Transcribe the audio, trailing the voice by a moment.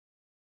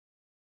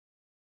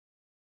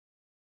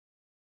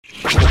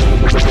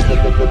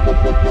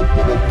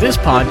This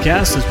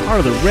podcast is part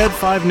of the Red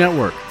 5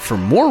 Network. For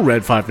more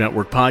Red 5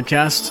 Network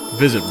podcasts,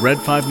 visit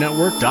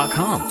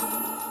red5network.com.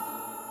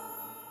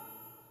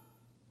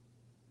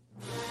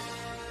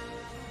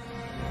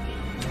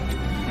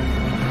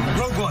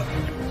 Rogue One.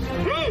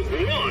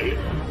 Rogue One?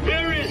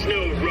 There is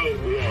no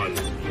Rogue One.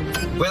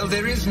 Well,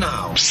 there is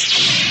now.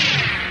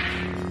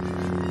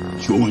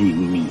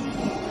 Join me,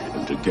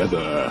 and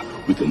together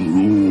we can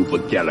rule the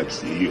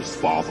galaxy as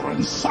father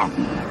and son.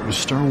 Was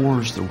Star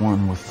Wars the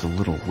one with the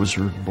little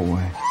wizard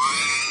boy?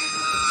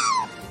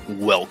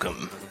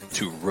 Welcome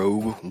to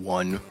Rogue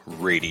One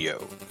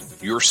Radio,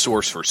 your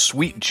source for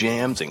sweet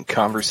jams and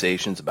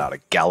conversations about a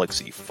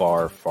galaxy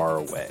far, far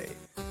away.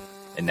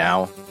 And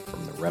now,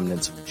 from the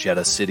remnants of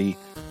Jeddah City,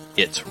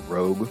 it's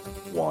Rogue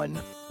One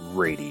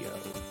Radio.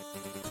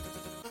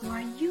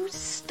 Are you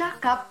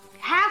stuck up,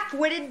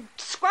 half-witted,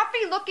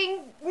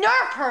 scruffy-looking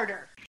nerf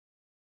herder?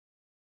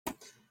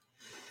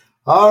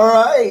 All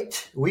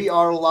right, we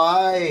are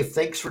live.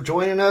 Thanks for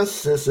joining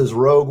us. This is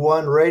Rogue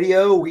One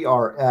Radio. We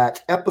are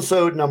at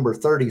episode number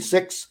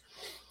 36.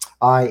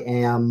 I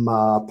am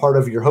part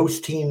of your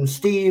host team,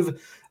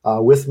 Steve.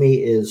 With me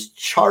is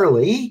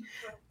Charlie.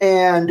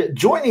 And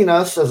joining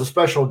us as a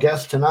special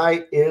guest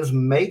tonight is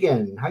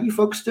Megan. How you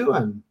folks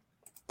doing?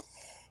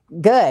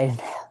 Good.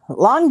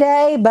 Long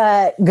day,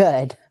 but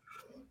good.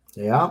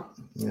 Yeah.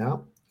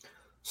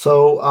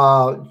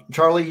 So,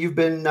 Charlie, you've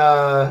been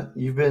out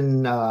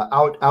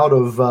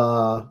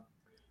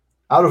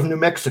of New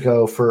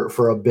Mexico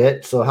for a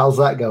bit. So, how's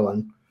that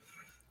going?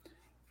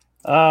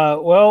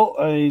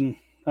 I'm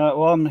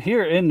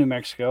here in New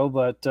Mexico,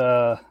 but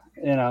Oh,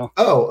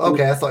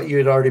 okay. I thought you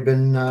had already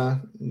been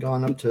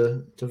gone up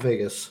to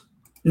Vegas.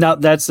 No,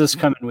 that's this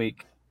coming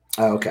week.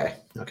 Oh, okay.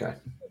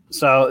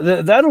 So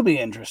that'll be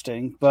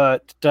interesting.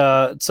 But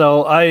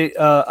so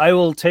I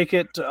will take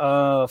it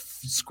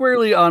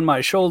squarely on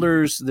my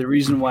shoulders. The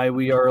reason why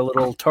we are a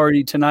little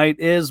tardy tonight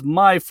is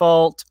my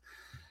fault.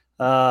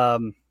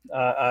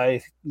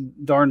 I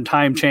darn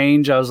time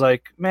change. I was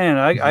like, man,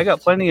 I got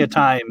plenty of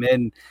time,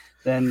 and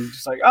then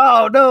just like,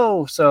 oh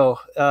no. So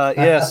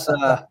yes,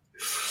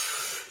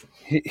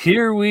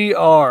 here we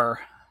are.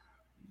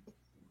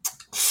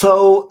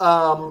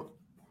 So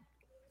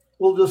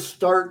we'll just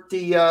start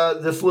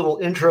this little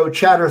intro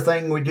chatter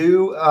thing we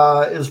do.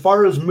 As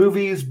far as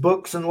movies,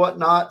 books, and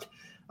whatnot,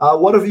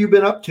 what have you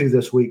been up to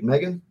this week,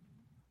 Megan?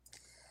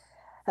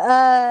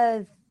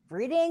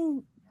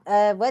 Reading.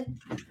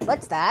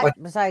 What's that?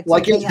 Besides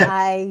something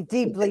I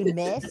deeply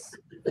miss.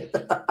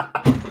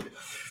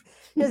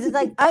 Because it's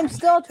like I'm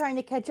still trying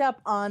to catch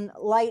up on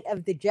Light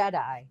of the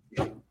Jedi.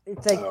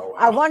 It's like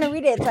I want to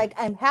read it. It's like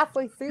I'm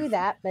halfway through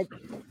that, but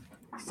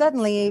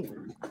suddenly,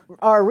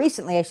 or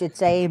recently, I should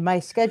say, my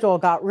schedule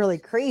got really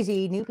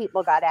crazy. New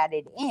people got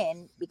added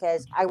in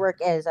because I work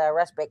as a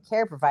respite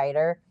care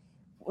provider.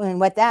 And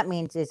what that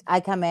means is I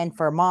come in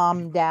for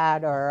mom,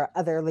 dad, or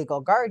other legal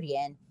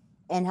guardian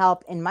and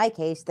help, in my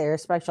case, their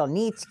special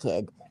needs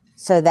kid.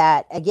 So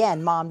that,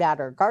 again, mom, dad,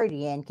 or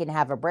guardian can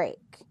have a break.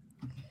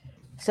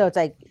 So it's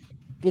like,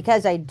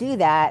 because I do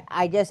that,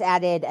 I just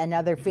added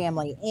another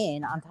family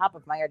in on top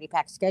of my already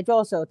packed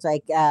schedule. So it's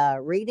like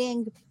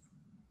reading,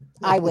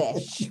 I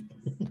wish.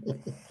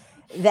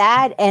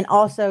 That, and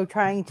also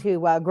trying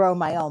to grow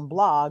my own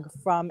blog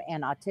from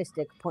an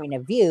autistic point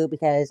of view,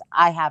 because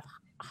I have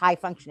high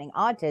functioning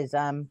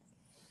autism.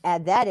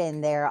 Add that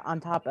in there on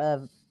top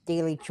of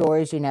daily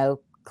chores,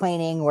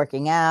 cleaning,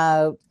 working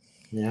out,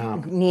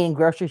 needing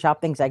grocery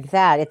shop, things like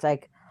that. It's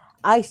like,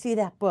 I see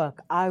that book.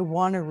 I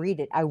want to read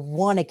it. I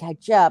want to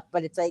catch up,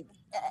 but it's like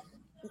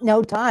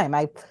no time.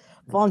 I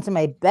fall into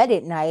my bed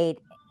at night,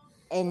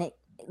 and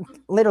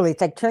literally,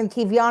 it's like turn the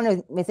TV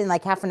on within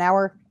like half an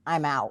hour.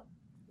 I'm out.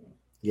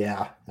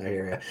 Yeah, I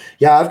hear you.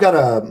 Yeah, I've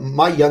got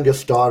my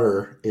youngest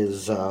daughter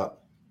is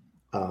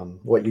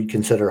what you'd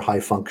consider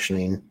high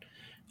functioning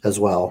as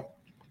well.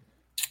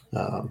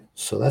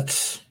 So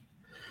that's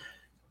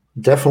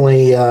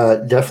definitely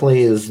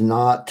is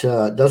not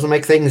doesn't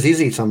make things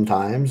easy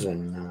sometimes,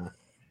 and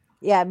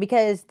yeah,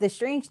 because the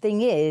strange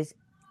thing is,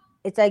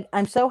 it's like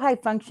I'm so high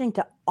functioning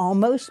to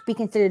almost be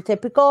considered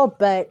typical,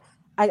 but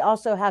I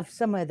also have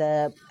some of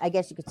the, I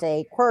guess you could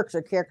say, quirks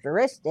or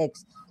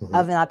characteristics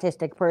of an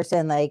autistic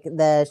person, like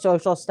the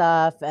social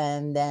stuff,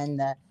 and then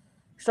the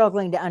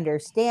struggling to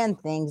understand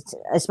things,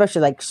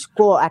 especially like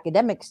school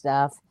academic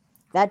stuff.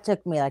 That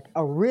took me like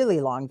a really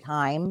long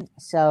time.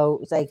 So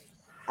it's like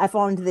I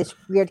fall into this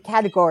weird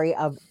category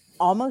of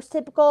almost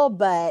typical,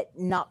 but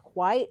not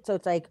quite. So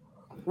it's like,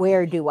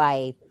 where do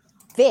I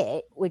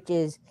fit? Which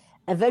is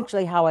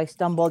eventually how I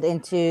stumbled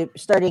into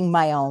starting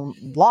my own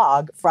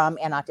blog from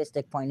an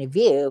autistic point of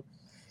view.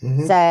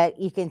 So that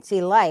you can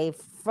see life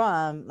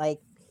from,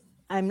 like,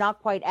 I'm not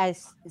quite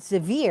as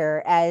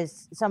severe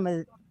as some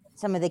of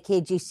the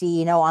kids you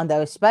see, on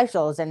those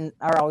specials and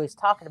are always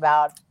talking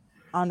about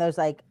on those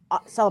like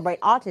celebrate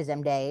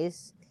autism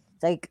days.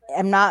 It's like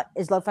I'm not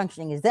as low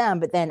functioning as them,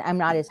 but then I'm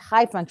not as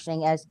high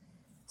functioning as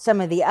some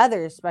of the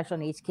other special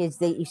needs kids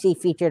that you see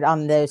featured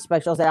on those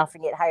specials that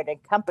often get hired in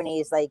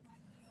companies like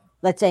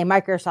let's say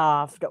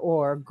Microsoft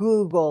or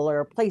Google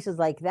or places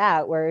like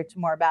that, where it's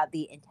more about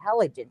the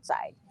intelligence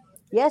side.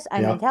 Yes,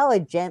 I'm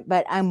intelligent,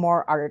 but I'm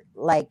more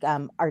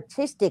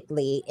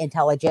artistically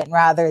intelligent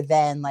rather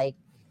than like,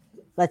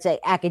 let's say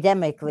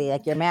academically,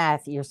 like your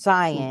math, your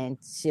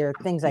science, your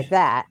things like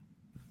that.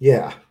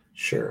 Yeah,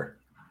 sure.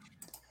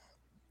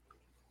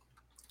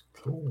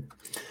 Cool.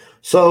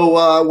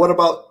 So what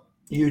about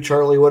you,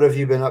 Charlie? What have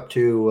you been up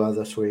to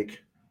this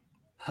week?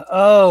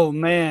 Oh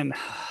man.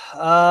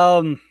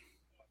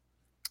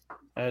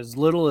 As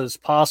little as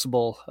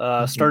possible.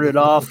 Started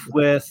off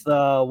with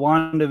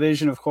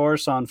WandaVision, of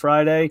course, on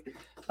Friday.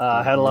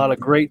 Had a lot of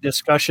great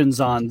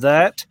discussions on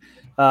that.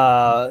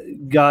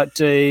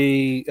 Got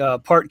a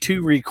part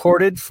 2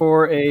 recorded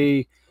for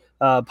a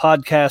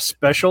podcast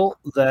special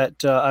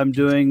that I'm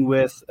doing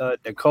with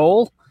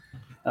Nicole.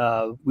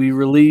 We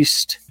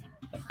released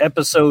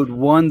episode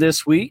 1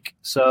 this week.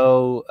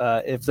 So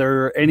if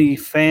there are any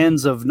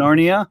fans of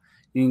Narnia,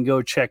 you can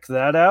go check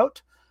that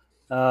out.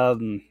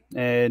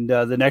 And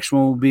the next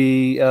one will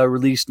be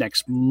released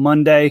next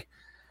Monday.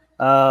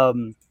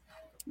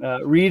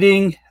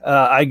 Reading,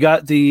 I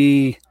got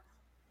the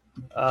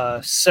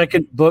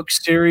second book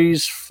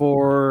series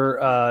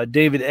for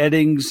David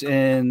Eddings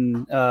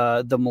in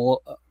the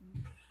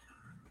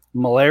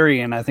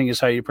Malarian, I think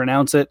is how you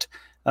pronounce it.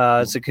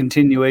 It's a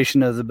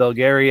continuation of the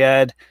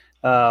Belgariad,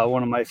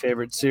 one of my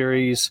favorite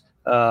series.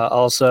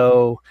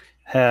 Also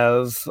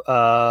have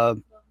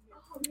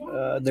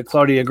the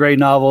Claudia Gray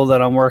novel that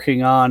I'm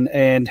working on,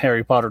 and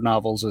Harry Potter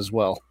novels as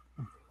well.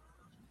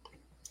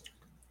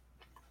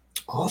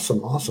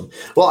 Awesome.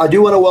 Well, I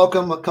do want to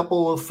welcome a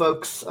couple of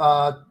folks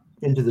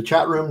into the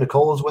chat room.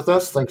 Nicole is with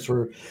us. Thanks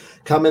for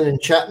coming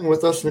and chatting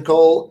with us,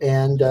 Nicole.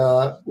 And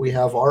we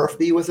have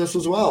RFB with us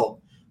as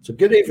well. So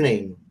good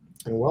evening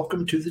and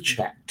welcome to the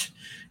chat.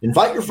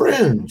 Invite your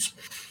friends.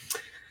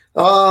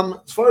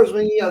 As far as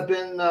me, I've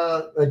been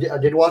I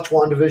did watch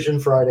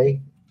WandaVision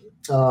Friday.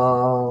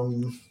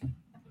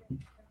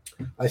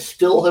 I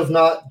still have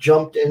not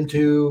jumped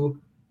into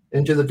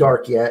the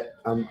dark yet.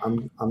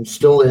 I'm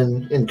still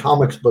in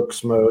comics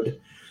books mode.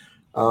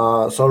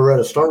 So I read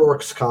a Star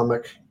Wars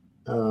comic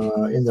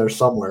in there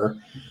somewhere.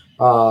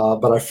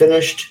 But I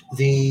finished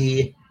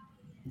the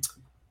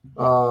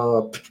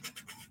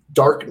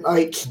Dark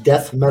Knight's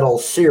Death Metal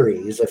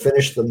series. I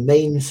finished the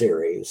main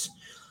series.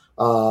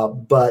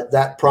 But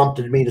that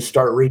prompted me to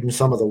start reading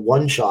some of the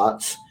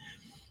one-shots.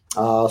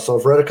 So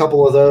I've read a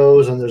couple of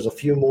those, and there's a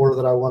few more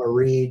that I want to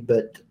read,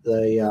 but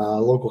the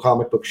local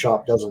comic book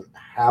shop doesn't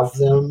have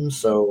them,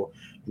 so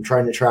I'm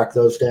trying to track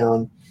those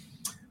down.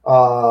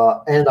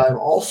 And I'm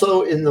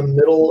also in the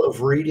middle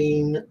of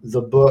reading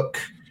the book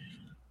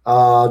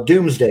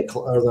Doomsday.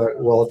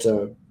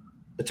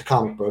 It's a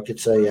comic book.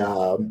 It's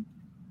a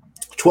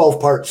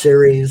 12-part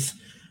series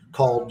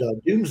called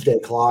Doomsday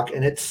Clock,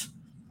 and it's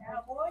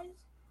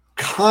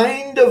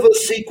kind of a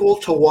sequel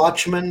to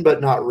Watchmen, but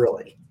not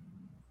really.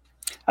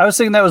 I was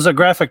thinking that was a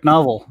graphic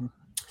novel.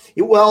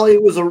 Well,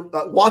 it was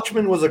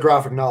Watchmen was a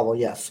graphic novel,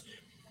 yes.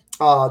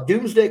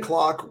 Doomsday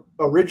Clock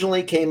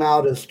originally came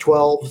out as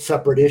 12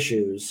 separate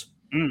issues,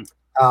 and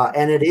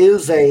it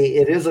is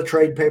a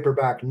trade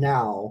paperback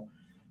now.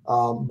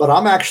 But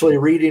I'm actually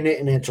reading it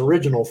in its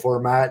original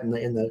format in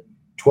the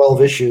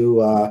 12-issue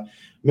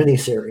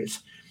miniseries.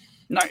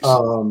 Nice.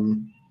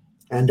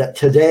 And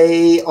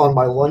today on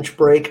my lunch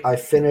break, I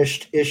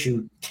finished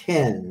issue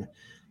 10,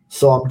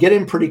 so I'm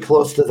getting pretty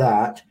close to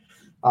that.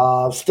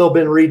 I've still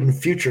been reading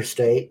Future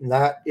State, and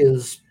that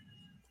is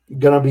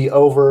going to be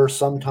over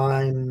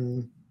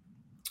sometime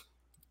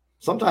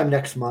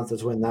next month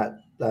is when that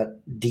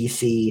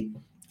DC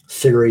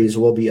series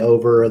will be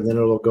over, and then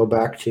it'll go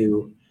back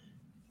to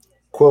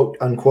quote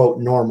unquote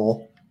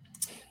normal.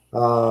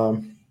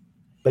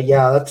 But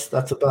yeah,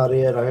 that's about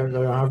it. I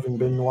haven't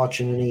been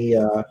watching any.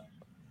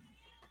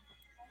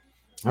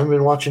 I haven't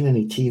been watching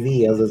any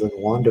TV other than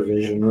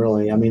WandaVision,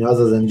 really. I mean,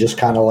 other than just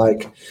kind of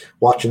like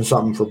watching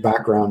something for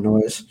background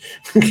noise.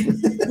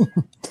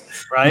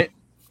 Right?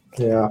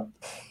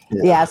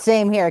 Yeah,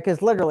 same here.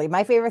 Because literally,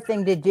 my favorite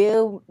thing to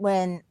do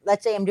when,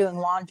 let's say I'm doing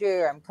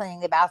laundry or I'm cleaning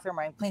the bathroom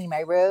or I'm cleaning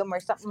my room or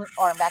something,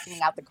 or I'm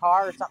vacuuming out the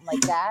car or something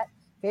like that,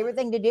 favorite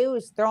thing to do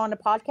is throw on a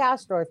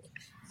podcast or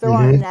throw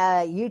on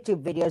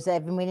YouTube videos that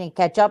I've been meaning to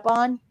catch up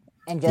on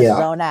and just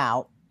zone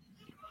out.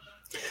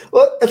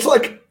 Well, it's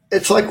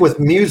like with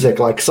music.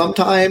 Like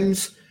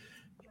sometimes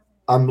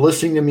I'm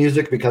listening to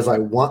music because I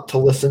want to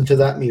listen to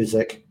that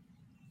music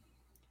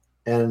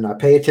and I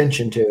pay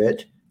attention to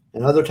it.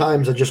 And other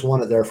times I just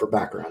want it there for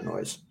background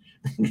noise.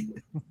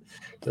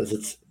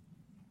 Because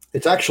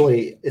it's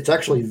actually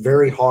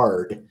very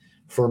hard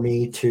for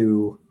me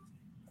to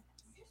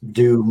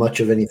do much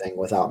of anything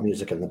without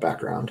music in the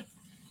background.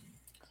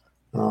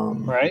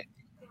 Right.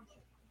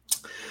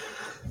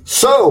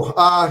 So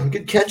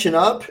good catching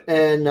up,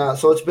 and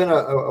so it's been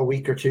a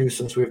week or two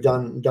since we've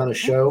done a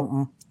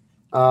show,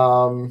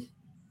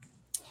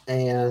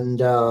 and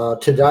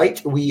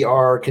tonight we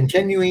are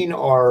continuing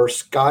our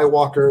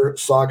Skywalker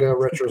saga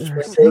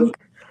retrospective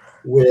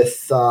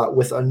with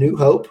A New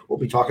Hope. We'll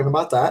be talking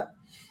about that,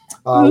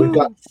 We've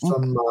got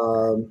some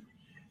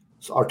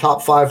our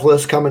top 5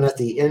 list coming at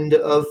the end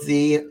of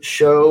the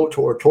show,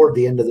 toward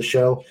the end of the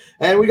show,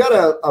 and we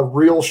got a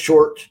real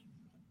short.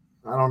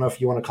 I don't know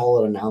if you want to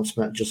call it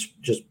announcement.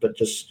 But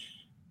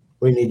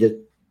we need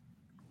to.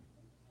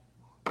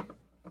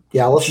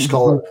 Yeah, let's just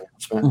call it an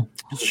announcement.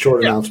 Just a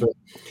short announcement.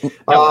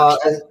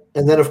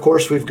 And then, of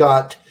course, we've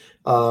got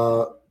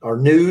our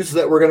news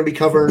that we're going to be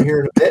covering here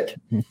in a bit.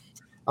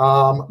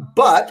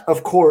 But,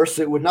 of course,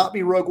 it would not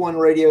be Rogue One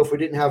Radio if we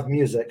didn't have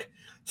music.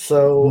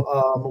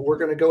 So we're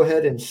going to go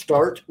ahead and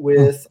start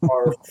with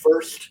our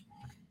first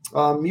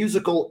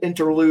musical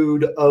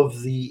interlude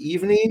of the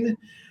evening.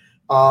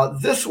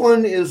 This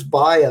one is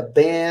by a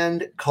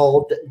band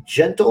called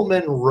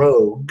Gentlemen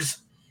Rogues.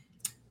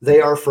 They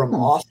are from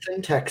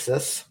Austin,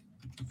 Texas.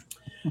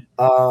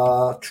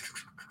 Let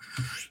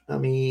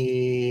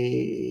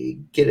me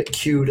get it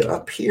queued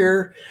up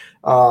here.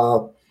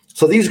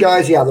 So these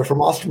guys, they're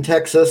from Austin,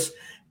 Texas.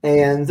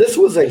 And this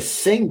was a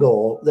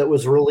single that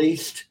was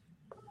released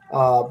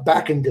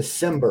back in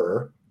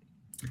December.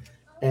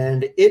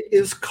 And it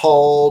is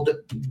called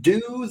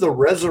Do the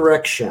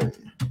Resurrection.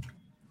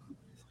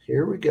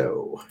 Here we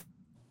go.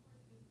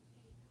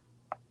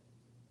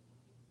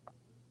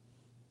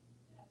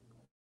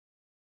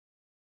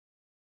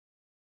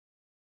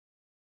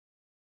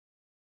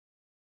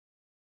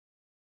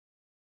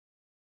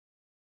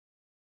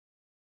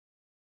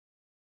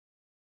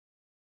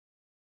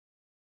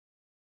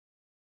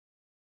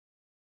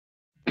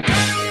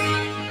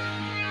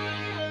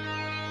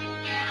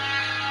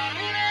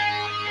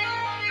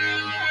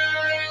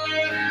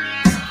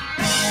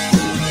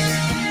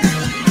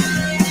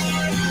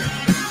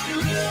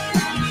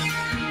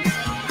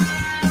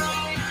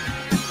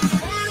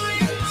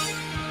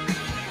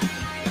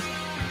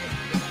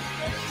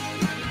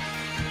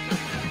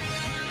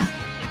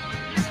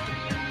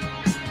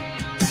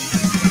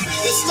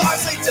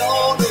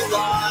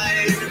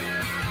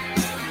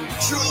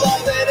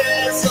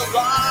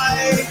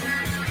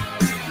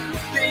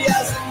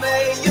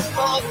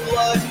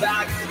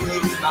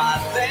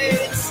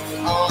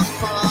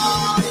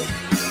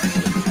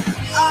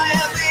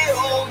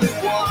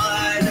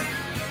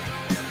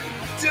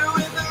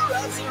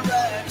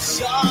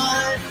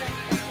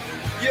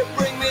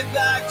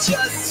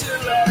 Just to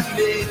let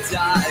me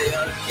die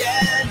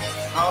again.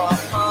 I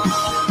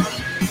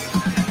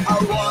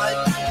want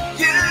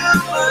you,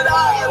 but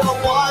I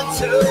don't want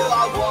to.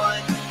 I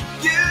want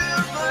you,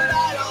 but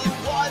I don't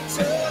want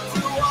to.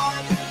 I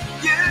want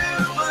you,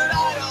 but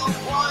I don't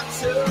want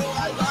to.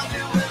 I love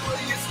you, when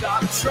will you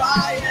stop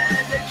trying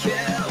to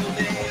kill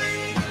me?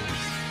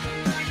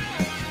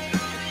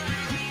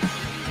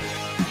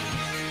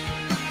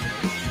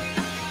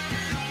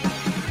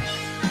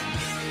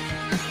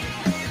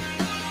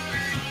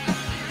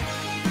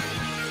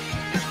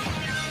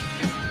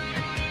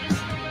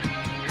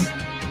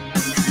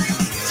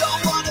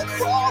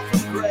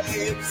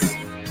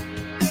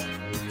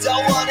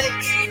 Don't wanna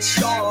eat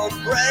your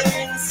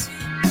brains.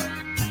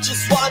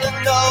 Just wanna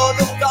know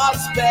the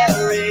thoughts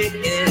buried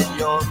in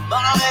your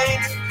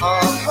mind.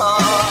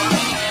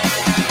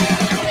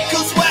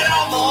 'Cause when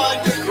I'm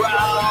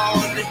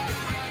underground,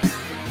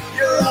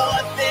 you're all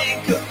I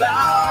think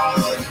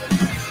about.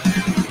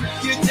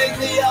 You dig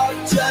me up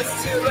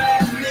just to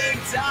let me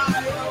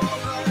die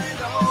over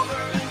and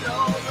over and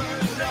over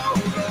and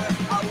over.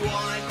 I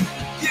want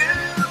you,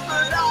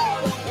 but I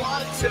don't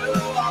want to.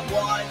 I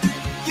want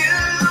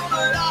you,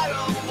 but I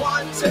don't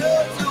want to. To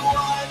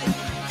want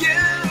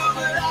you,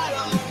 but I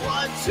don't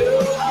want to.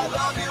 I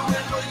love you,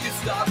 when will you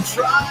stop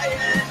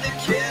trying to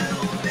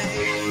kill me?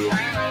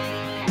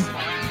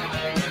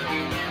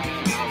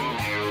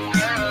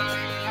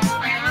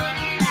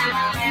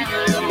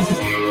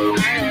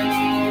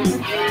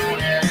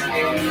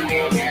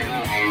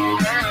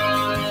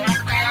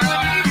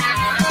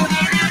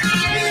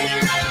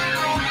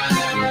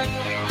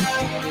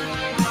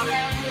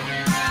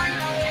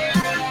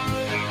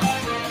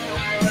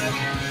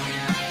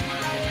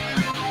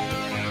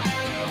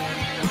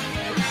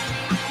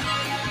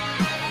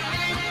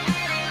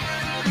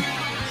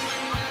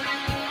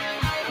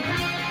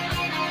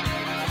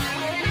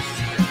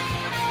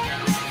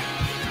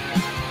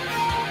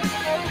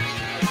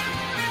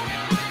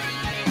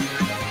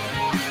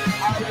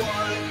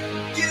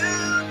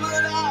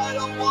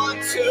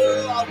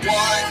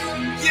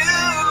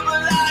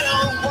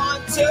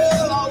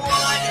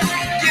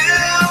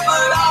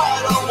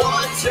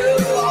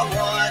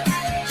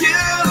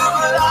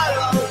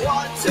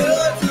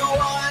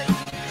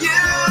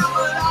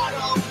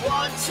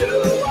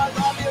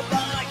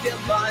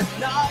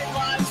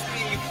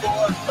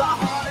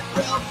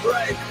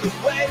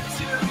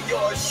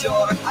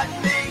 I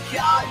think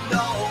I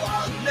know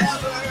I'll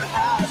never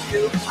have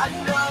you. I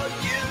know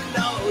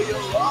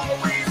you'll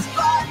always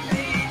find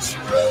me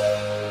true.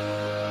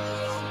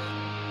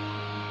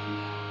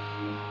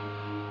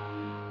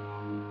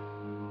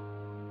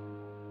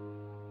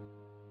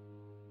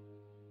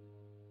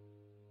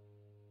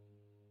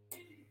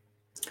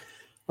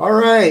 All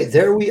right,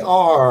 there we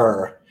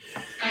are.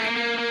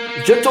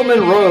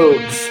 Gentlemen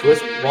Rogues with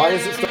Why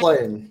Is It Still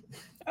Playing?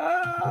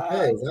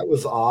 Okay, that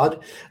was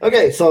odd.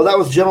 Okay, so that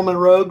was Gentlemen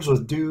Rogues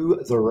with Do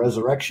the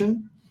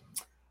Resurrection.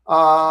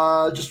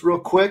 Just real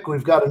quick,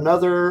 we've got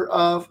another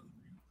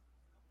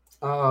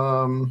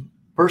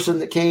person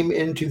that came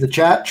into the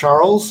chat,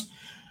 Charles.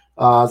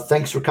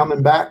 Thanks for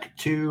coming back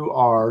to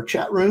our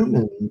chat room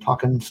and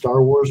talking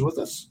Star Wars with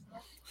us.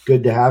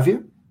 Good to have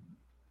you.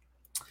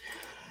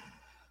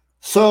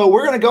 So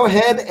we're going to go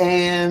ahead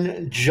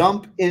and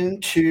jump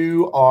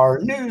into our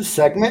news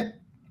segment.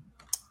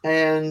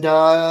 And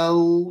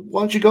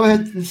why don't you go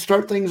ahead and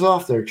start things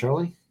off there,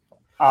 Charlie?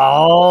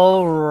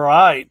 All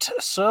right.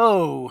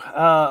 So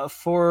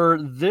for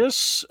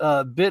this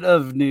bit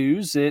of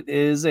news, it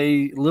is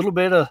a little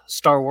bit of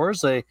Star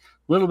Wars, a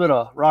little bit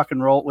of rock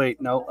and roll.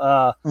 Wait, no.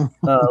 A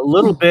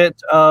little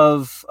bit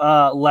of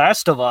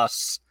Last of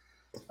Us.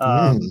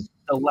 The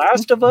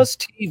Last of Us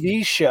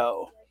TV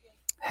show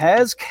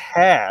has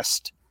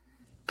cast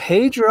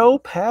Pedro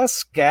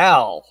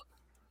Pascal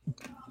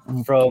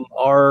from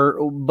our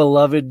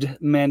beloved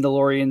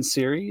Mandalorian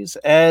series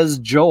as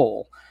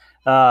Joel.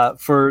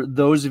 For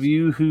those of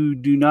you who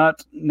do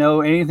not know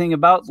anything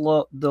about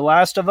The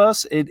Last of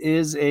Us, it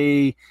is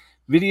a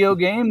video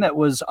game that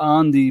was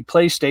on the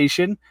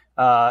PlayStation,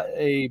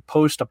 a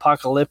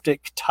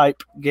post-apocalyptic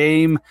type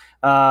game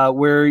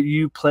where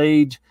you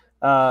played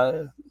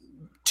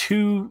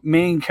two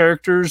main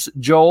characters,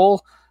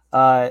 Joel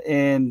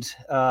and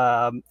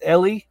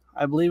Ellie,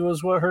 I believe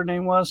was what her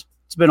name was.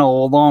 It's been a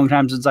long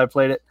time since I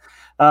played it.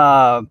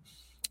 And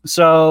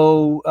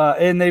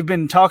they've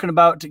been talking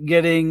about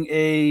getting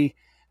a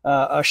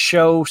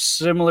show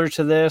similar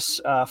to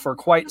this for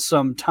quite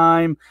some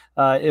time.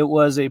 It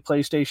was a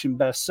PlayStation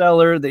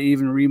bestseller. They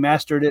even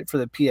remastered it for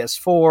the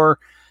PS4.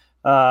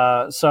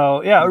 A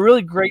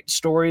really great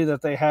story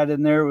that they had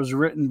in there. It was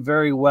written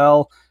very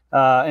well.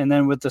 And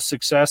then with the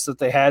success that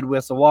they had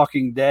with The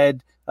Walking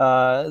Dead,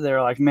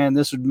 they're like, man,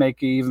 this would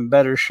make an even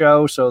better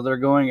show. So they're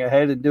going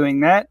ahead and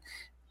doing that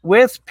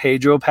with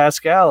Pedro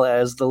Pascal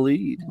as the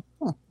lead.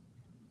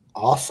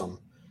 Awesome.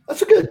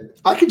 That's a good.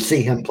 I could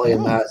see him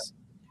playing that.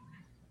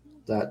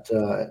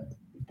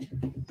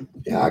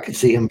 I could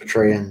see him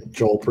portraying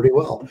Joel pretty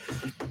well.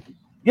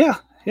 Yeah.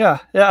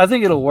 I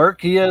think it'll work.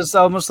 He has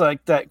almost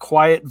like that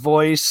quiet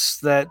voice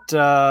that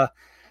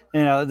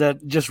that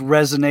just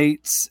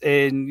resonates,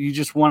 and you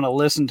just want to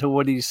listen to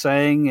what he's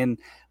saying. And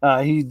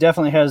he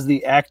definitely has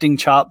the acting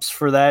chops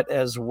for that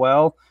as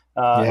well.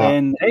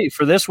 And hey,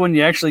 for this one,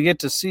 you actually get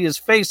to see his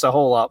face a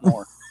whole lot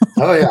more.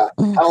 Oh yeah,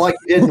 I like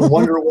you did in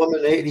Wonder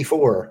Woman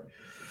 '84.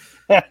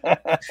 Not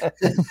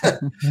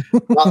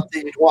that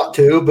you'd want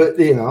to, but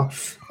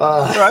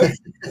right.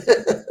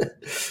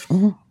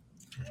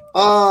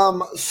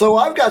 So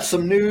I've got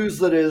some news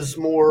that is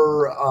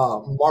more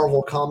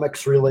Marvel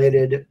Comics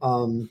related.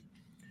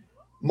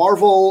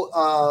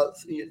 Marvel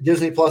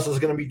Disney Plus is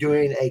going to be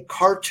doing a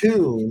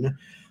cartoon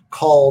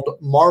called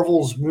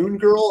Marvel's Moon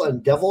Girl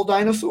and Devil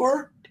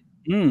Dinosaur.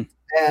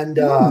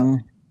 And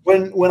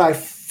when I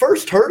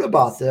first heard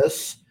about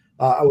this,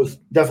 I was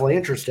definitely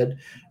interested.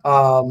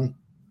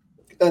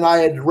 And I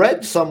had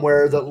read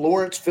somewhere that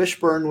Lawrence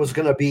Fishburne was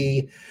going to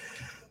be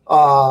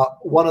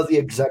one of the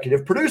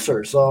executive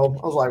producers. So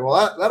I was like,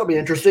 well, that'll be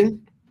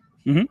interesting.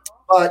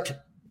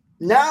 But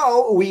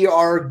now we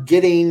are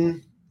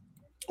getting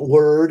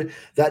word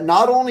that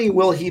not only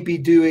will he be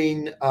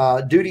doing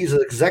duties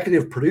as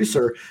executive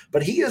producer,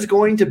 but he is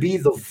going to be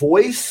the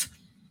voice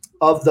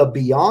of the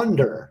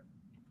Beyonder.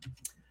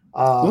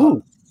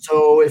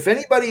 So if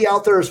anybody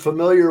out there is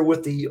familiar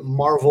with the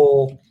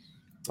Marvel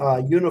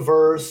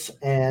universe,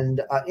 and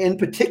in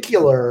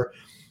particular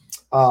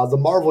the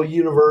Marvel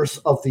universe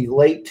of the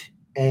late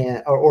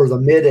or the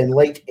mid and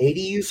late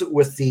 80s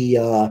with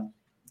the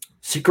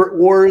Secret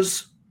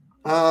Wars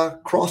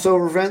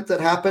crossover event that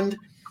happened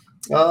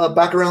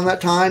back around that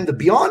time, the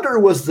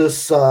Beyonder was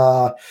this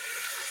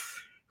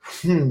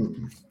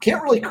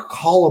can't really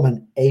call him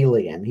an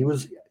alien. He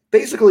was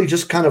basically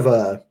just kind of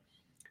a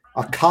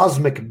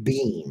cosmic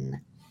being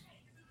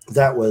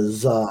that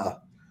was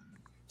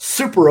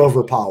super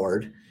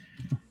overpowered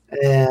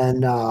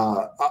and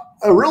a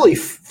really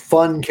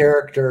fun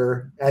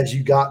character as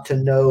you got to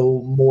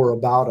know more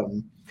about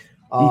him.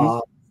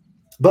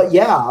 But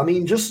yeah, I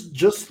mean, just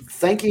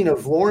thinking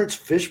of Lawrence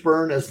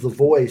Fishburne as the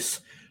voice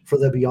for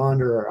the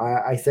Beyonder,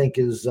 I think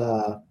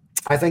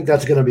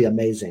that's going to be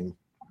amazing.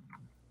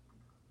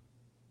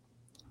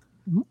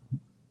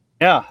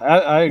 Yeah,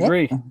 I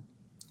agree.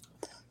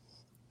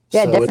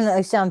 Yeah, So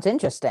definitely sounds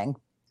interesting.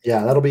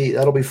 Yeah, that'll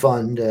be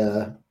fun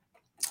to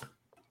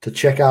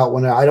check out.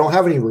 When I don't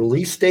have any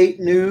release date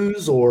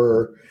news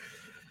or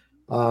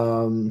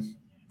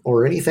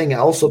anything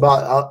else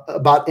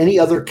about any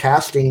other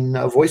casting,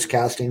 voice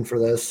casting for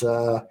this.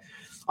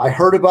 I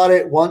heard about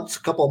it once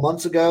a couple of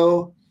months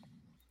ago,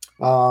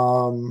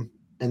 and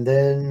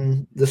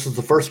then this is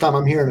the first time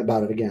I'm hearing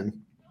about it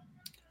again.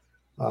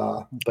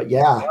 But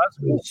yeah,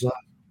 it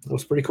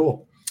was pretty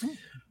cool.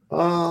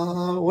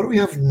 What do we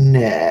have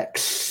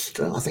next?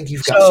 I think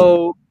you've got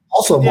some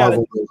also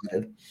Marvel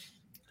related.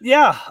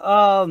 Yeah.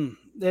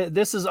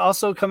 this is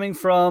also coming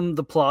from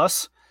the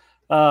Plus.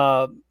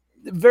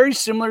 Very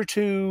similar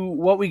to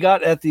what we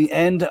got at the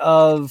end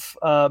of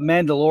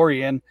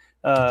Mandalorian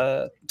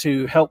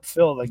to help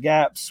fill the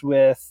gaps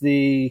with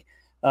the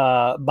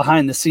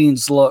behind the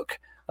scenes look.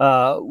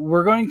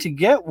 We're going to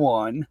get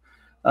one.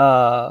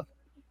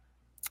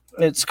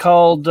 It's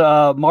called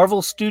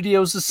Marvel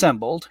Studios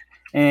Assembled.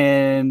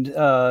 And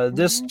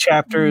this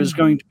chapter is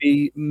going to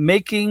be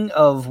Making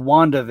of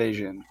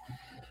WandaVision.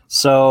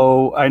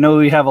 So I know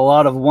we have a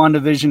lot of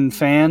WandaVision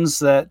fans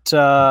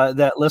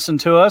that listen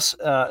to us.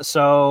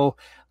 So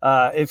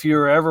if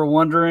you're ever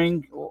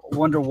wonder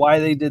why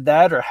they did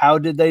that or how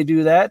did they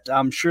do that,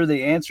 I'm sure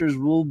the answers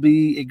will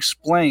be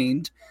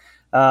explained.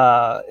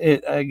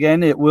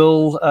 It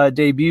will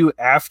debut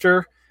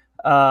after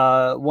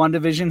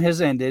WandaVision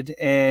has ended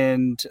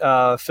and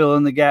fill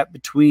in the gap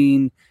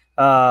between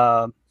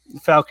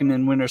Falcon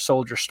and Winter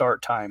Soldier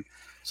start time.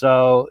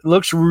 So it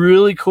looks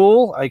really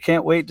cool. I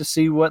can't wait to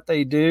see what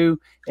they do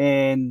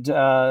and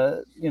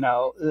their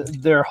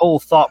whole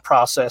thought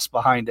process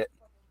behind it.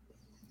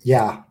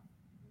 Yeah,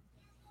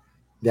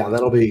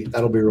 that'll be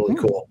really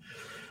cool.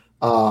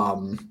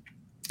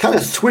 Kind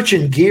of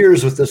switching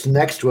gears with this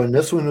next one.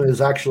 This one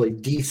is actually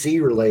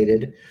DC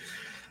related.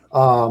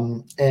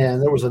 And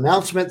there was an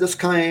announcement. This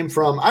came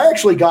from, I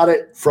actually got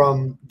it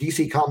from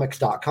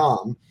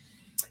DCComics.com.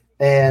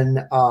 And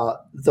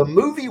the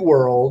movie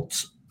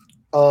worlds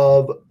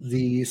of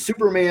the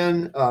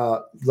Superman,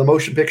 the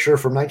motion picture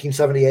from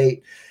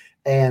 1978,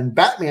 and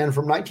Batman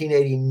from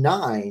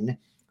 1989,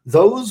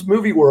 those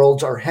movie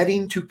worlds are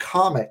heading to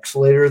comics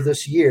later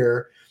this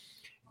year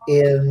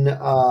in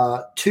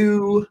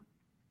two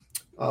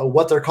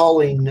what they're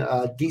calling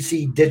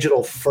DC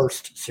Digital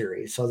First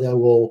series. So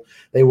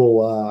they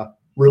will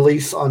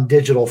release on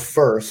digital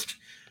first,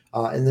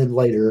 and then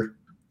later,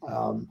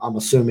 I'm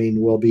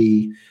assuming, will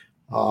be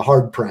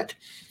hard print.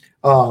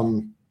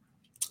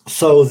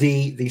 So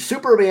the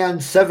Superman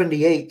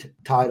 78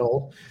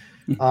 title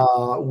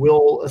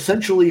will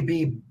essentially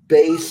be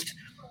based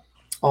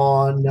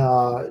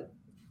on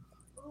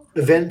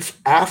events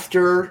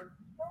after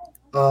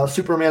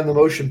Superman the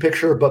Motion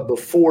Picture, but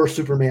before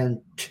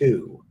Superman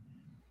 2.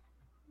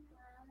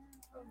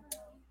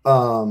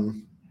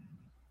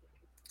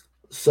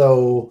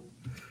 So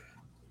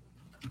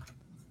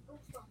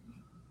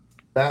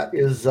that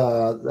is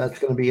that's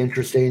going to be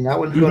interesting. That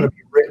one's going to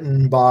be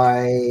written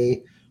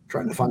by,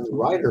 trying to find the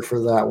writer for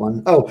that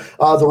one.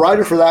 The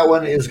writer for that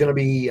one is going to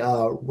be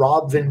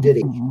Rob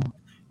Venditti,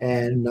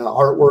 and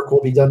artwork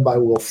will be done by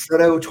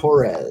Wilfredo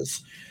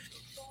Torres.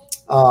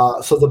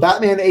 So the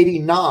Batman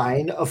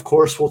 89, of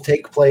course, will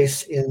take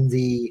place in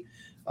the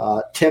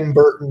Tim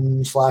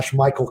Burton /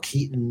 Michael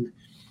Keaton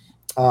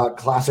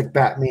classic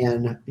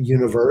Batman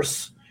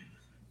universe.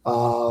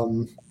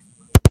 And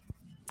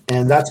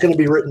that's going to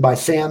be written by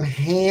Sam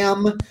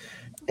Hamm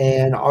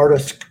and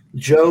artist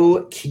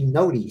Joe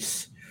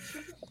Quinones.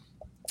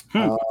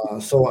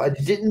 So I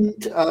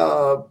didn't.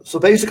 So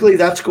basically,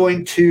 that's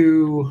going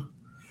to.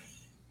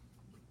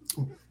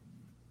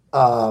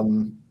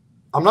 I'm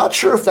not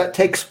sure if that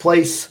takes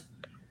place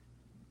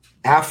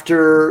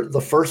after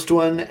the first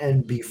one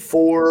and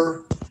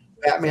before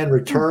Batman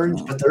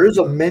Returns, but there is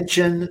a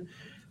mention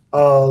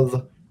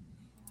of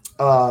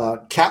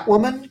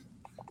Catwoman,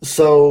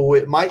 so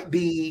it might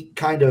be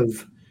kind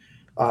of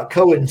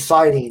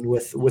coinciding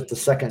with the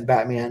second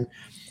Batman.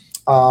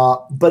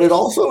 But it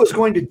also is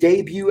going to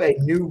debut a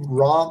new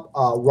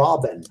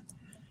Robin,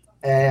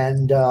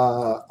 and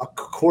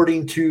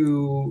according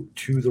to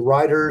the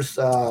writers,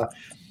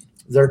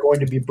 they're going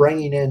to be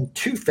bringing in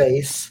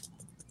Two-Face,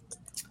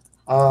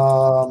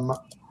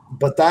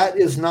 but that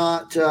is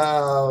not.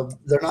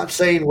 They're not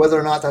saying whether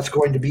or not that's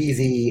going to be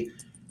the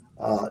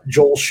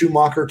Joel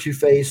Schumacher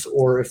Two-Face,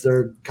 or if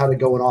they're kind of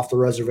going off the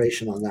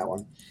reservation on that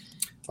one.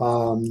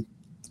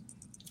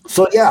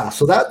 So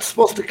that's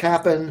supposed to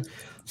happen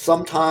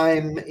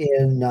sometime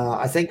in,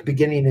 I think,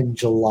 beginning in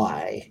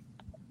July.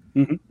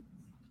 Mm-hmm.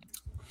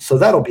 So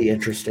that'll be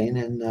interesting,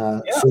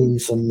 and seeing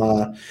some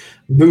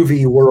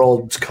movie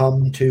worlds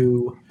come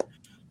to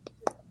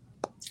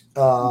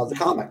the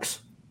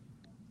comics.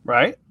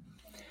 Right.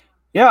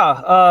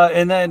 Yeah.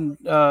 And then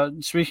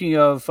speaking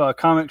of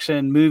comics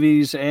and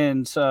movies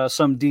and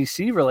some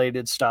DC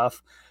related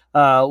stuff,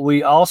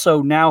 we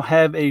also now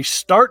have a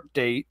start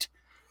date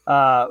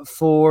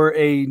for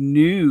a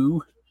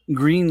new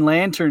Green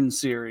Lantern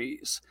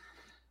series.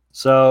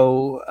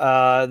 So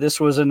this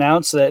was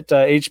announced that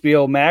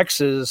HBO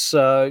Max is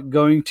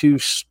going to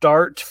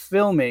start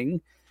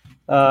filming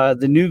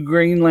the new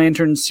Green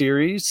Lantern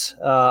series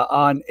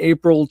on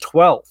April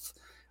 12th.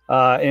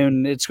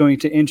 And it's going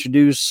to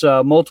introduce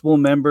multiple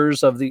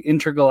members of the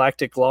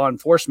Intergalactic Law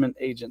Enforcement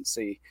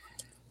Agency.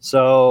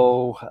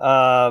 So,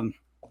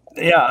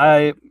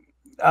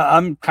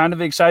 I'm kind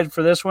of excited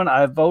for this one.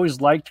 I've always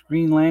liked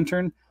Green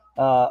Lantern,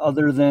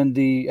 other than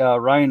the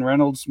Ryan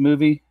Reynolds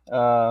movie.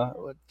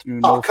 Come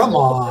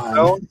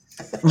on.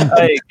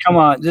 Hey, come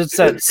on. It's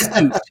that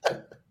suit.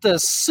 The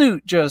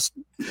suit just,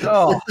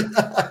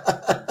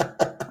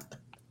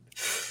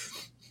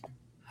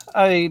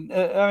 I mean,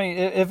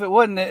 if it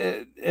wasn't,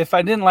 if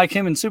I didn't like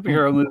him in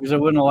superhero movies, I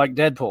wouldn't have liked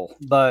Deadpool.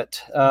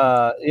 But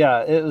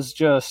yeah, it was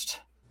just,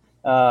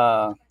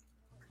 yeah.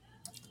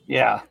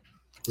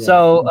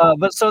 So,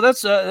 so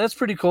that's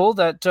pretty cool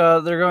that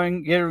they're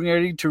getting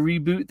ready to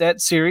reboot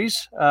that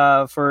series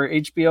for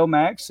HBO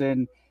Max,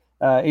 and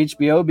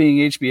HBO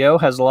being HBO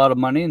has a lot of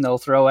money and they'll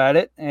throw at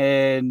it,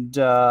 and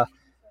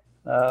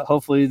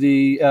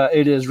hopefully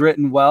it is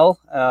written well,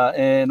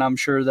 and I'm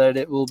sure that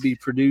it will be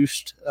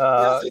produced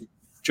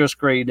just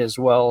great as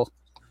well.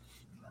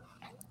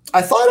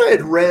 I thought I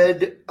had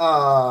read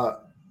that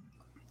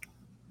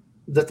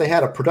they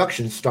had a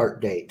production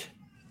start date.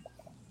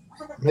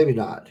 Maybe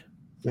not.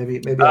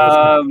 Maybe.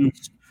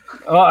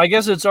 I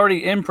guess it's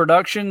already in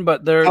production,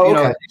 but they're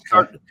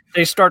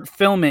they start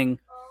filming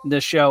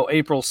this show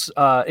April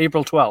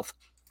 12th.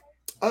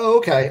 Oh,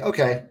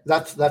 okay.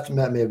 That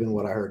may have been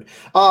what I heard.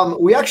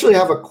 We actually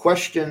have a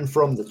question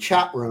from the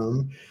chat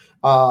room.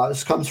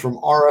 This comes from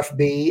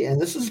RFB, and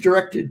this is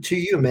directed to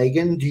you,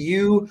 Megan. Do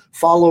you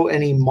follow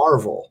any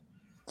Marvel?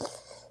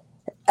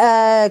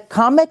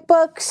 Comic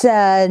books?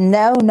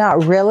 No,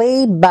 not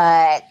really.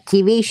 But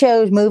TV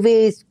shows,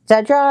 movies,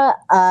 etc.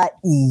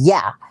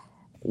 Yeah,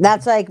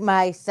 that's like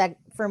my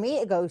for me.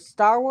 It goes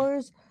Star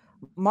Wars,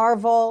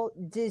 Marvel,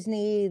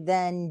 Disney,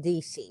 then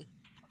DC.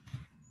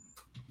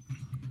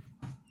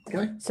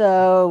 Okay.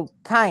 So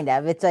kind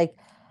of, it's like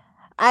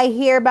I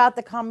hear about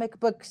the comic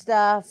book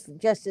stuff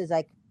just as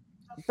like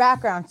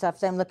background stuff.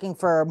 So I'm looking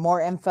for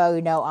more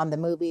info, on the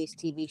movies,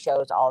 TV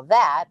shows, all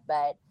that.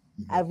 But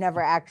I've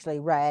never actually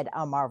read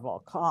a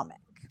Marvel comic.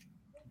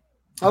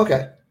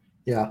 Okay.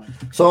 Yeah.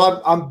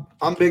 So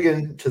I'm big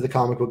into the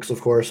comic books,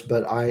 of course,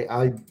 but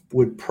I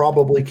would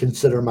probably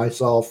consider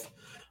myself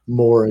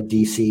more a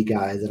DC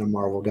guy than a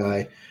Marvel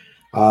guy.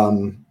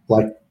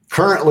 Like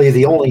currently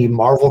the only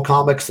Marvel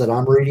comics that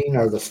I'm reading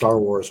are the Star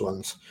Wars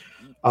ones.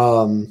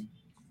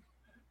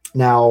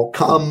 Now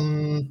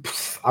come,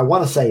 I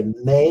want to say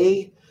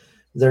May,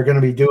 they're going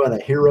to be doing a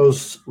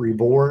Heroes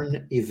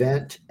Reborn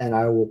event, and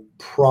I will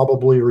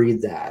probably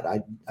read that.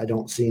 I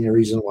don't see any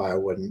reason why I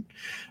wouldn't,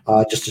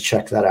 just to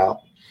check that out.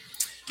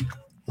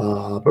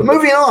 But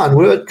moving on,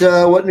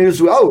 what news?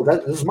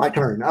 This is my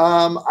turn.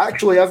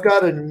 Actually, I've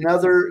got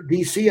another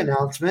DC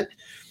announcement,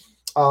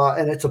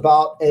 and it's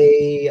about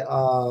a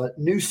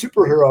new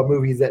superhero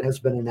movie that has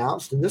been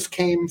announced, and this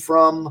came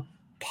from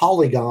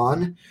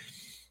Polygon.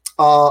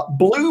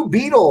 Blue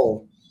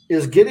Beetle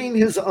is getting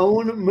his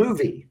own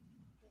movie.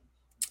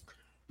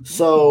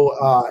 So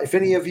if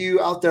any of you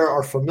out there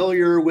are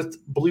familiar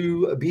with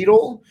Blue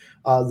Beetle,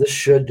 this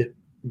should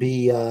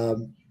be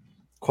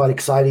quite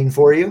exciting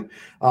for you.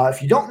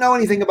 If you don't know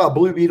anything about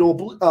Blue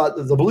Beetle,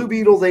 the Blue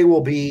Beetle they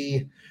will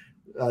be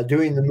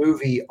doing the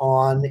movie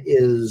on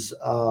is,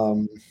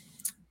 I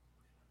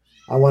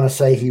want to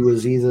say he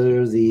was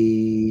either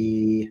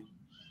the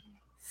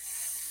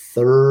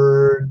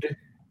third,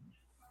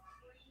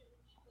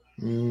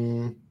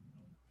 maybe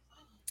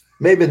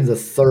the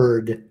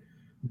third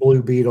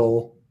Blue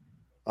Beetle,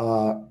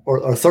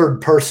 or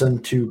third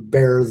person to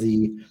bear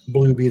the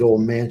Blue Beetle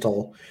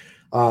mantle.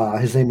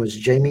 His name was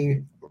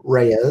Jamie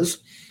Reyes,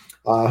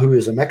 who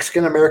is a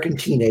Mexican-American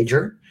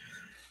teenager.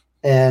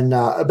 And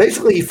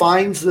basically he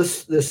finds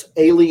this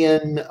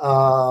alien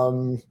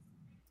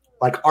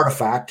like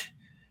artifact.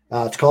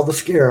 It's called the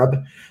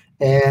Scarab,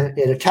 and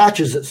it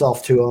attaches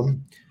itself to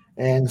him.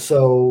 And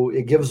so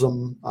it gives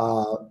him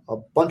a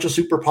bunch of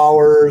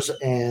superpowers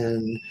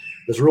and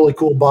this really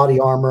cool body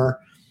armor.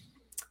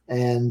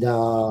 And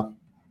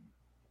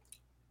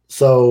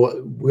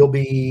so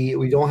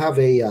we don't have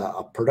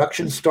a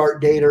production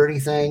start date or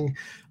anything,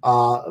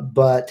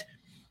 but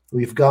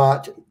we've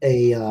got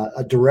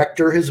a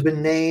director has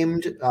been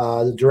named,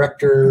 the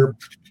director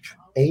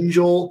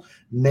Angel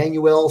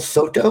Manuel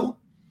Soto,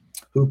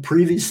 who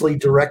previously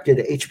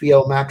directed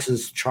HBO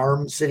Max's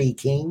Charm City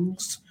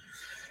Kings.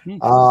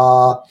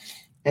 I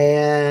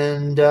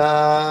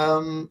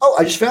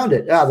just found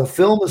it. The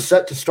film is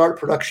set to start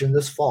production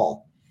this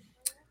fall.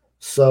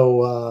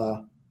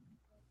 So,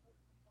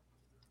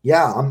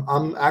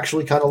 I'm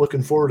actually kind of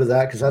looking forward to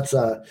that because that's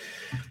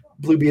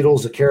Blue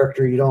Beetle's a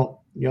character you don't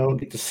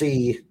get to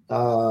see.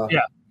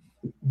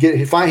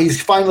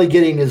 He's finally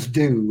getting his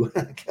due,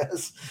 I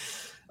guess.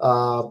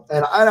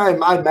 And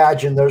I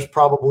imagine there's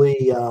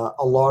probably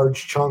a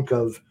large chunk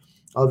of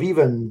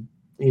even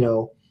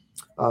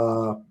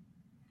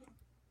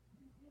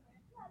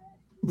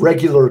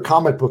regular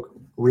comic book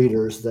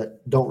readers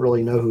that don't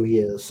really know who he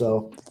is.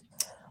 So.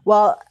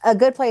 Well, a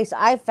good place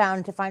I've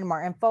found to find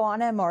more info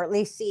on him, or at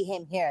least see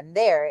him here and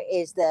there,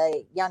 is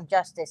the Young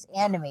Justice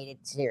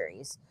animated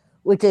series,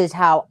 which is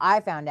how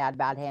I found out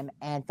about him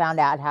and found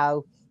out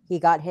how he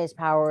got his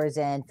powers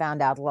and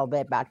found out a little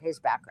bit about his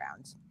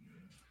background.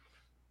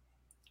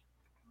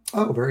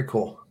 Oh, very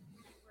cool.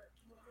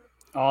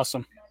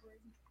 Awesome.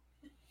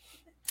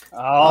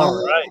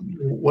 All right.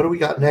 What do we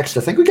got next? I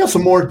think we got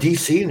some more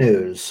DC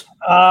news.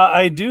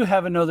 I do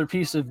have another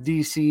piece of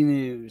DC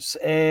news,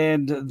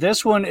 and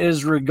this one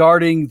is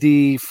regarding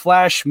the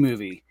Flash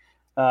movie.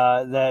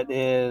 that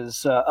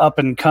is up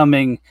and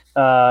coming.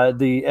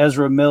 The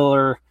Ezra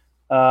Miller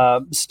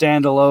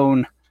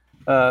standalone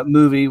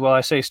movie. Well,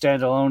 I say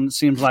standalone. It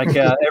seems like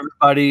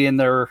everybody and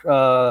their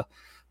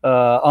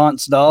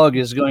aunt's dog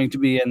is going to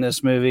be in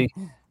this movie.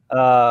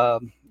 All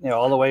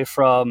the way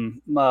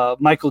from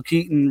Michael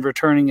Keaton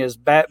returning as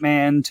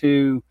Batman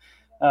to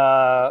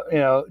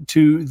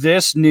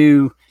this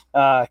new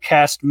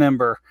cast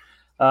member.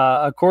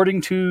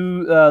 According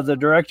to the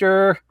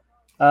director,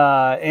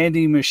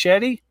 Andy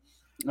Muschietti,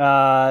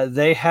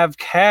 they have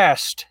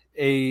cast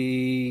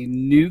a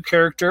new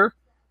character,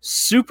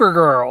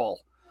 Supergirl,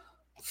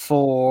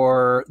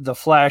 for the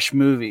Flash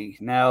movie.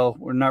 Now,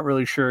 we're not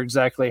really sure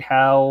exactly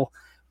how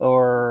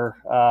or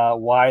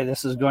why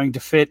this is going to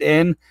fit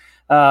in,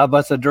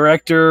 but the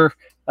director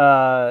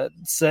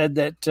said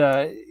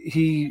that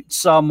he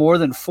saw more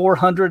than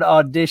 400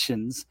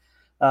 auditions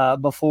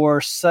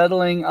before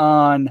settling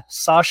on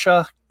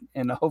Sasha,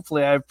 and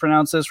hopefully I've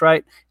pronounced this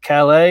right,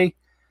 Calais.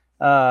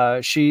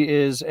 She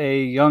is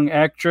a young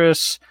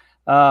actress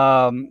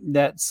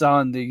that's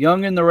on The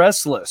Young and the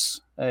Restless,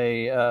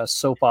 a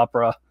soap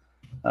opera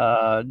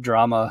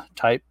drama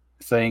type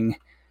thing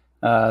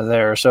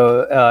there.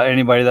 So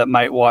anybody that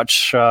might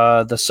watch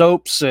the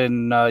soaps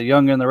and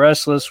Young and the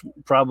Restless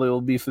probably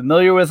will be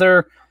familiar with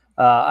her.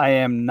 I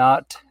am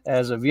not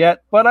as of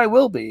yet, but I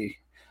will be.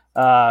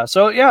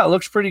 So yeah, it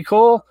looks pretty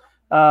cool.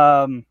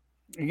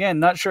 Again,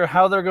 not sure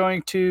how they're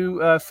going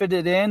to fit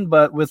it in,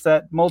 but with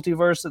that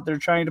multiverse that they're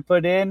trying to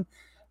put in,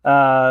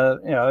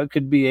 it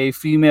could be a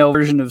female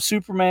version of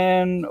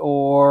Superman,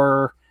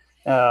 or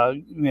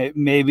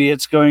maybe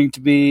it's going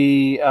to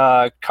be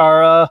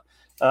Kara,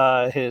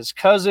 his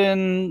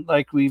cousin,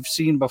 like we've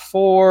seen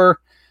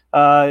before.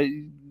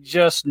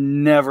 Just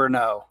never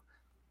know.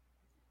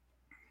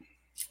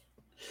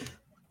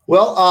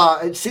 Well,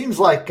 it seems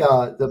like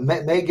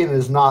Megan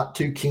is not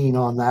too keen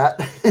on that.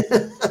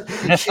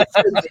 She's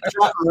in the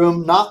chat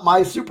room, not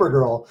my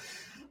Supergirl.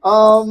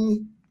 I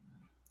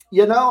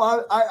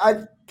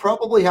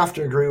probably have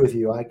to agree with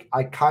you.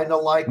 I kind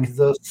of like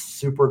the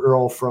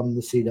Supergirl from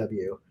the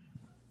CW.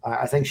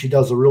 I think she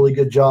does a really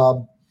good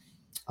job.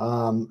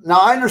 Now,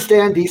 I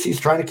understand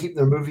DC's trying to keep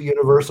their movie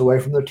universe away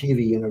from their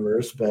TV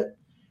universe, but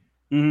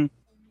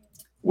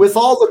with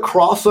all the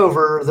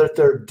crossover that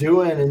they're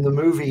doing in the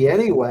movie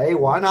anyway,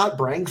 why not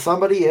bring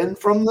somebody in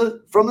from the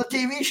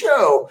TV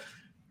show?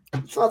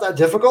 It's not that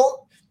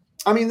difficult.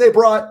 I mean, they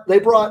brought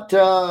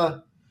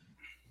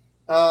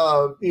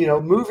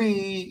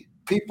movie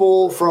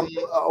people from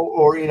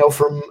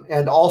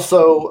and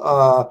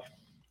also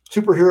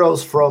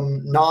superheroes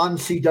from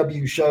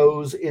non-CW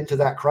shows into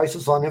that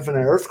Crisis on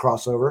Infinite Earth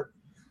crossover.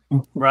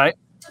 Right.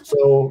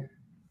 So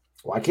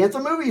why can't the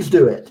movies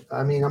do it?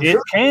 I mean, I'm sure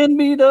it can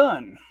be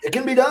done. It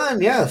can be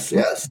done. Yes.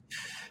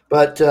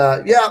 But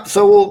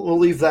so we'll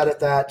leave that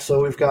at that.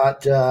 So we've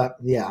got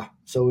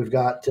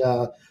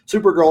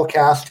Supergirl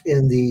cast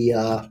in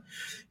the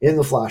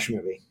Flash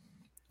movie.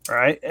 All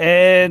right.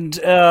 And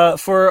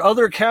for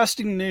other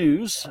casting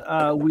news,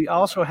 we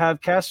also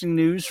have casting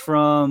news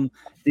from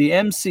the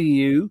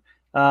MCU,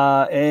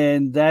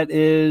 and that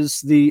is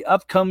the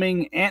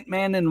upcoming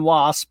Ant-Man and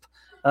Wasp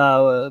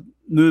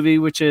movie,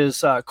 which is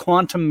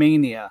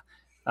Quantumania,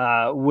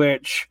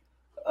 which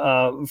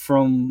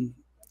from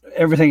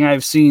everything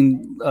I've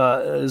seen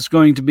is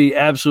going to be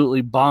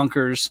absolutely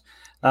bonkers.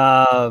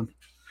 I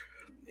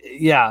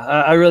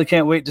really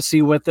can't wait to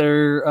see what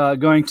they're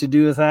going to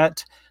do with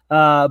that.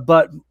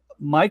 But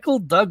Michael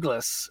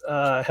Douglas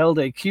held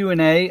a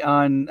Q&A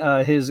on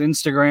his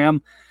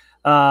Instagram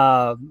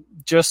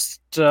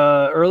just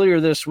earlier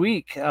this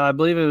week. I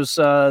believe it was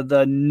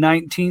the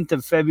 19th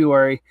of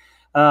February,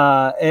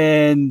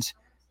 and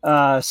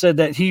said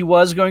that he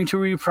was going to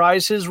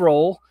reprise his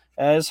role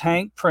as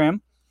Hank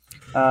Pym.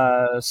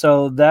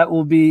 So that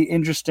will be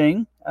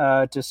interesting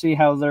to see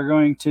how they're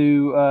going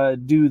to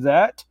do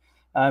that,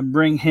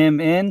 bring him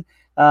in.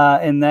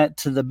 And that,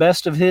 to the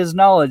best of his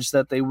knowledge,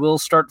 that they will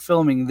start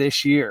filming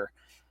this year.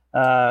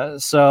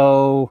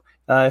 So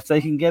if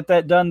they can get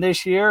that done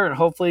this year, and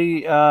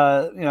hopefully,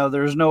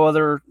 there's no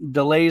other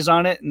delays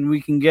on it, and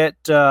we can get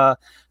the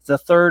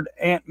third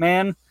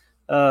Ant-Man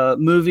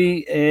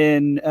movie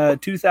in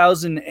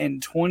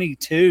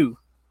 2022.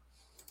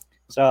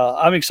 So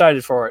I'm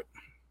excited for it.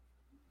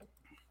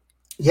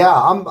 Yeah,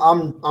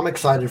 I'm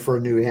excited for a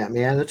new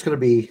Ant-Man. It's gonna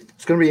be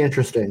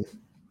interesting.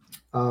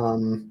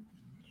 After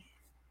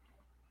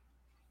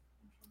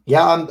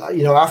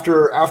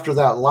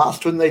that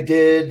last one they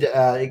did,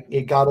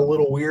 it got a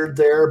little weird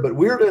there, but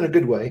weird in a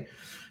good way.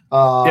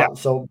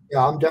 So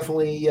I'm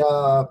definitely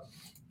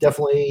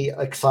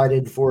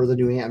excited for the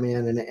new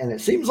Ant-Man, and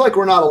it seems like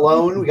we're not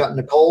alone. We got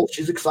Nicole;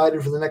 she's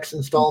excited for the next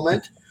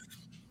installment.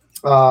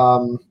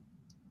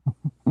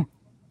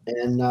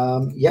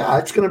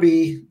 It's gonna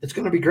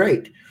be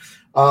great.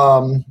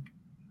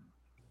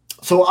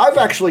 So I've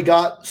actually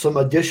got some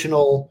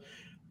additional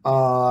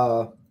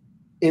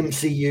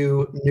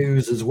MCU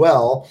news as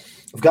well.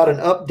 I've got an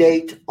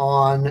update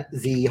on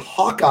the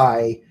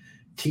Hawkeye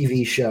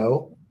TV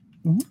show.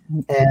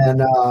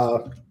 And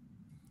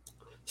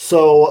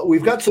So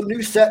we've got some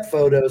new set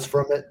photos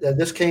from it, and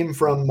this came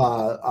from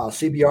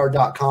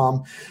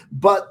CBR.com.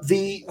 But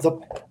the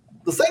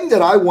thing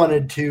that I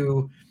wanted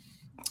to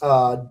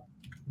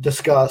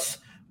discuss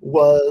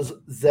was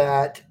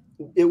that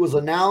it was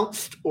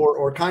announced,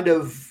 or kind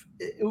of,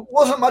 it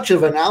wasn't much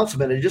of an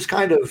announcement. It just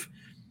kind of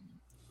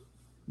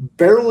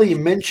barely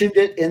mentioned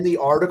it in the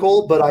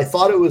article, but I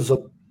thought it was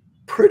a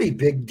pretty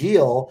big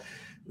deal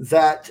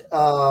that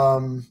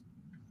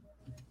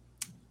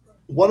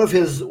one of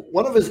his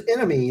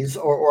enemies,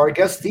 or I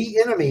guess the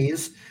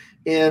enemies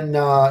in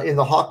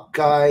the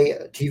Hawkeye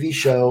TV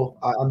show,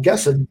 I'm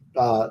guessing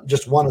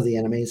just one of the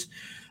enemies,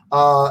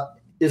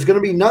 is going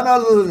to be none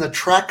other than the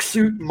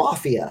Tracksuit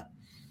Mafia.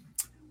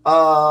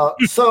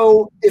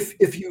 So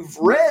if you've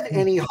read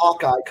any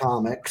Hawkeye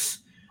comics,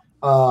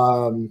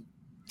 then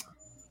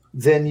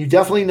you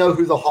definitely know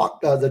who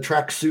the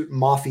Tracksuit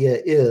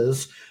Mafia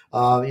is.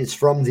 It's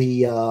from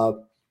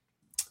the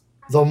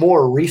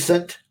more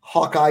recent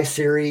Hawkeye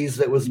series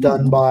that was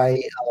done by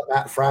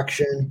Matt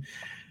Fraction.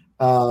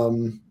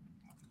 And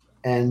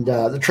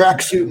the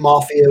Tracksuit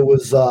Mafia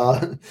was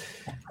a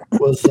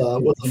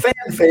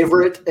fan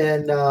favorite,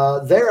 and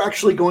they're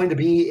actually going to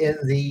be in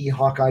the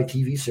Hawkeye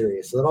TV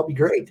series, so that'll be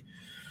great.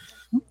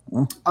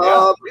 We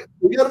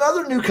got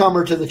another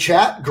newcomer to the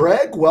chat.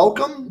 Greg,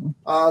 welcome.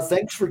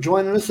 Thanks for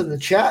joining us in the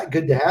chat.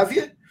 Good to have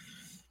you.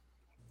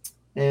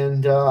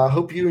 And I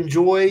hope you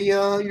enjoy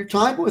your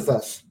time with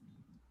us.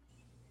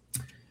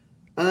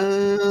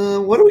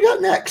 What do we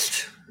got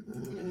next?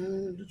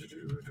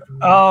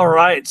 All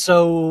right.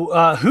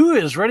 So who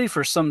is ready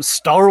for some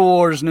Star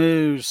Wars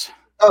news?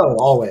 Oh,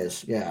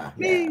 always. Yeah.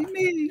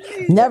 Me.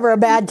 Never a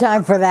bad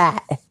time for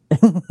that.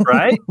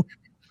 Right?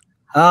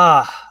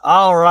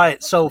 All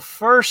right. So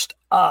first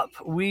up,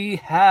 we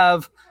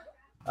have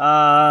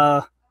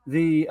the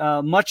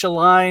much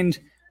aligned,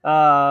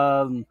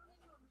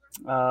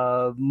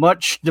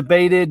 much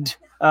debated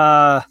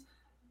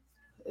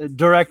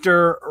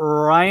director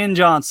Rian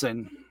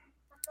Johnson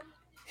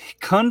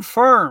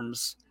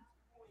confirms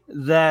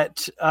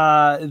that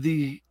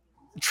the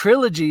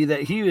trilogy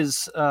that he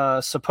was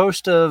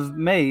supposed to have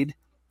made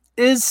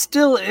is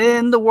still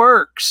in the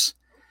works.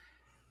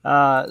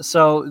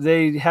 So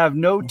they have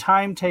no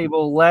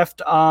timetable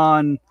left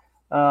on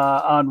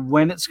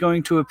when it's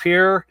going to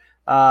appear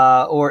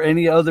or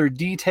any other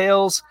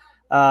details.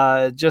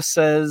 Just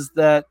says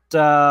that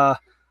that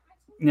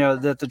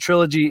the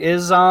trilogy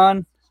is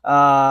on,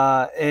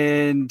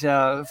 and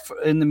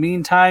in the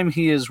meantime,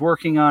 he is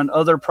working on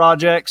other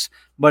projects,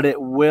 but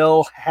it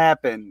will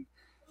happen.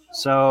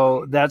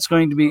 So that's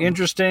going to be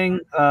interesting.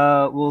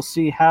 We'll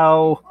see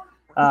how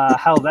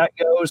that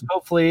goes.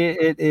 Hopefully,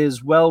 it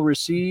is well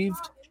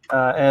received,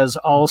 as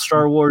all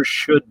Star Wars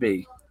should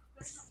be.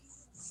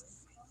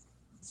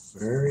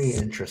 Very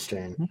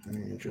interesting.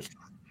 Very interesting.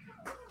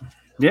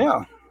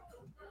 Yeah.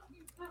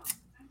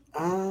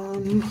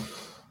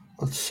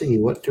 Let's see.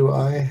 What do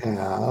I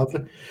have?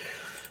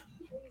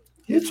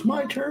 It's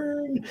my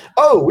turn.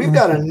 Oh, we've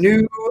got a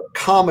new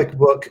comic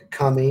book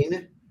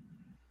coming.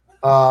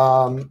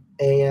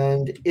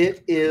 And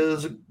it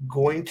is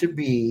going to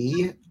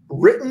be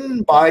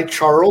written by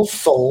Charles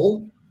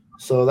Soule.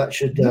 So that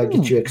should get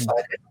you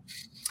excited.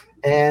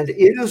 And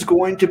it is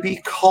going to be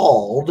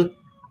called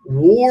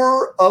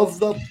War of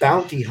the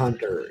Bounty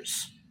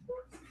Hunters.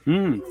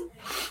 So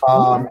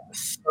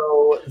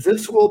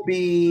this will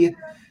be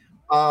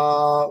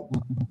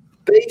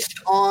based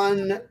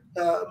on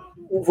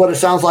what it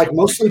sounds like,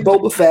 mostly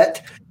Boba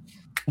Fett,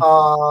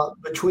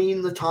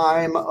 between the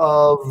time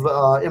of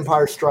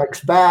Empire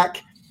Strikes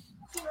Back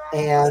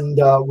and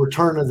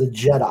Return of the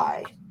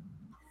Jedi.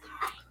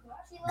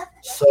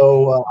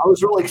 So I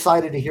was really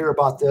excited to hear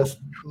about this,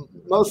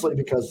 mostly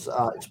because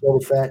it's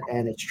Boba Fett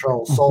and it's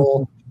Charles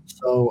Soule.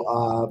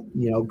 So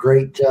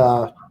great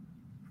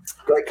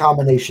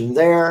combination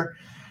there.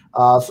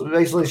 So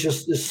basically,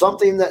 it's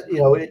something that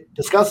it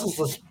discusses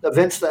the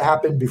events that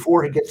happened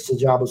before he gets to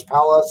Jabba's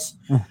palace,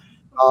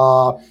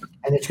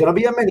 and it's going to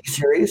be a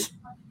miniseries.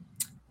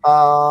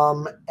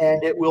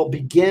 And it will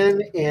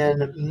begin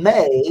in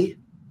May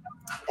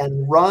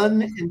and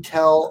run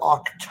until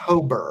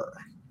October.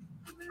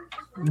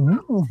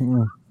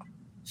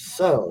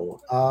 So,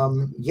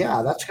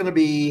 that's going to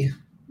be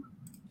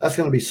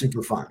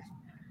super fun.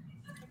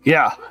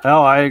 Yeah.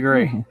 Oh, I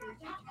agree.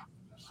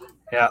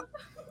 Yeah.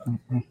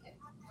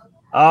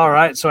 All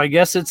right. So I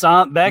guess it's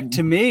on back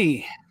to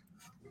me.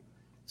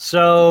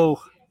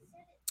 So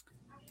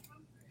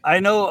I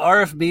know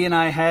RFB and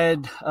I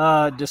had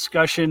a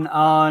discussion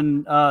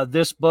on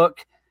this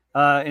book,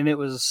 and it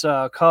was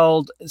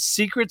called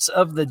Secrets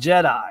of the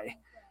Jedi,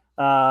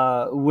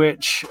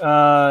 which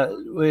author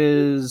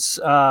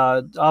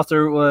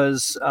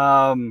was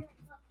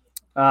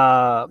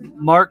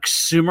Mark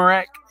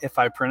Sumarek, if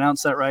I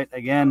pronounce that right.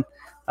 Again,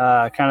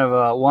 kind of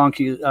a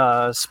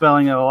wonky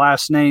spelling of a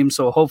last name,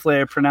 so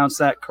hopefully I pronounced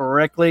that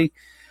correctly.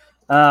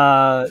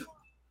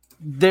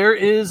 There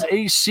is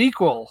a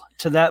sequel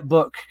to that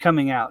book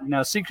coming out.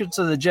 Now, Secrets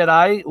of the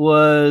Jedi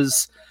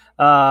was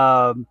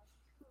a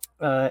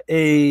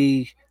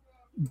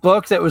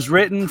book that was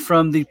written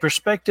from the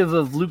perspective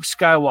of Luke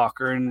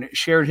Skywalker and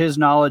shared his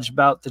knowledge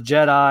about the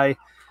Jedi,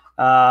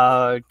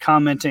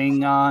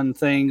 commenting on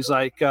things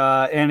like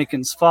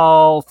Anakin's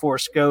fall,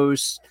 Force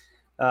Ghosts,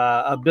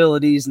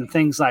 abilities, and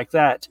things like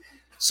that.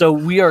 So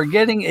we are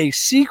getting a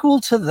sequel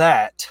to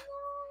that.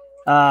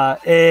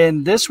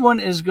 And this one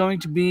is going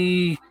to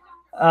be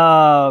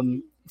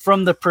from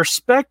the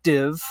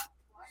perspective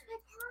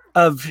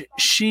of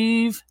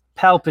Sheev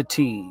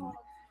Palpatine.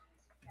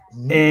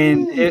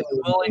 And it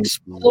will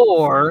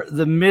explore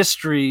the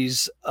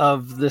mysteries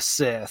of the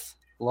Sith.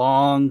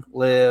 Long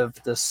live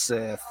the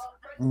Sith.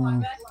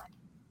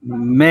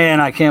 Man,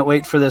 I can't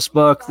wait for this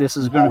book. This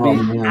is going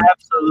to be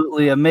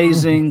absolutely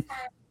amazing.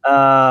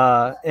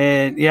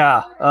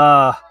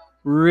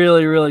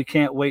 Really, really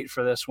can't wait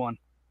for this one.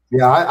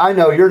 Yeah, I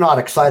know you're not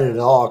excited at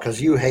all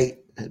because you hate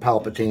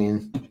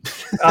Palpatine.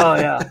 Oh,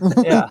 yeah.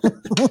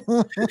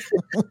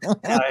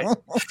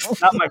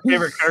 Not my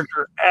favorite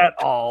character at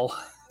all.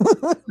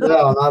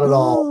 No, not at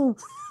all.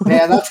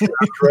 Man, that's gonna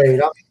be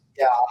great.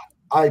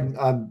 I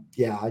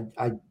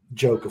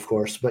joke, of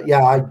course, but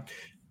yeah,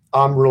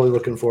 I'm really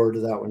looking forward to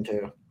that one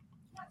too.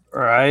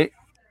 Right.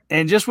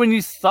 And just when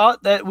you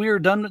thought that we were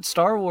done with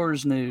Star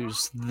Wars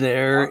news,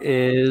 there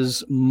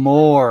is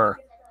more.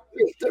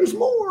 There's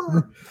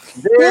more.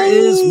 There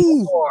is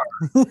more.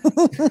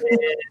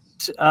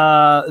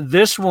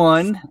 This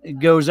one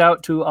goes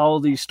out to all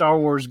the Star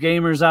Wars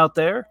gamers out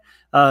there.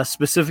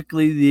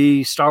 Specifically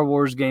the Star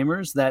Wars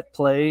gamers that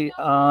play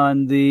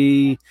on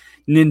the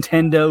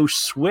Nintendo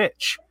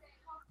Switch,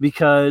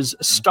 because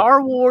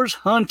Star Wars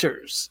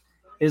Hunters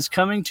is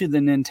coming to the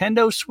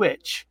Nintendo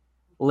Switch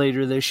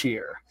later this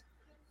year.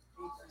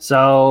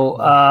 So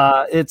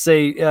it's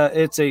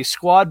a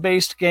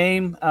squad-based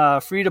game,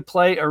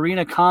 free-to-play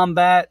arena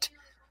combat.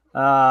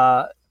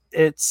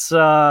 It's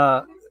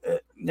don't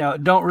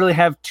really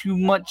have too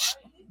much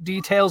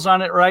details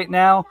on it right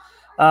now.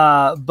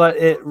 But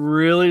it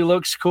really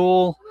looks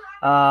cool.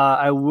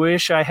 I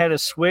wish I had a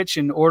Switch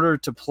in order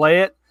to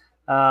play it.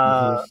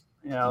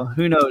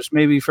 Who knows?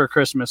 Maybe for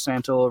Christmas,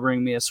 Santa will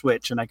bring me a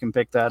Switch and I can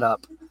pick that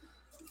up.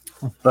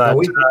 But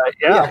we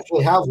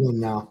actually have one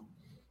now.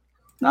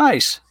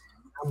 Nice.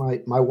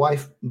 My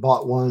wife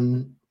bought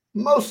one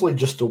mostly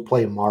just to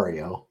play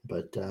Mario,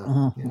 but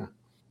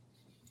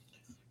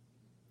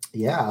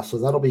yeah. So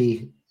that'll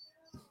be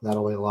a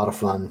lot of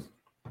fun.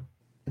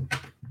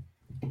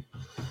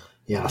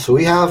 Yeah, so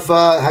we have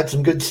had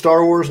some good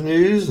Star Wars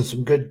news and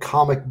some good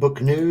comic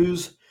book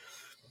news.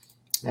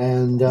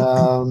 And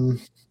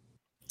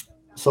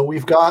so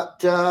we've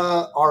got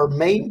our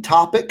main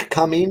topic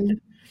coming.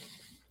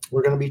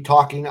 We're going to be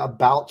talking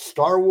about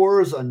Star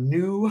Wars: A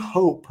New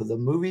Hope, the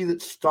movie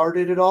that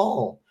started it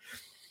all.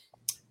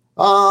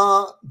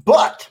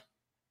 But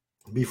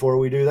before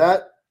we do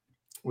that,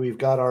 we've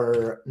got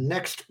our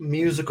next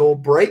musical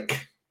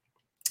break.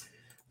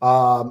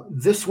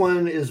 This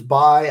one is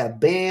by a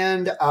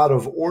band out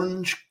of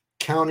Orange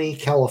County,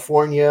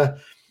 California,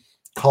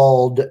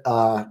 called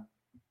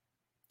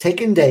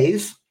Taken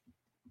Days.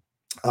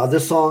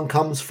 This song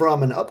comes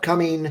from an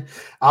upcoming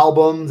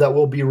album that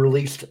will be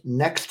released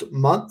next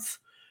month.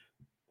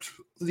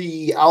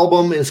 The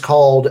album is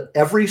called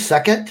Every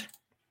Second,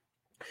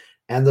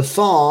 and the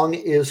song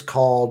is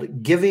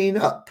called Giving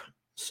Up.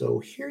 So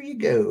here you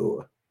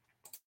go.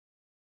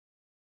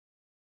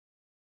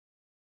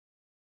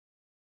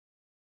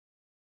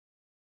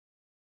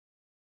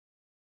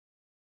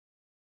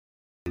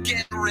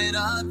 Get rid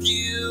of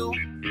you.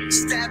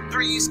 Step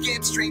 3,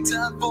 skip straight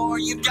to 4.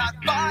 You've got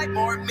 5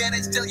 more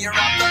minutes till you're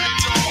out the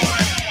door.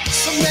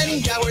 So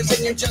many hours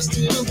and you're just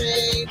too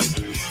late.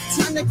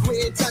 Time to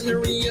quit, time to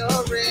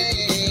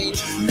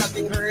rearrange.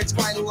 Nothing hurts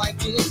quite like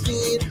it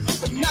did,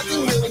 but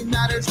nothing really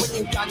matters when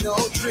you've got no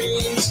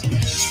dreams.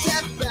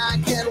 Step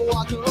back and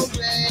walk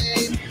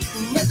away.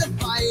 Let the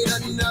fight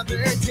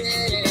another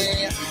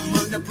day.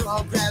 Learn to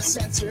progress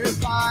and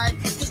survive,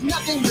 cause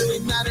nothing really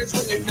matters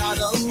when you're not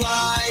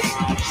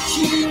alive.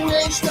 He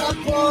wished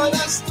upon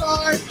a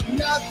star,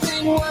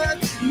 nothing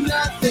worked,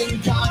 nothing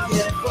got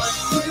it. But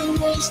he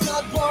wished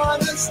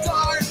upon a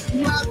star,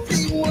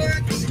 nothing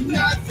worked,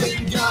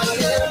 nothing got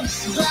it.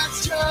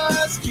 That's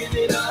just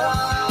giving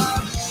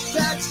up.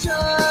 That's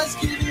just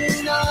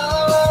giving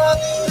up.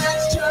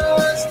 That's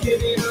just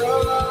giving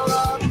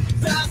up.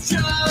 That's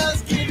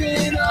just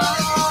giving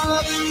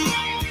up.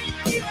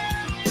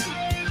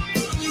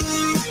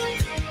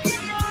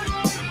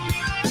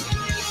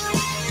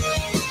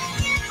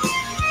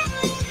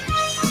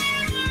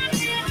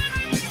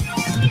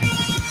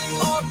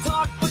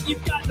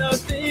 You've got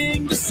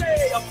nothing to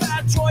say. A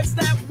bad choice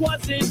that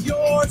wasn't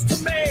yours to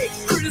make.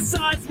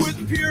 Criticized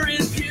with pure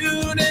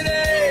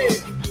impunity.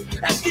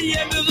 At the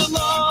end of the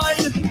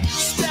line,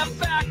 step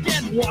back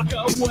and walk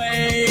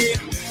away.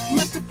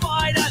 Left to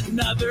fight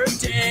another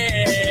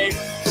day.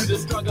 Through the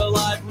struggle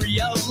I've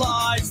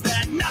realized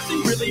that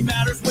nothing really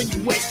matters when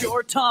you waste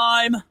your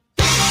time.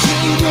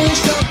 He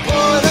wished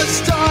upon a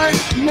star,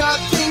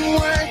 nothing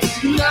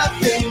worked,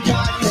 nothing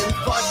got him.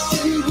 But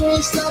he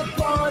wished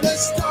upon a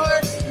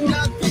star,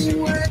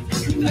 nothing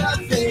worked,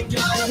 nothing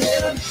got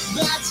him.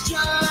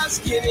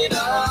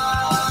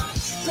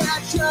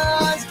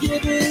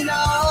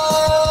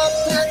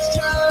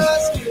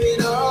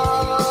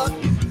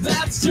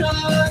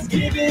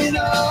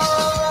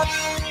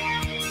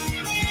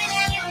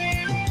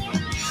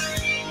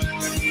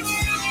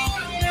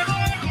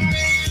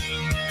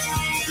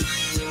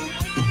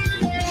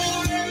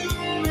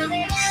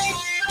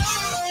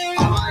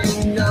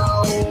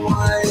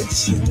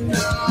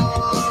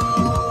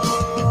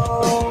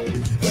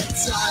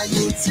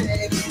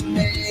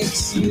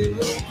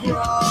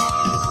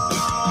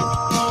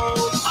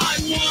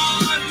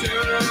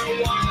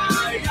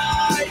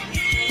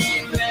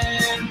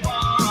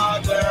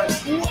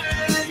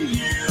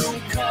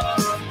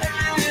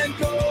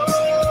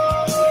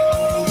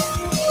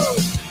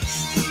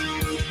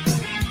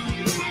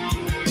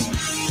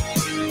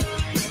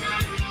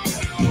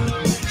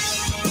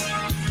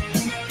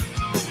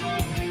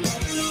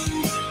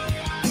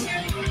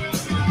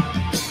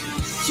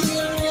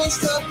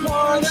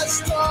 upon a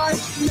star.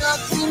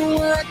 Nothing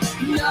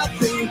worked,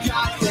 nothing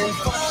got them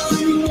far.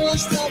 We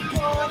wished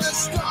upon a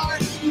star.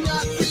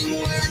 Nothing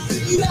worked,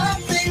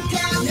 nothing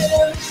got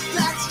them.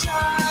 That's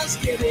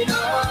just giving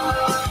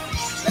up.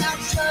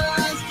 That's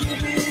just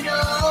giving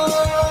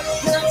up.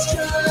 That's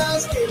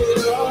just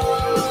giving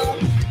up.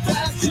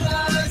 That's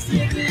just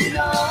giving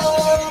up.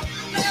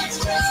 That's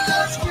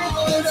just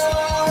giving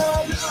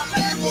up.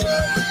 That's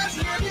just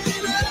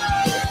giving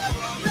up.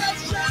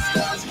 That's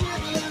just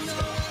giving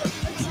up.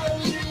 Until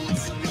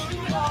it's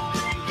gone.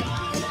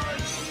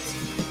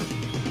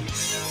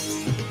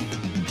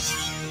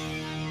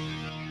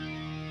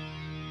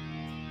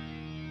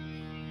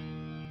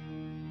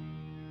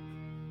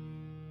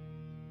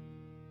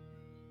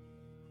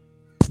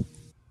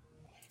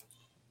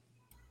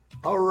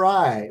 All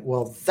right.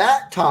 Well,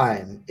 that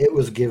time it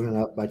was given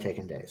up by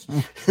taking days.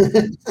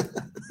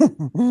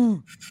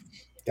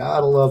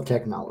 Gotta love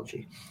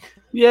technology.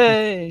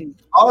 Yay!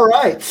 All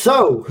right.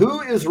 So,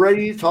 who is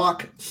ready to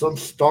talk some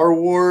Star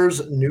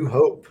Wars New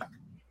Hope?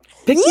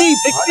 Pick me,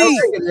 pick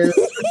me.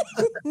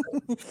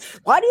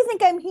 Why do you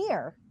think I'm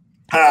here?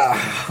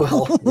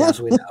 Well, yes,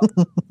 we know.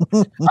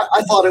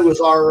 I thought it was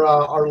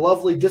our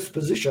lovely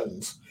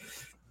dispositions.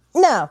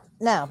 No,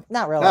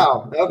 not really.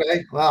 Oh,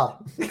 okay.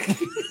 Well,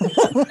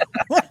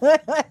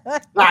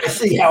 I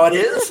see how it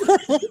is.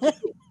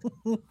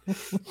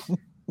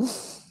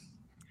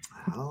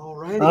 All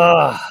right.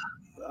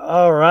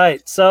 All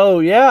right. So,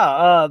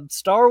 yeah,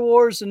 Star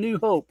Wars A New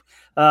Hope.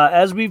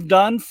 As we've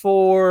done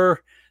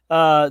for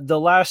the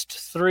last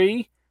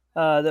three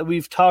that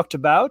we've talked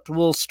about,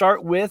 we'll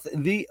start with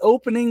the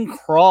opening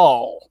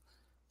crawl.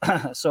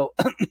 So,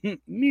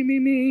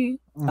 me.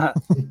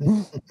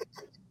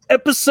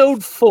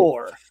 Episode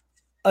 4,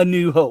 A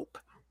New Hope.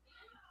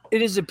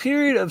 It is a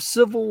period of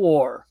civil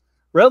war.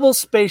 Rebel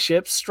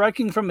spaceships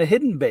striking from a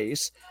hidden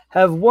base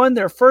have won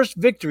their first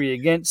victory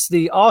against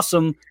the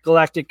awesome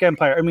Galactic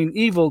Empire.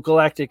 Evil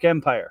Galactic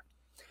Empire.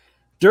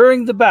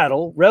 During the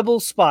battle, Rebel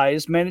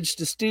spies managed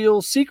to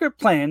steal secret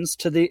plans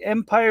to the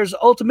Empire's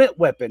ultimate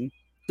weapon,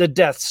 the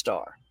Death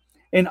Star,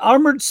 an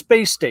armored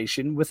space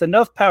station with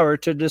enough power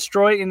to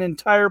destroy an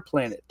entire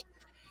planet.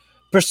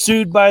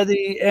 Pursued by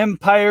the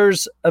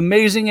Empire's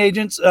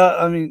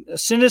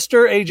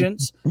sinister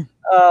agents,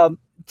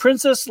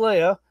 Princess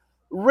Leia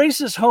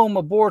races home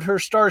aboard her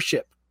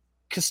starship,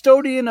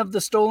 custodian of the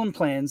stolen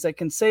plans that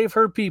can save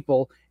her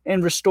people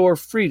and restore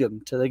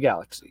freedom to the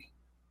galaxy.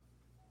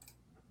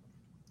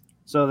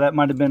 So that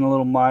might have been a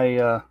little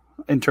my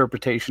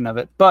interpretation of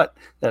it, but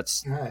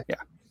that's right.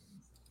 Yeah.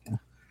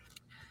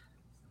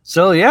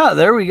 So yeah,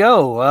 there we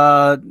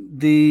go.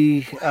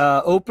 The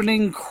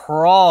opening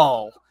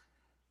crawl.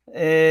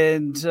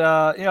 And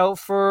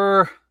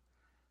for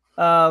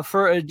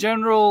a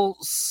general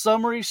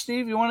summary,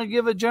 Steve, you want to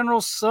give a general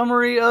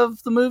summary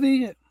of the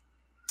movie?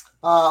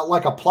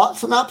 Like a plot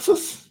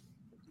synopsis?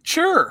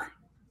 Sure.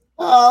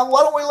 Why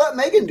don't we let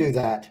Megan do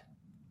that?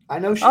 I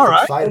know she's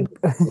excited.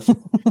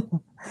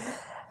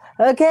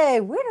 Okay,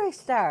 where do I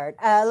start?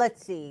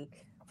 Let's see.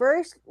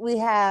 First, we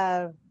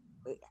have.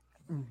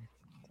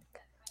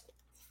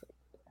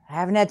 I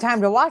haven't had time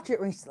to watch it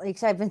recently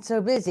because I've been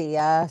so busy.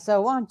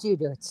 So why don't you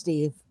do it,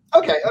 Steve?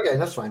 Okay,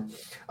 that's fine.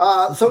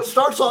 So it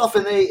starts off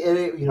in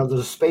a there's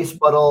a space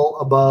battle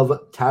above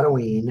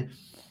Tatooine,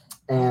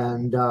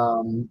 and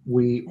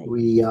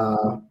we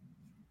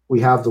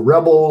have the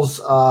rebels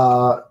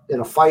in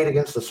a fight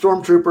against the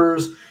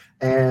stormtroopers,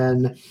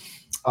 and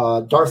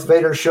Darth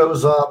Vader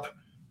shows up,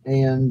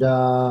 and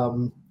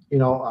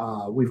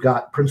we've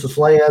got Princess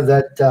Leia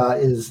that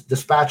is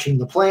dispatching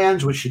the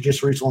plans, which she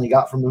just recently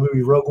got from the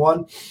movie Rogue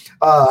One,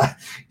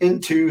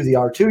 into the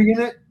R2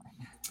 unit.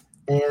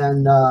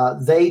 And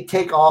they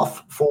take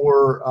off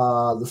for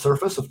the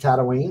surface of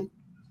Tatooine.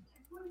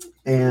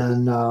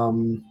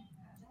 And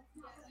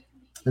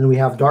we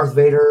have Darth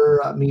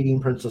Vader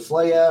meeting Princess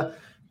Leia.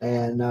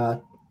 And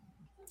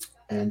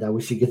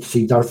we get to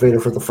see Darth Vader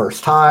for the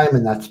first time,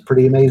 and that's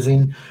pretty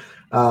amazing.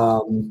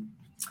 And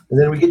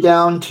then we get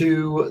down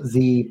to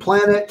the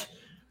planet,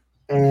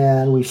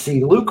 and we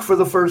see Luke for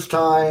the first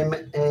time,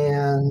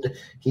 and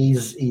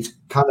he's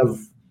kind of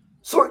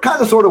sort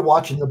of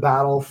watching the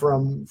battle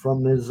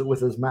with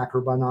his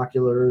macro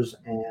binoculars,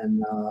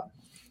 and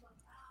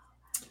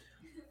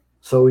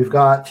so we've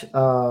got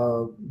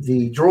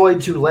the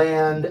droids who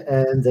land,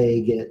 and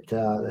they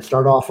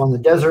start off on the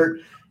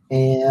desert,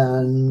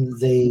 and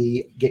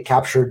they get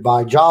captured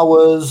by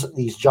Jawas.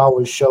 These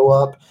Jawas show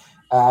up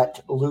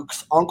at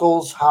Luke's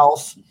uncle's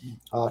house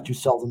to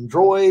sell them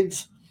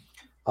droids.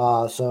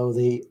 So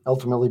they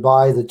ultimately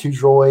buy the two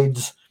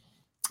droids,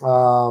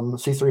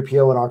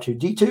 C-3PO and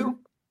R2-D2.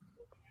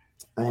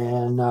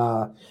 And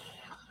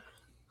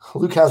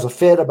Luke has a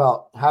fit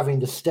about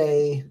having to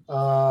stay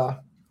on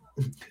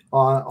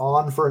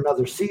for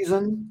another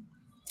season.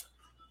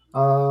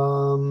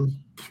 And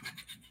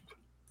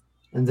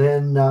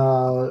then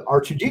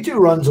R2-D2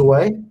 runs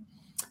away,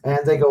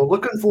 and they go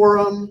looking for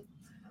him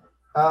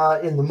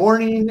in the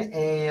morning,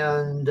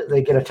 and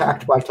they get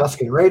attacked by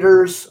Tusken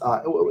Raiders.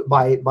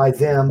 By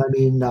them, I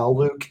mean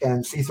Luke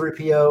and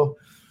C-3PO.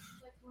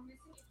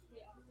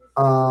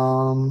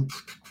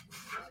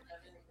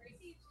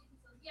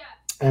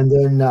 And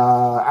then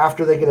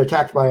after they get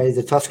attacked by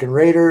the Tusken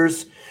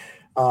Raiders,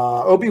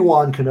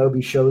 Obi-Wan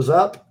Kenobi shows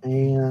up,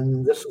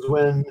 and this is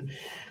when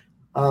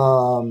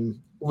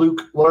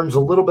Luke learns a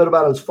little bit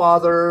about his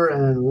father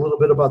and a little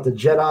bit about the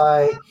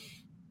Jedi,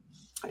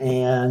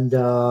 and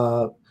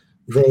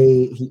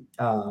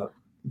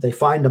they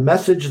find a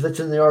message that's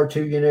in the R2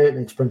 unit, and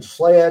it's Princess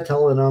Leia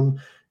telling them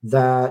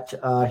that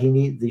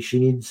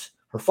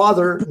her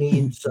father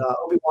needs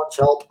Obi-Wan's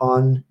help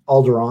on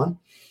Alderaan.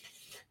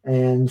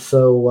 And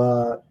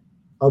so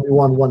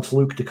Obi-Wan wants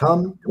Luke to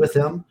come with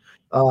him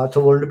to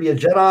learn to be a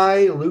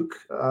Jedi. Luke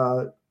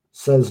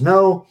says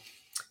no.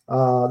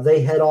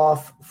 They head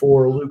off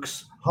for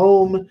Luke's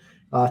home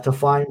to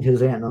find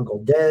his aunt and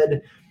uncle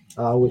dead,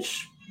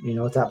 which,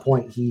 at that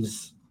point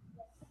he's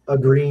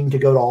agreeing to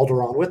go to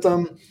Alderaan with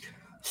them.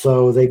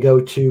 So they go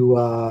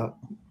to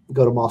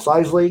Mos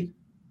Eisley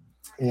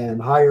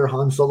and hire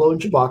Han Solo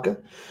and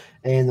Chewbacca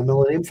and the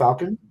Millennium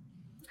Falcon.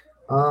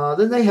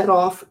 Then they head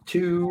off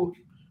to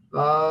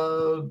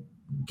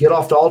get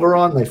off to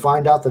Alderaan. They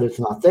find out that it's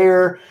not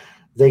there.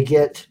 They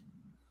get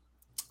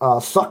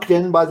sucked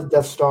in by the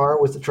Death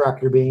Star with the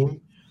tractor beam,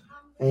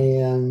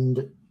 and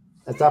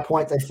at that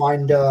point they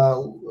find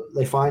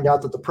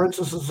out that the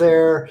princess is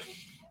there,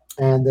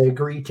 and they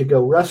agree to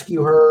go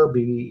rescue her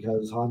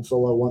because Han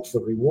Solo wants the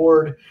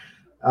reward.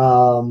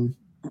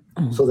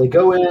 So they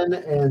go in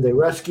and they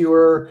rescue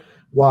her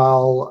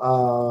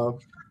while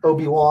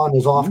Obi-Wan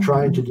is off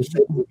trying to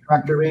disable the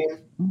tractor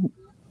beam.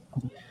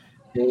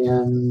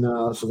 And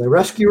so they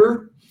rescue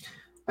her,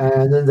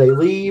 and then they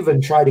leave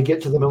and try to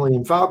get to the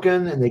Millennium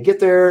Falcon, and they get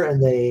there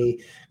and they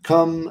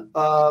come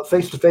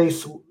face to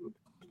face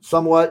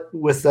somewhat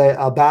with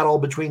a battle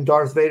between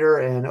Darth Vader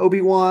and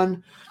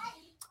Obi-Wan.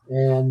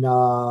 And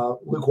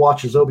Luke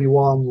watches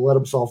Obi-Wan let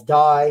himself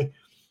die,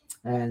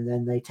 and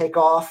then they take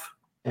off,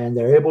 and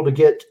they're able to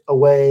get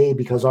away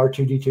because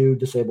R2-D2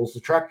 disables the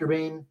tractor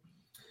beam.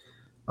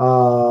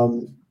 Or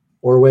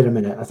wait a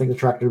minute, I think the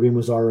tractor beam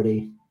was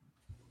already...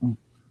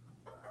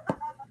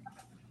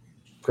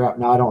 Crap,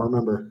 now I don't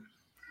remember.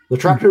 The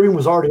tractor beam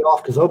was already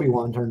off because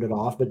Obi-Wan turned it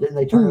off, but didn't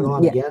they turn it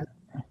on again?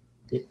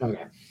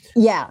 Okay.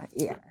 Yeah.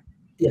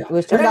 It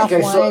was turned off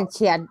once. So,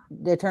 he had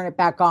to turn it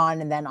back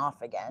on and then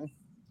off again.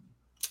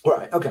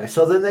 Right. Okay.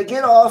 So then they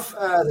get off.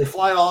 They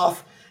fly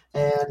off,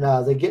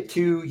 and they get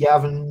to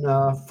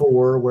Yavin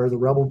 4, where the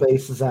Rebel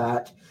base is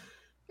at,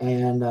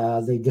 and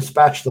they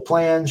dispatch the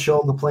plans, show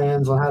them the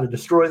plans on how to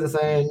destroy the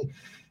thing.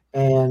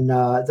 And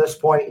at this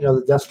point,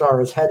 the Death Star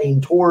is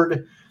heading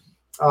toward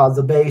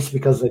the base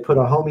because they put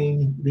a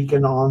homing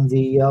beacon on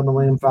the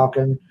Millennium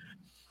Falcon,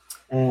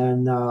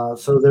 and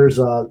so there's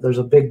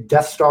a big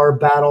Death Star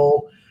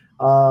battle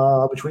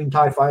between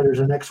TIE fighters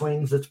and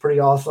X-wings. It's pretty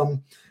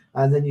awesome.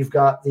 And then you've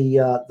got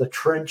the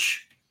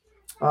trench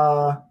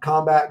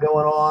combat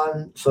going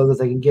on so that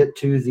they can get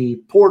to the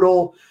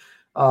portal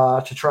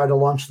to try to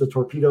launch the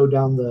torpedo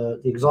down the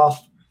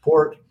exhaust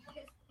port,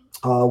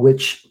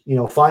 which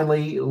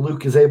finally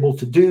Luke is able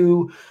to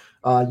do.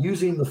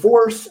 Using the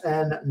Force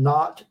and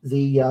not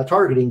the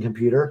targeting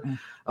computer.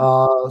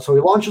 So he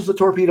launches the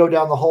torpedo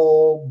down the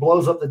hole,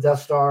 blows up the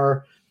Death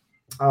Star,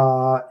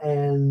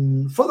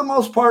 and for the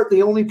most part,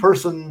 the only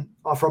person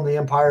from the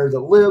Empire that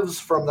lives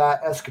from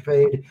that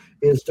escapade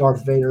is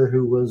Darth Vader,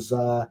 who was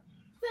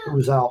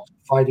out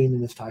fighting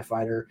in his TIE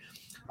fighter.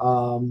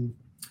 And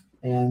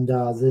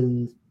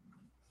then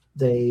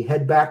they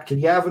head back to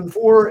Yavin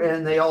 4,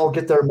 and they all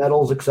get their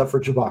medals except for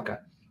Chewbacca.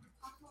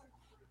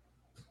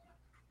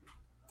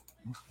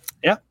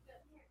 Yeah.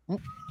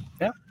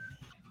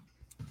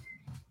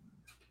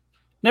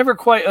 Never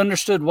quite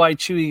understood why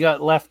Chewie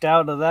got left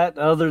out of that,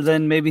 other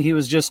than maybe he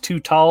was just too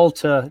tall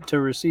to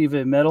receive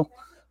a medal.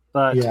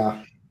 But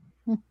yeah.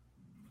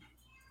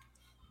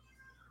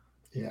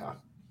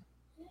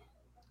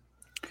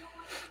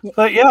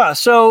 But yeah,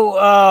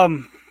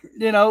 so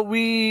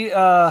we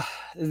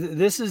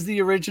this is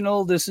the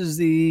original. This is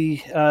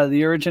the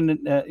origin.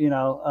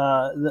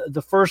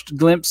 The first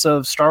glimpse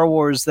of Star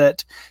Wars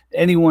that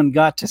anyone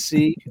got to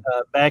see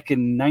back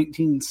in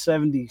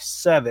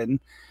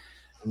 1977.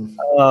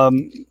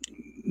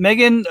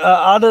 Megan,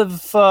 out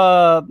of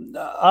A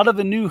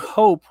New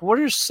Hope, what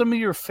are some of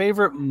your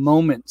favorite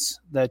moments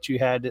that you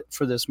had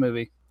for this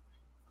movie?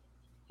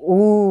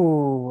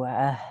 Ooh,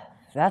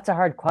 that's a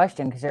hard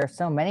question because there are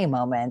so many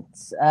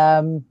moments.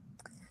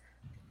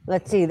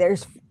 Let's see.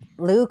 There's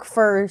Luke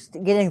first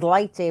getting the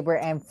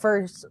lightsaber and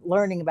first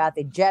learning about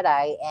the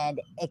Jedi and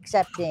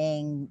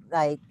accepting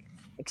to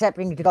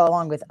go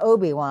along with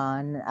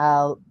Obi-Wan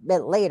a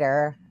bit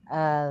later.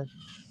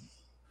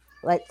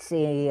 Let's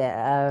see.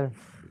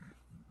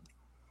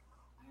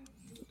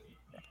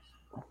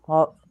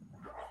 Well,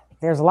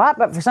 there's a lot,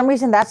 but for some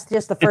reason, that's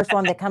just the first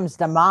one that comes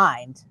to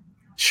mind.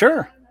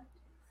 Sure.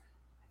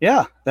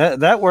 Yeah,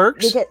 that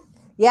works.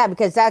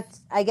 Because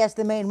that's, I guess,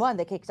 the main one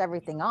that kicks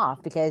everything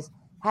off. Because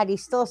had he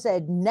still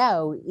said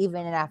no,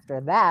 even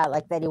after that,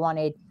 like that he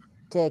wanted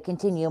to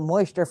continue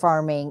moisture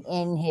farming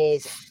in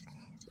his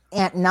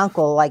aunt and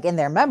uncle, like in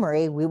their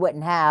memory, we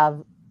wouldn't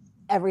have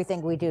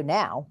everything we do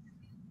now.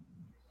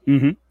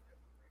 Mm-hmm.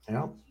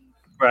 Yeah.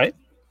 Right.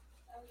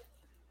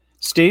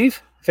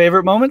 Steve,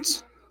 favorite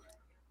moments?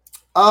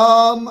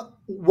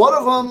 One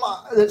of them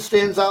that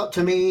stands out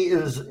to me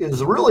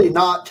is really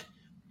not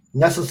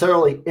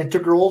necessarily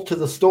integral to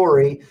the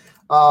story,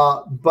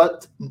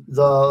 but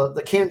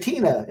the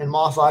cantina in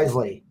Mos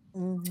Eisley.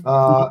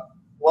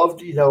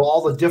 Loved,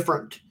 all the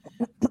different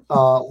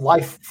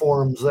life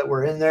forms that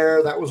were in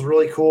there. That was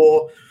really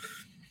cool.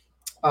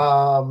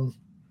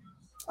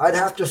 I'd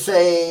have to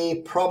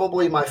say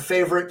probably my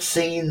favorite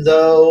scene,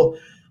 though,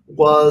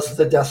 was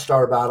the Death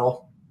Star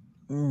battle.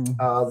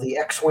 The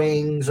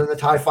X-Wings and the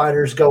TIE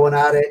fighters going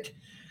at it,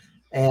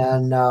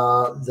 and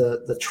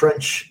the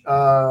trench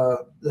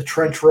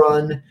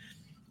run.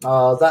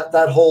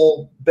 That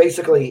whole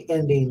basically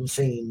ending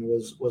scene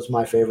was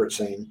my favorite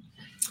scene.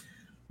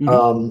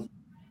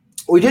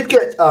 We did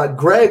get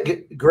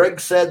Greg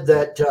said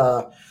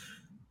that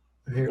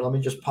here, let me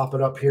just pop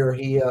it up here.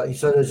 He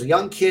said, as a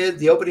young kid,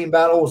 the opening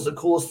battle was the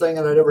coolest thing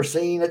that I'd ever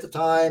seen at the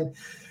time.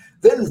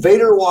 Then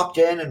Vader walked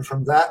in, and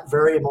from that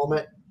very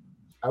moment,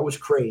 I was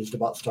crazed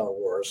about Star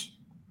Wars,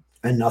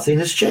 and nothing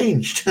has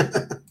changed.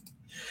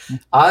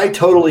 I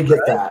totally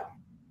get that.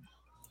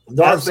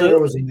 Darth Vader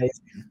was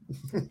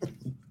amazing.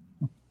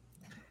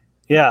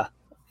 Yeah.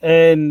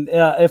 And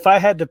if I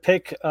had to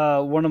pick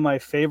one of my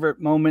favorite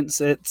moments,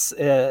 it's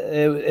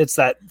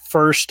that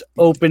first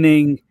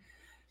opening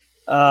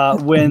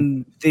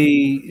when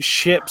the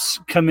ships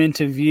come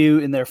into view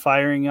and they're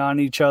firing on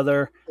each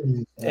other.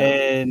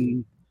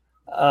 And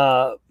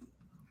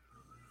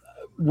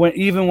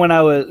when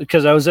I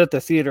was at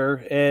the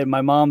theater, and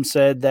my mom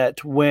said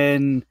that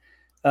when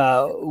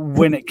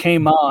it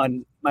came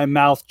on, my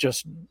mouth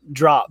just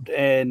dropped,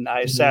 and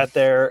I sat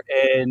there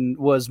and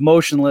was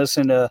motionless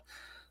in in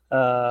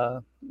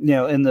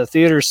the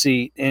theater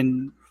seat.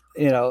 And,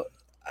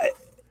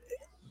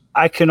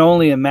 I can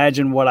only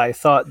imagine what I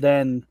thought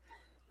then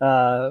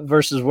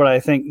versus what I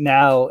think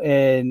now.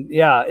 And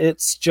yeah,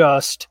 it's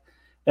just,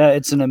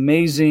 it's an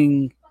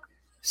amazing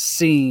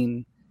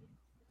scene,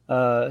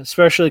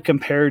 especially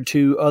compared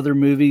to other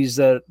movies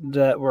that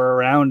were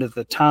around at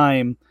the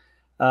time.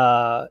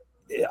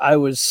 I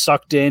was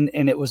sucked in,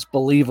 and it was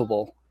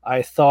believable.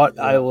 I thought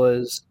I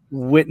was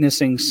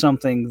witnessing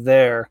something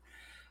there.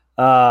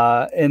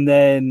 And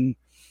then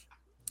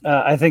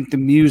I think the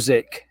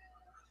music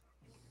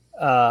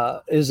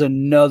is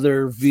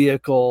another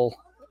vehicle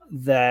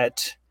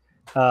that,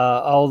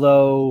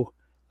 although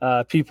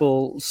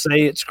people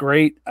say it's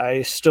great,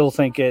 I still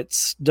think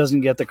it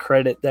doesn't get the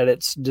credit that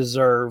it's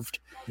deserved.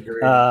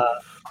 What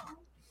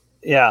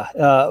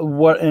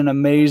an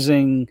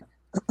amazing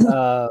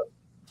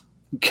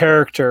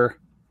character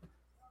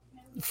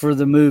for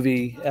the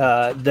movie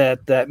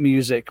that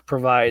music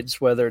provides,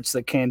 whether it's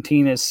the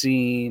cantina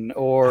scene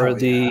or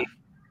just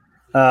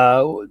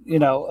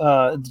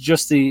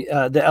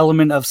the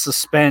element of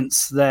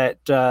suspense that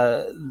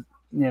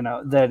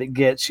that it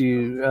gets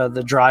you,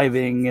 the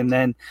driving, and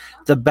then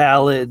the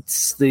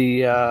ballads,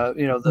 the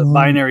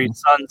binary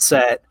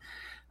sunset.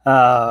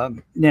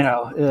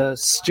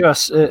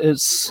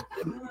 It's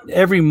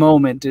every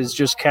moment is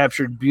just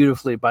captured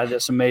beautifully by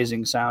this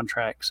amazing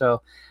soundtrack.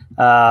 So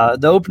the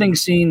opening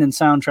scene and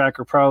soundtrack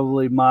are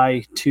probably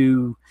my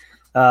two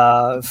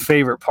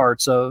favorite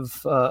parts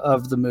of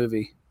the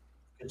movie.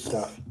 Good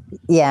stuff.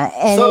 Yeah,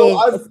 and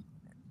so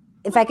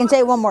if I can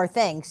say one more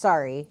thing,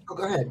 sorry. Oh,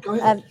 go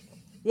ahead.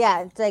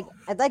 Yeah, it's like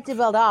I'd like to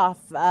build off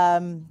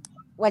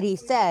what he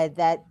said,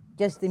 that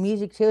just the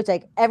music too. It's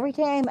like every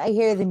time I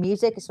hear the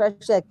music,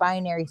 especially like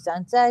Binary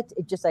Sunset,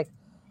 it's just like,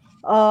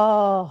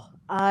 oh,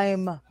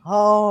 I'm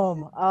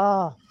home.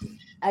 Oh,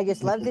 I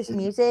just love this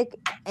music.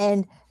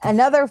 And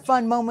another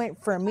fun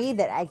moment for me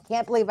that I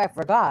can't believe I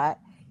forgot.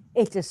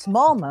 It's a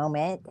small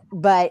moment,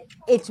 but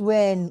it's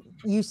when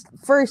you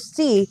first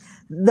see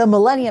the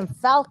Millennium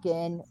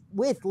Falcon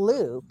with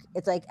Luke.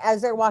 It's like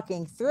as they're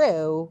walking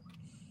through,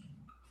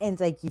 and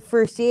it's like you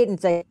first see it,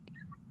 and it's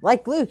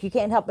like Luke, you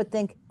can't help but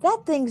think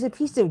that thing's a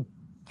piece of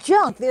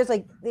junk. There's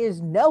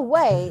no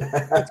way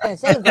it's going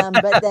to save them.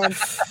 But then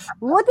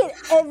look at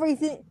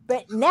everything.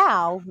 But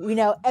now we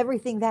know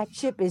everything that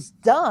ship is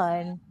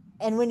done.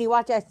 And when you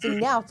watch that scene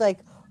now, it's like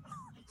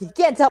you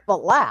can't help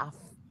but laugh.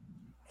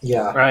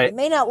 Yeah, right. It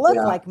may not look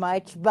like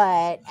much,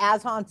 but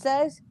as Han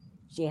says,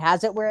 she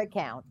has it where it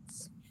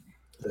counts.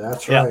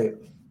 That's right.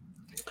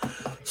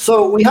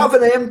 So we have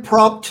an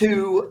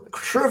impromptu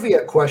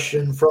trivia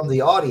question from the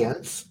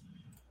audience.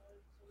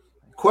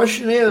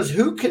 Question is,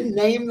 who can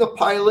name the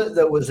pilot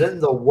that was in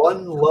the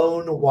One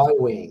Lone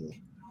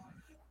Y-Wing?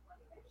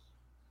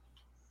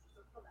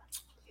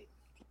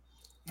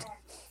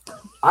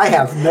 I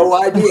have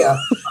no idea.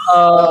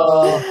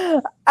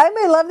 I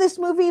may love this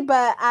movie,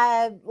 but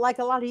I, like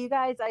a lot of you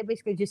guys, I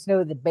basically just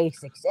know the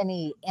basics.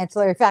 Any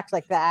ancillary facts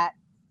like that?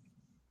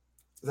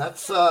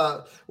 That's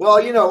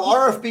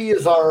RFB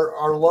is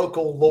our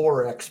local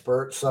lore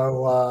expert,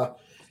 so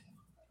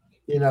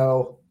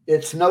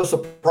it's no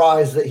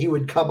surprise that he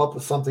would come up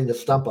with something to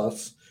stump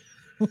us.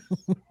 And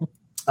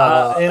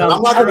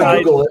I'm not going to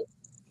Google it.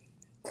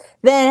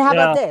 Then how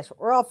about this?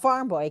 We're all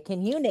farm boy.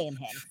 Can you name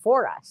him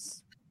for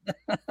us? We're all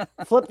farm boy. Can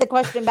you name him for us? Flip the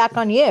question back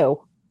on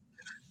you.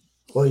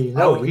 Well, he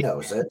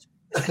knows it.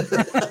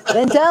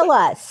 Then tell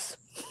us,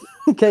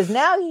 because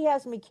now he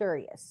has me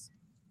curious.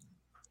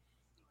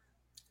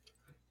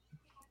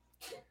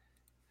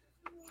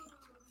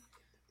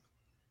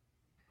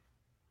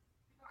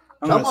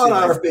 Come on,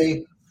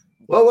 RFB.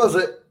 What was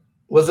it?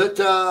 Was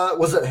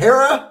it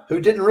Hera,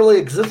 who didn't really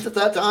exist at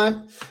that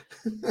time?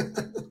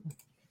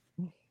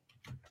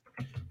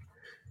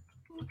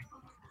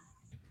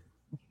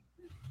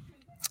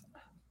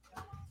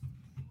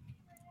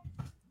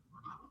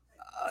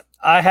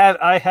 I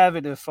have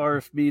it if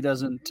RFB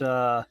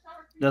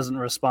doesn't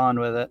respond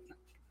with it.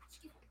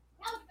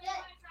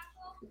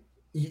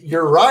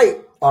 You're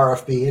right,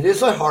 RFB. It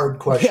is a hard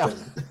question.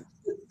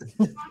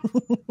 Yeah.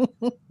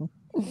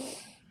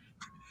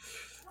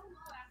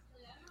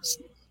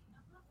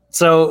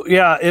 So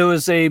yeah, it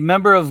was a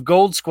member of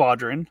Gold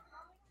Squadron,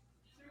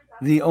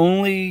 the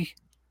only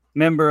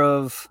member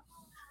of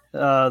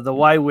the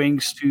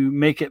Y-Wings to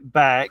make it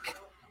back.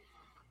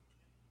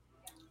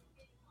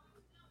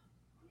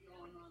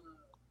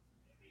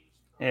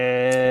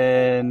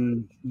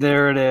 And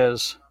there it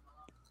is.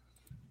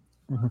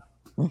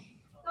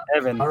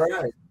 Evan. All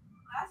right.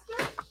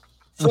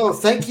 So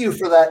thank you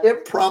for that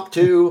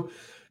impromptu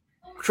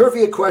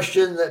trivia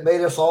question that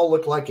made us all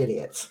look like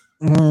idiots.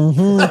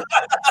 Mm-hmm.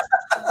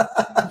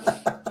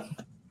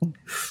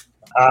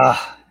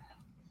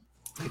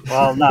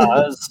 Well,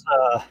 no,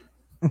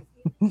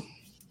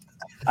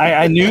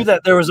 I knew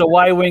that there was a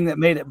Y-Wing that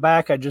made it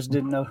back. I just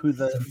didn't know who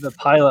the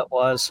pilot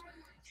was.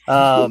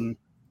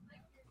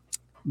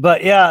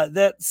 But yeah,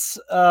 that's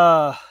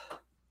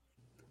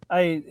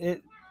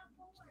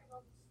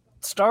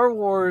Star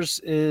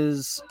Wars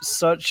is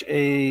such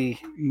a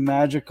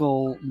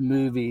magical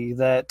movie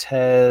that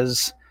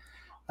has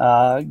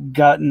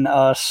gotten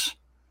us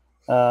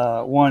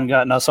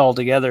all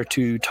together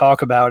to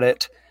talk about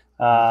it.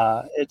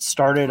 It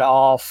started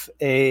off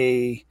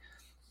a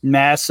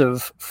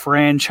massive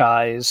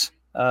franchise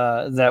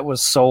that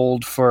was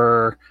sold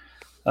for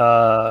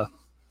 $1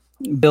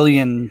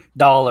 billion.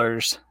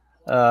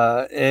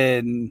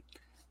 And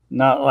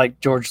not like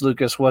George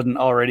Lucas wasn't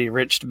already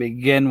rich to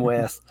begin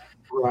with.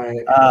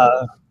 Right.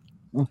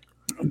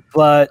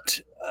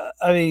 But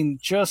I mean,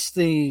 just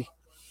the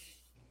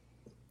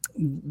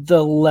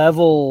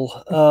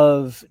level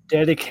of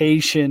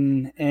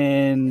dedication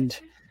and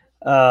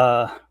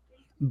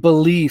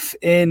belief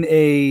in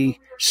a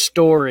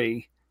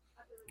story,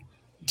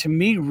 to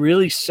me,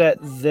 really set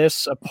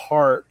this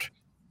apart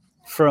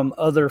from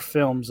other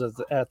films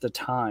at the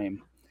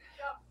time.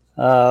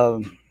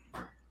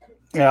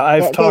 Yeah,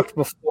 I've talked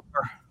before.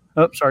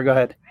 Oh, sorry, go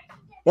ahead.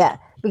 Yeah,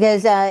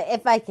 because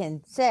if I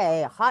can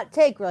say a hot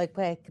take really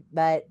quick,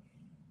 but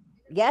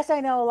yes, I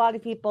know a lot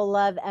of people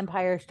love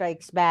Empire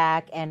Strikes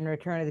Back and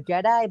Return of the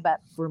Jedi, but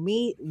for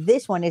me,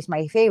 this one is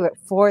my favorite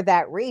for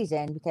that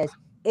reason, because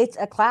it's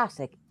a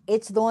classic.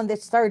 It's the one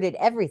that started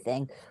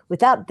everything.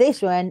 Without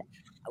this one,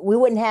 we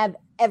wouldn't have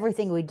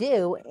everything we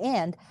do,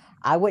 and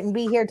I wouldn't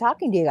be here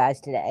talking to you guys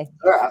today.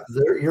 Yeah,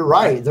 you're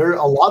right.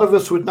 A lot of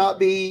us would not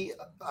be.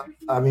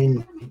 I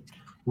mean,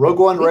 Rogue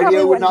One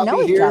Radio would not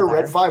be here.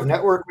 Red 5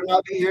 Network would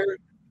not be here.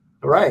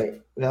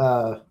 Right.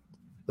 The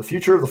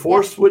future of the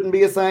Force wouldn't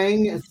be a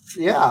thing.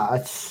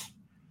 So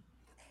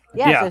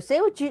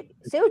say what you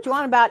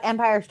want about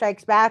Empire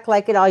Strikes Back,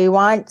 like it all you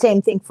want.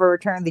 Same thing for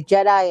Return of the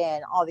Jedi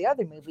and all the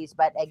other movies.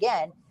 But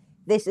again,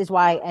 this is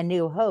why A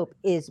New Hope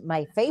is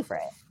my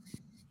favorite.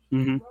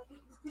 Mm-hmm.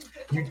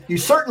 You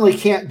certainly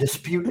can't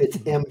dispute its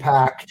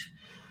impact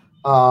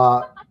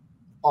on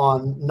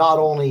not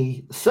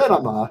only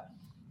cinema,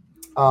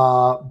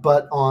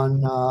 but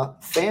on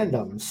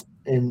fandoms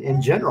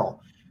in general.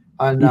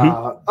 And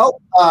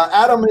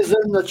Adam is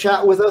in the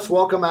chat with us.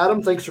 Welcome,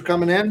 Adam. Thanks for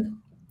coming in.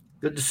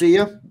 Good to see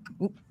you.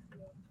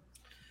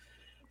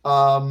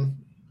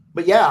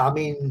 But yeah, I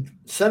mean,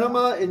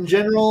 cinema in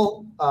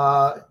general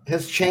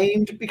has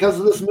changed because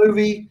of this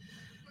movie.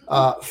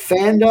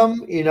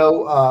 Fandom,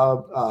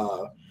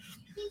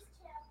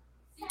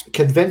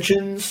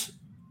 conventions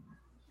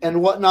and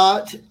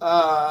whatnot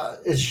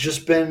it's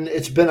been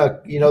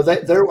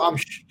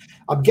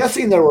I'm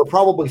guessing there were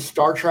probably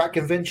Star Trek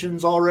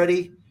conventions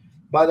already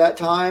by that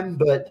time,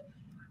 but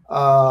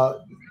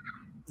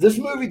this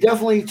movie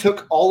definitely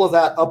took all of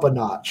that up a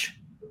notch.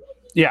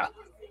 Yeah,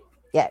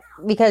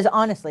 because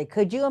honestly,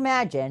 could you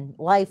imagine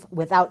life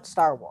without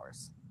Star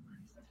Wars?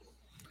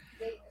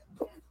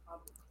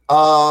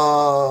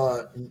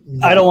 No.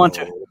 I don't want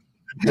to.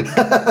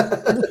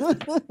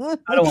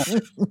 I don't want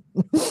to.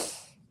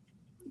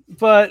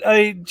 But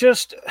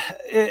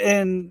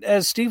and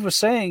as Steve was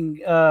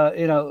saying,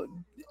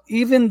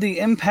 even the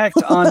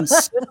impact on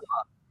cinema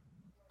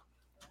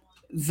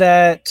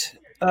that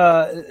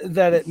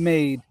it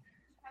made.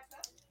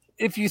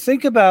 If you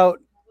think about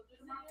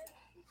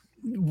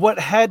what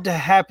had to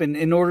happen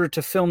in order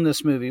to film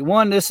this movie,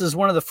 this is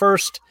one of the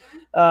first,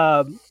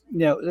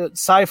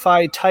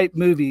 sci-fi type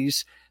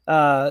movies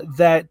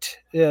that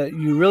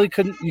you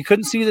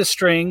couldn't see the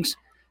strings.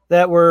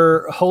 that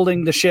were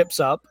holding the ships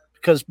up,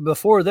 because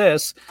before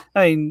this,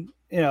 I mean,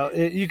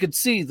 you could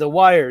see the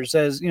wires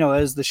as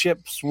the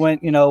ships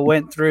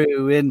went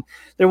through, and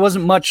there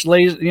wasn't much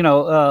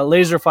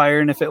laser fire,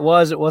 and if it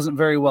wasn't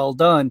very well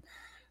done.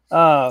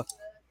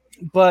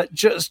 But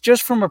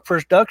just from a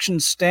production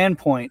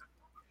standpoint,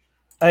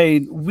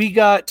 we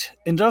got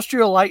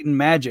Industrial Light and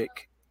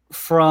Magic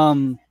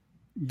from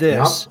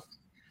this,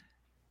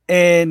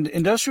 and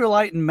Industrial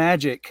Light and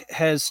Magic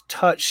has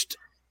touched,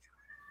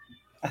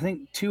 I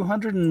think,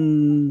 200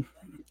 and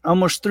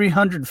almost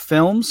 300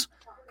 films.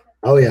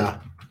 Oh yeah,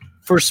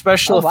 for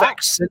special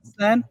effects since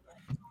then.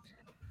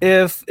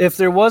 If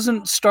there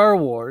wasn't Star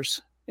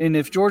Wars, and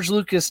if George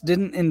Lucas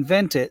didn't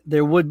invent it,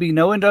 there would be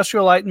no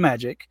Industrial Light and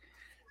Magic.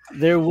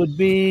 There would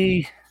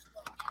be,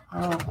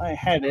 I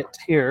had it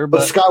here,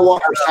 but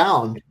Skywalker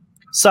Sound.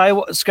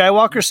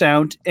 Skywalker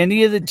Sound.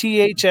 Any of the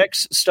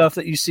THX stuff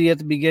that you see at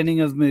the beginning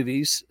of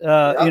movies,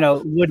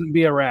 wouldn't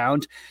be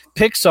around.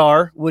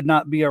 Pixar would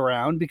not be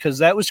around because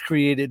that was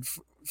created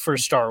for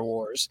Star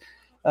Wars.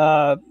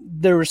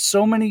 There were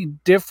so many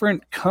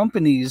different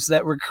companies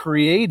that were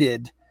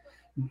created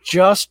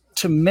just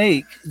to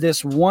make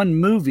this one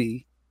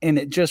movie, and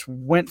it just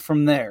went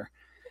from there.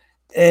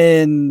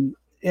 And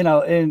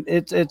and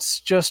it's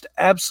just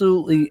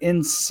absolutely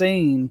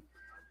insane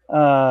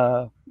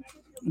to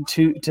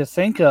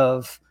think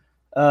of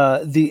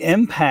the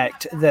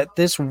impact that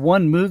this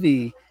one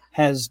movie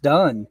has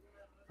done.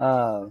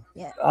 I'll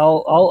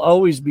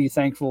always be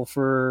thankful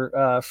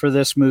for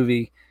this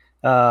movie.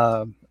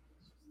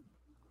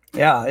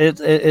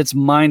 It's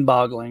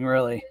mind-boggling,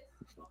 really.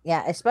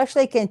 Yeah,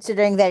 especially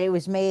considering that it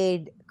was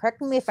made,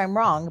 correct me if I'm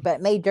wrong,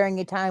 but made during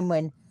a time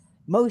when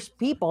most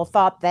people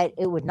thought that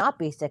it would not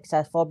be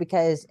successful,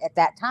 because at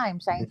that time,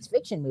 science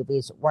fiction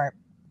movies weren't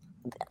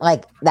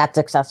like that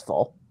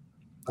successful.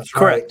 That's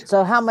correct.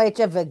 So how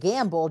much of a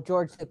gamble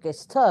George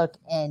Lucas took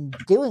in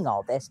doing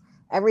all this,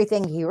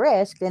 everything he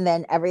risked, and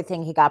then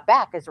everything he got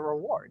back as a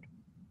reward.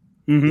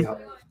 Mm-hmm.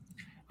 Yep.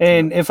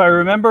 And if I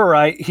remember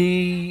right,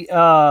 he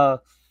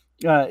had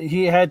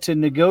to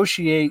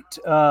negotiate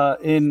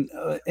an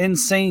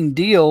insane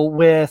deal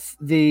with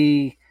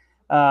the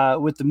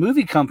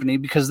movie company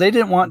because they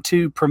didn't want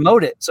to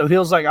promote it. So he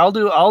was like, I'll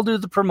do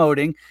the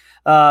promoting.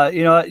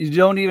 You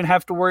don't even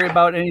have to worry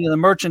about any of the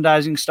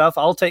merchandising stuff.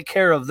 I'll take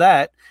care of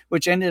that,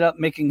 which ended up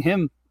making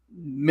him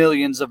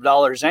millions of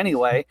dollars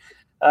anyway.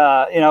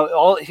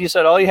 He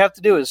said, all you have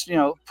to do is,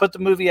 put the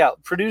movie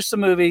out, produce the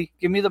movie,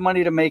 give me the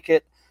money to make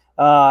it.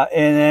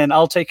 And then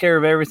I'll take care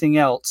of everything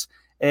else.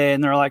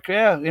 And they're like,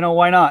 yeah,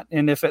 why not?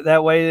 And if it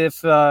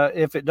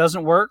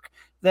doesn't work,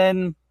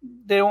 then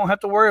they won't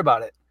have to worry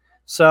about it.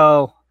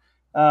 So,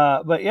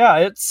 but yeah,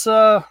 it's,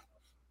 man,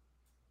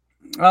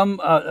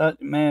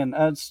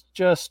 it's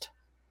just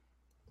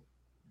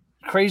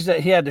crazy that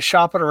he had to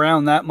shop it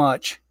around that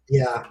much.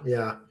 Yeah.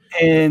 Yeah.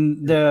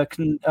 And the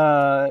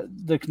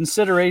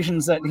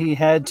considerations that he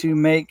had to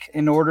make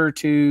in order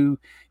to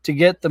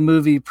get the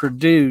movie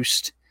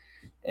produced.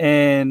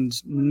 And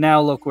now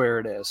look where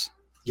it is.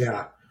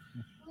 Yeah.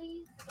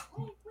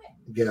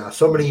 Yeah.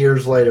 So many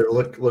years later,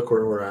 look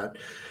where we're at.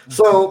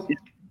 So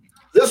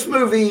this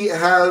movie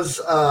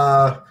is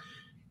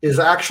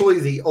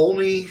actually the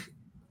only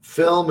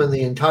film in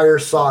the entire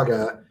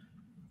saga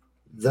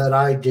that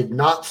I did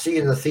not see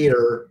in the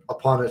theater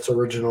upon its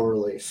original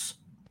release.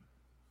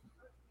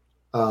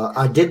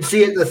 I did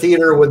see it in the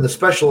theater when the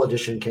special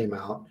edition came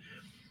out.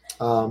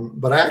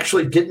 But I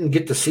actually didn't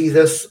get to see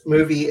this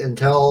movie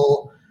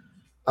until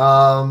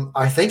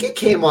I think it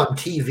came on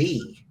TV,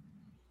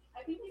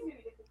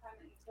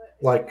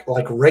 like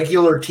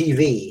regular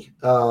TV.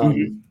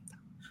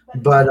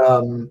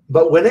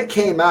 But when it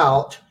came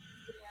out,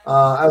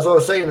 as I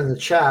was saying in the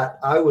chat,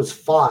 I was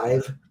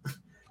 5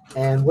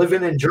 and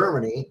living in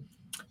Germany,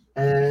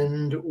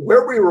 and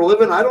where we were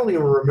living, I don't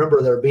even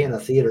remember there being a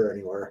theater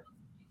anywhere.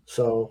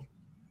 So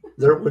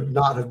there would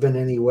not have been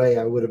any way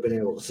I would have been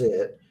able to see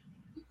it.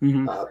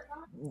 Mm-hmm. I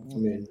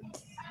mean,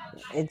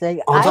 it's like,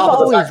 on top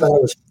of the fact that I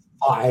was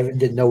 5 and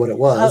didn't know what it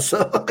was.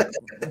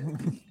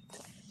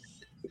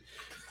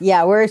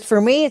 Yeah, whereas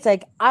for me, it's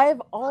like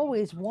I've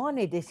always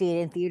wanted to see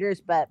it in theaters,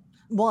 but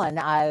one,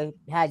 I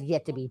had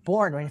yet to be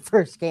born when it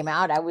first came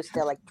out. I was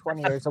still like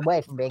 20 years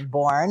away from being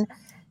born,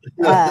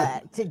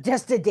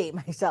 to date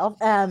myself.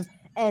 And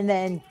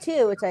then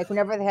 2, it's like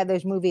whenever they had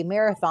those movie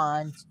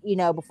marathons,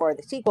 before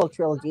the sequel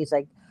trilogies,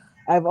 like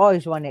I've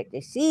always wanted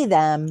to see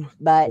them,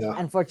 but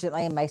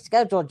unfortunately my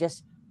schedule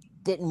just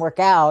didn't work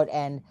out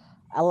and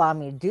allow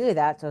me to do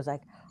that. So I was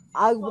like,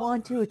 I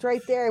want to, it's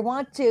right there. I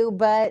want to,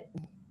 but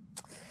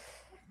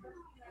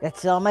that's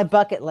still on my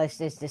bucket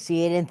list, is to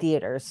see it in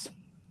theaters.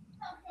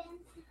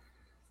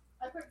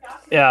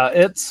 Yeah,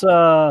 it's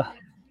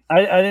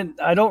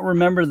I don't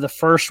remember the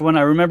first one.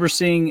 I remember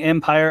seeing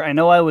Empire. I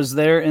know I was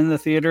there in the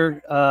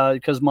theater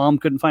because Mom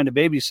couldn't find a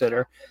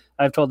babysitter.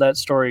 I've told that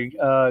story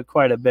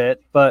quite a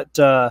bit, but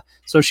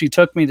so she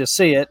took me to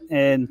see it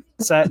and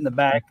sat in the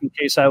back in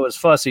case I was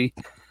fussy,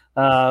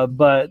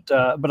 but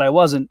I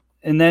wasn't.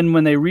 and then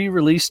when they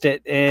re-released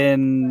it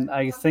in,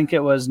 I think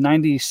it was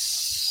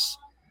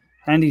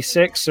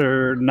 96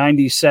 or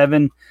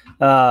 97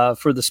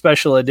 for the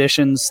special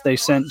editions they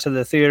sent to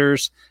the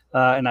theaters,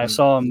 and I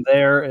saw them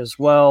there as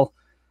well.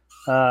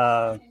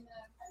 You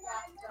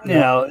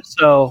know,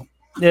 so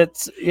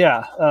it's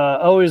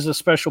always a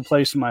special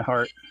place in my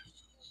heart.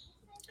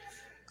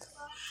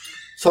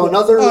 So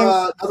another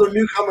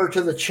newcomer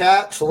to the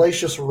chat,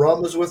 Salacious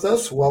Rum, is with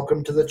us.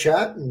 Welcome to the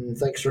chat, and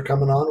thanks for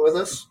coming on with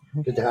us.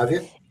 Good to have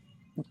you.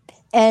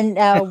 And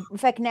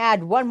if I can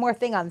add one more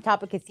thing on the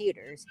topic of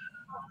theaters,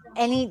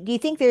 do you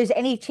think there's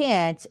any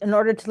chance, in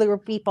order to lure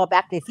people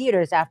back to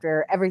theaters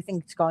after everything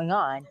that's going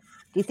on,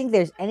 do you think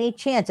there's any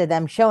chance of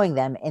them showing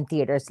them in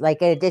theaters,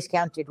 like at a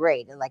discounted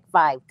rate, at like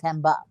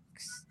 $5-10? I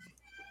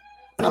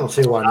don't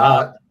see why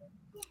not.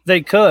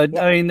 They could.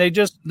 Yeah. I mean,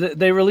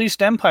 they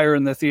released Empire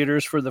in the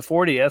theaters for the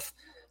 40th.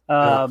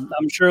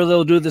 I'm sure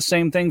they'll do the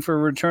same thing for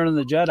Return of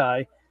the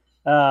Jedi.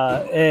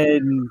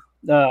 And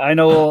I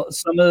know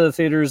some of the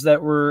theaters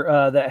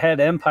that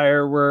had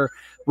Empire were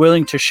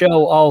willing to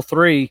show all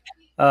three,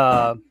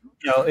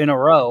 in a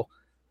row,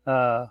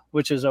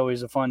 which is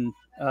always a fun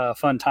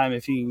time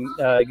if you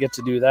get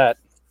to do that.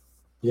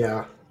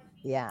 Yeah.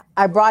 Yeah,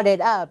 I brought it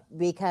up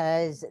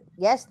because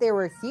yes, there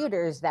were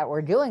theaters that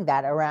were doing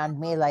that around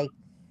me, like.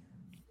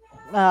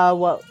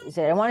 What is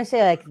it? I want to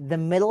say like the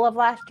middle of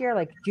last year,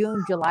 like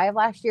June, July of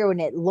last year, when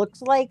it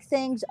looks like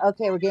things,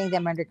 okay, we're getting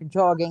them under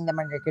control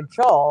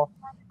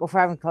before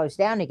having closed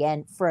down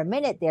again. For a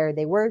minute there,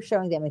 they were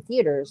showing them in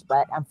theaters,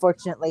 but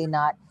unfortunately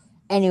not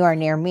anywhere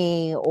near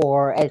me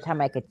or at a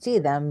time I could see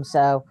them.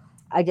 So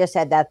I just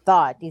had that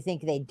thought. Do you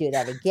think they'd do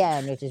that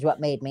again? Which is what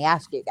made me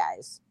ask you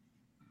guys.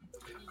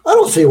 I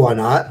don't see why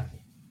not.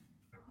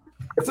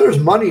 If there's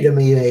money to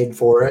be made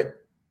for it,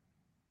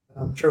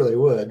 I'm sure they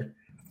would.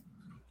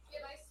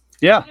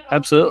 Yeah,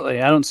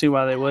 absolutely. I don't see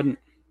why they wouldn't.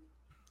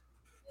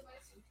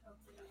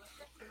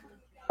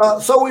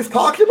 So we've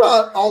talked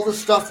about all the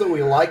stuff that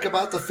we like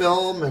about the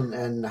film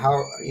and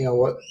how,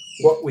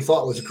 what we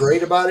thought was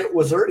great about it.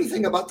 Was there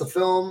anything about the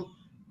film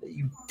that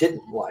you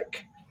didn't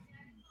like?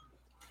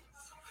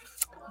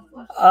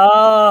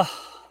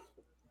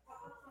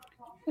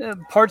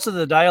 Parts of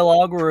the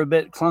dialogue were a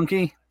bit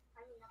clunky.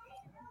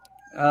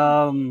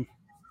 I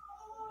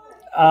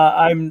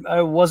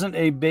wasn't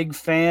a big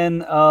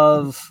fan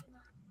of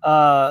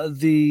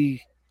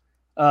every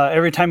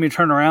time you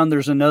turn around,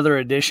 there's another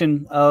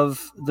edition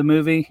of the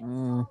movie.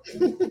 And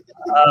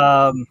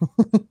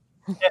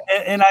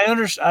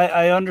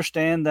I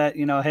understand that,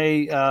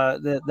 hey,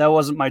 that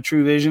wasn't my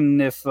true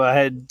vision. If I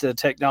had the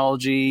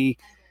technology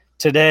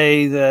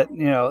today that,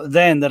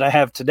 then that I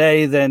have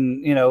today,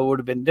 then, it would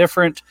have been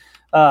different.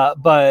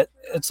 But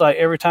it's like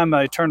every time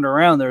I turned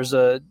around, there's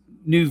a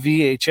new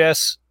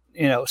VHS,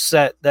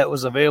 set that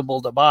was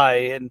available to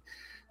buy.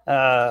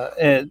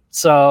 And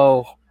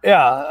so,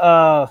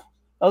 yeah,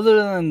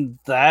 other than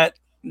that,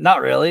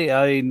 not really.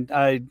 I mean,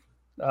 I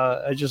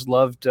just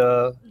loved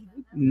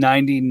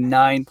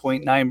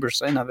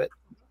 99.9% of it.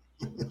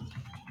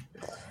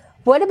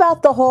 What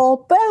about the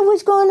whole, but I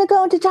was going to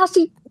go into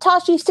Tashi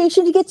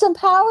Station to get some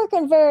power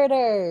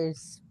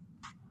converters?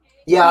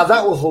 Yeah,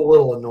 that was a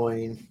little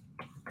annoying.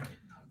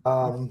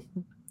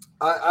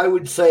 I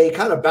would say,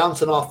 kind of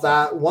bouncing off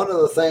that, one of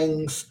the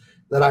things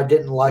that I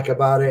didn't like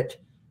about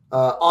it,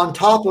 on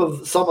top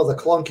of some of the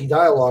clunky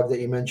dialogue that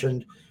you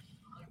mentioned,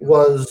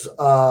 was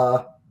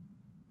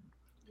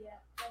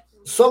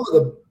some of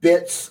the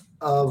bits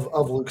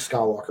of Luke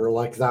Skywalker,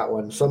 like that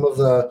one. Some of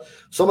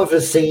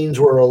his scenes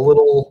were a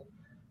little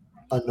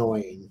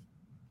annoying.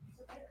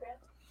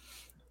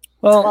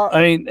 Well,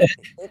 I mean,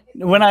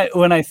 when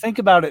I think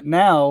about it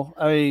now,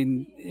 I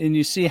mean, and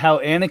you see how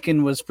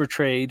Anakin was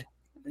portrayed,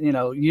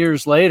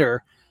 years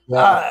later,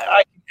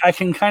 I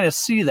can kind of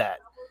see that.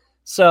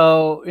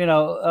 So,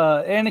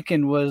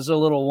 Anakin was a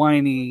little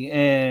whiny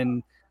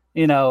and,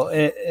 he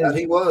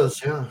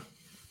was, yeah.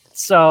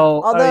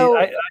 So, although, go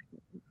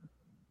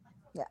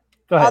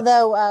ahead.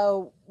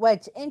 Although,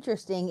 what's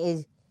interesting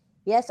is,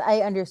 yes,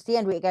 I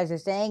understand what you guys are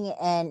saying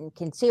and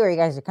can see where you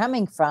guys are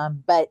coming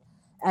from, but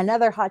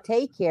another hot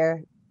take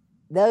here,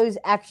 those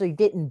actually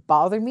didn't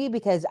bother me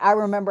because I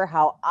remember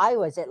how I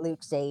was at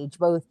Luke's age,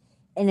 both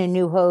in A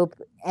New Hope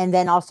and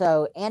then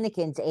also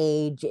Anakin's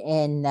age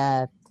in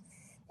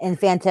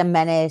Phantom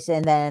Menace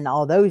and then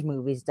all those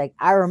movies. Like,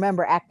 I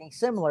remember acting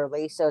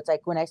similarly. So it's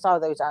like when I saw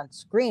those on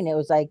screen, it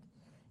was like,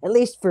 at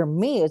least for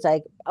me, it's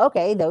like,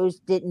 okay, those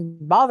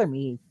didn't bother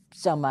me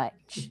so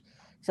much.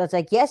 So it's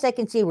like, yes, I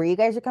can see where you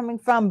guys are coming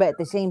from, but at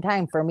the same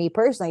time, for me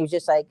personally, it was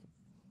just like,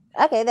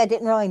 okay, that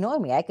didn't really annoy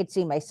me. I could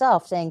see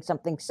myself saying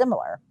something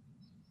similar.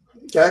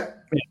 Okay.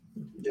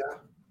 Yeah.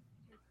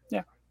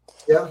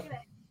 Yeah.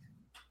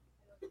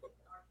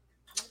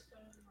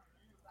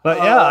 But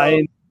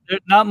yeah,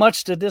 there's not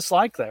much to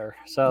dislike there.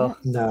 So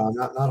no,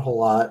 not a whole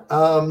lot.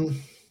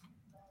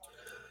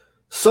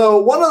 So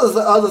one of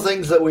the other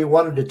things that we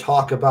wanted to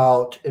talk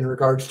about in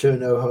regards to A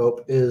New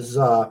Hope is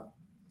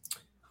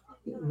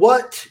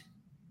what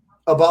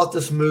about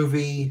this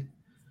movie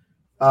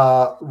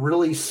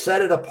really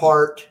set it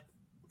apart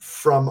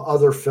from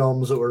other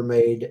films that were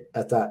made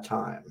at that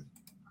time.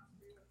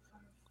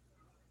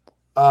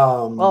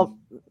 Well,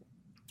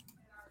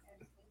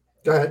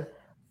 go ahead.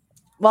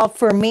 Well,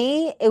 for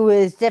me, it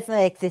was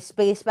definitely like the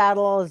space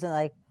battles and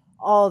like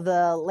all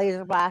the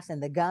laser blasts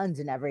and the guns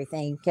and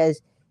everything.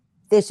 Because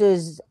this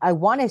was, I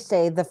want to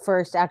say, the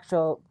first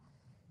actual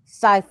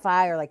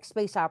sci-fi or like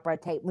space opera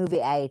type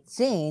movie I had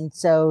seen.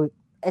 So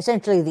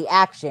essentially, the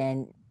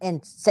action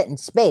and set in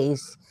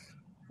space,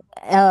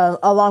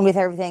 along with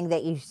everything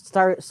that you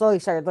slowly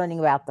started learning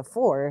about the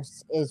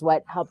Force, is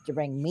what helped to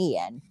bring me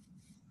in.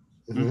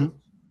 Mm-hmm.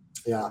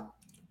 Yeah,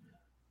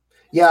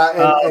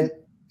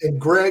 and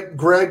Greg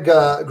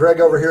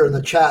over here in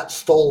the chat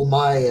stole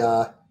my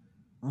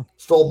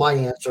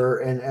answer,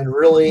 and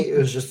really it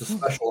was just the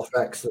special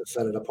effects that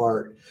set it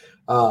apart.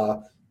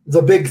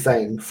 The big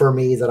thing for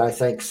me that I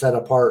think set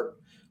apart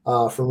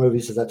for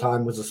movies at that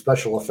time was the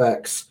special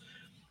effects,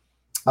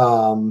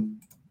 and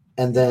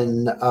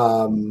then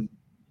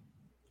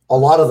a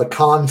lot of the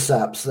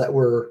concepts that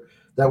were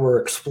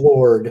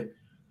explored.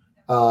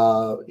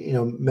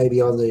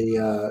 Maybe on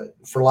the,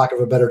 for lack of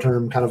a better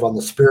term, kind of on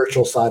the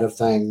spiritual side of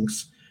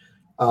things,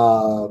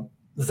 the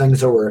things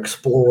that were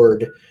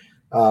explored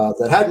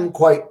that hadn't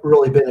quite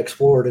really been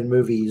explored in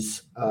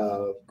movies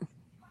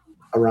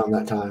around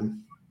that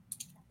time.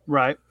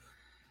 Right.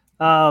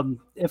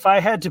 If I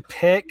had to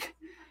pick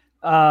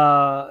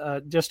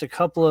just a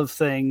couple of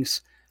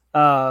things,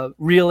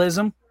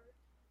 realism,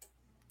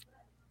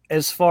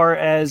 as far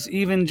as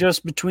even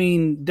just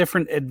between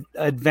different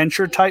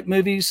adventure type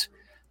movies,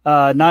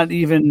 not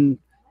even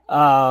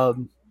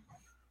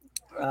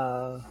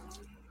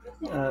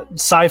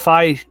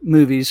sci-fi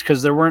movies,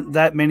 because there weren't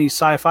that many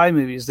sci-fi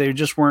movies. They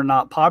just were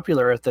not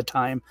popular at the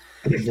time.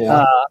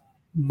 Yeah.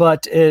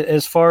 But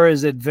as far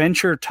as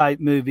adventure type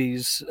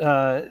movies,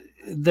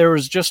 there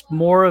was just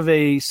more of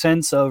a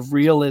sense of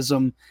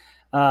realism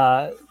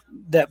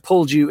that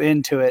pulled you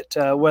into it,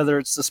 whether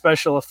it's the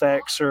special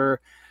effects or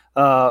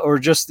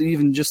just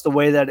the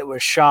way that it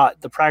was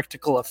shot. The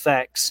practical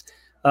effects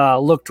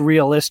looked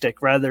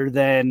realistic rather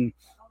than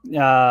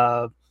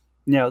the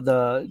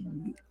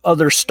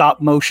other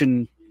stop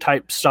motion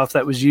type stuff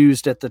that was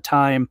used at the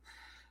time.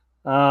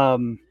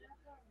 And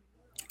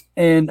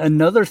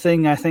another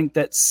thing I think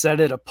that set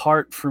it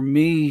apart for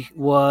me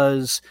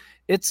was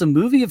it's a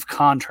movie of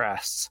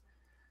contrasts.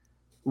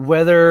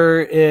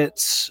 Whether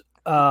it's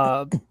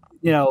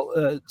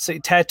say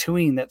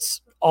Tatooine,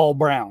 that's all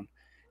brown,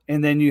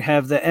 and then you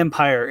have the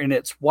Empire and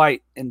it's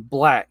white and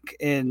black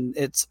and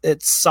it's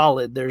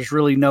solid. There's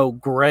really no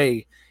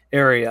gray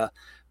area.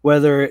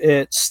 Whether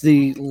it's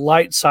the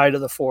light side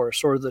of the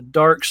Force or the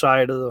dark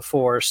side of the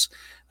Force,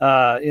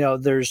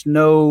 there's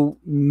no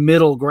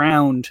middle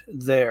ground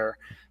there.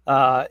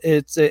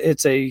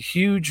 It's a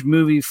huge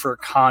movie for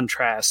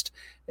contrast,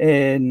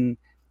 and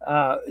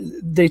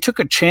they took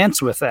a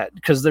chance with that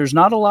because there's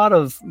not a lot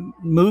of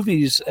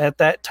movies at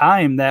that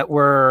time that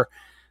were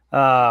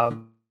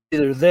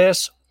either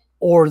this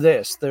or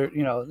this. There,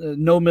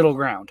 no middle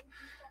ground.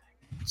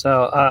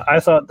 So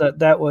I thought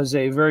that was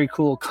a very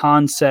cool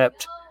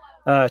concept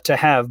to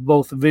have,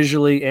 both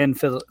visually and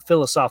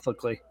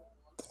philosophically.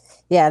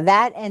 Yeah,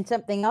 that and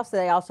something else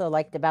that I also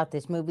liked about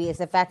this movie is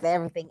the fact that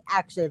everything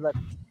actually looked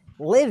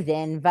lived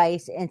in,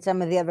 vice and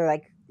some of the other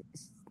like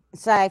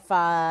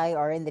sci-fi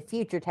or in the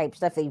future type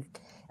stuff at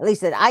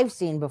least that I've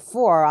seen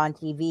before on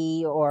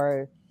TV,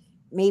 or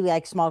maybe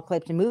like small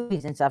clips and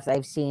movies and stuff that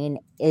I've seen,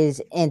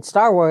 is in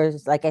Star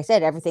Wars. Like I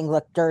said, everything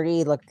looked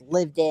dirty, looked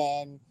lived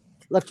in,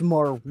 looked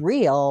more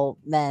real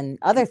than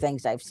other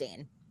things I've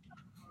seen.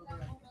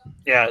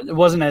 Yeah, it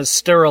wasn't as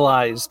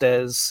sterilized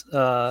as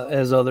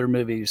other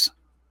movies.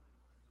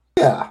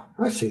 Yeah,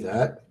 I see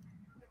that.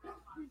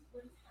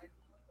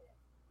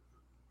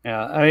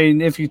 Yeah, I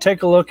mean, if you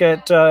take a look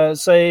at,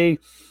 say,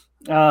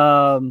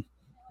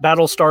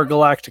 Battlestar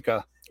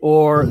Galactica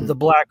or the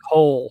Black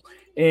Hole,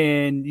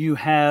 and you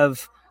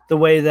have the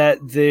way that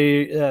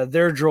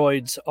their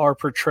droids are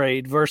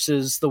portrayed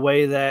versus the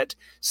way that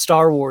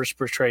Star Wars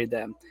portrayed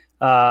them.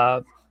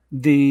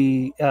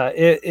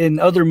 In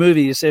other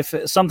movies, if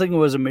something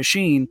was a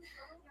machine,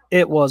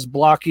 it was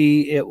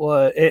blocky.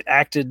 It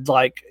acted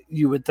like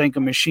you would think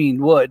a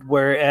machine would,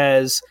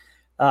 whereas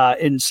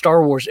in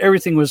Star Wars,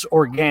 everything was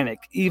organic.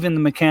 Even the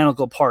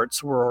mechanical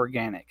parts were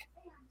organic.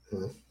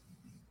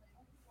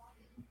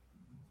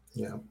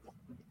 Yeah.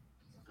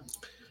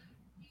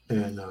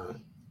 And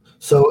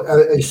so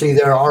you see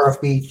there,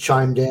 RFB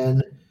chimed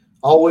in.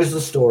 Always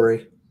the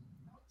story.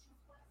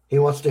 He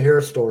wants to hear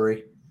a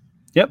story.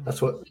 Yep.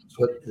 That's what.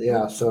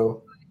 Yeah.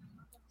 So,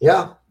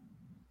 yeah.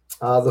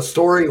 The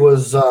story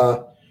was.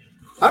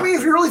 I mean,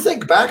 if you really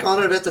think back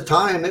on it at the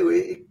time,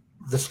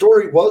 the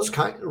story was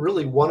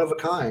really one of a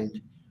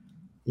kind.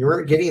 You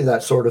weren't getting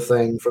that sort of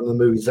thing from the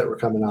movies that were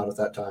coming out at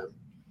that time.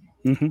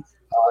 Mm-hmm.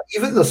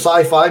 Even the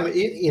sci-fi,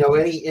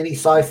 any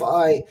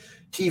sci-fi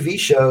TV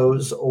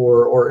shows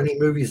or any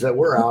movies that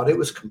were out, it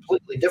was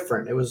completely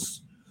different. It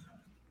was,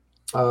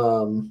 it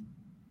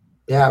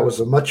was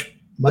a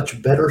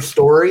much better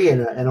story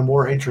and a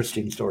more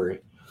interesting story.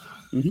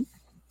 Mm-hmm.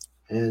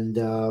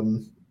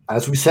 And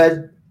as we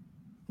said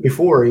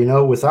before,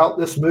 without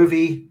this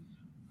movie,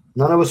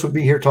 none of us would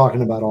be here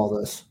talking about all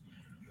this.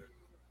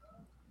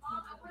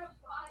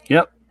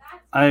 Yep,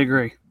 I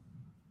agree.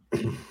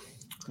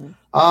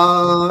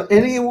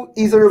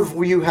 Either of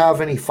you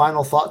have any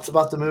final thoughts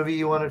about the movie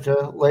you wanted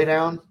to lay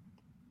down?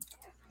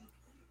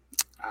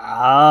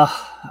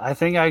 I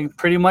think I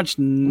pretty much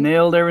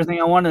nailed everything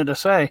I wanted to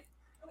say.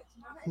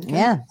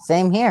 Yeah,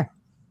 same here.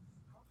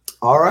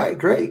 All right,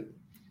 great.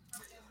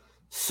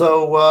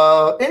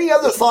 So, any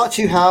other thoughts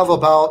you have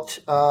about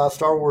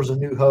Star Wars: A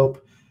New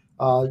Hope?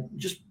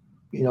 Just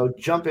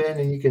jump in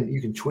and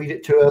you can tweet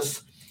it to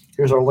us.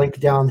 Here's our link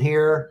down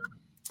here.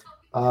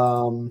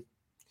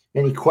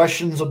 Any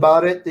questions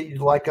about it that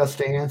you'd like us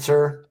to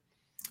answer?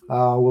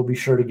 We'll be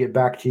sure to get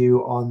back to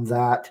you on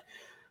that.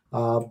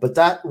 But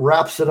that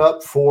wraps it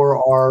up for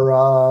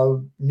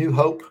our New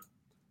Hope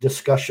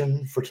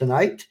discussion for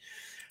tonight.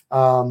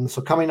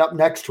 So coming up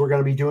next, we're going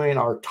to be doing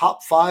our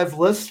top 5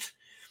 list.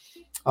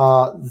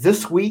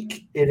 This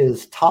week, it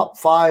is top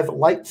 5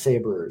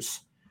 lightsabers.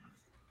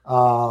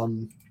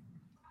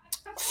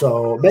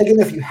 So, Megan,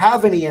 if you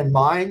have any in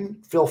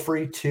mind, feel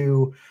free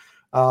to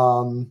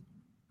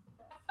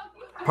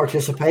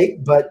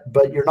participate, but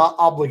you're not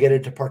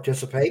obligated to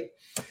participate.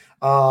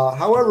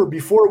 However,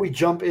 before we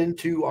jump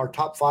into our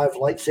top 5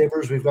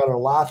 lightsabers, we've got our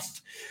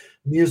last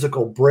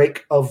musical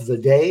break of the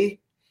day.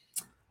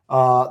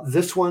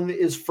 This one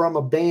is from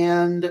a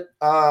band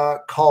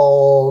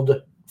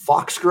called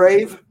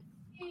Foxgrave.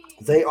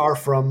 They are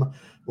from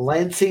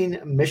Lansing,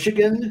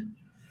 Michigan.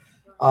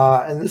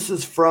 And this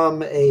is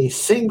from a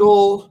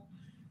single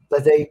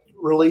that they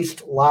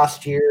released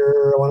last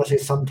year, I want to say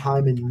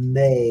sometime in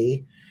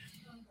May.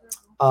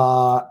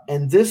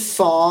 And this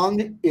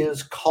song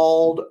is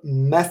called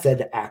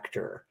Method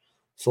Actor.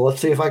 So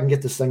let's see if I can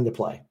get this thing to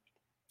play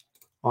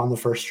on the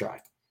first try.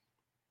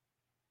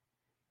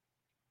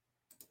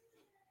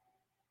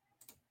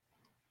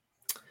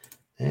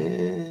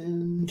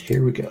 And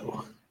here we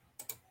go.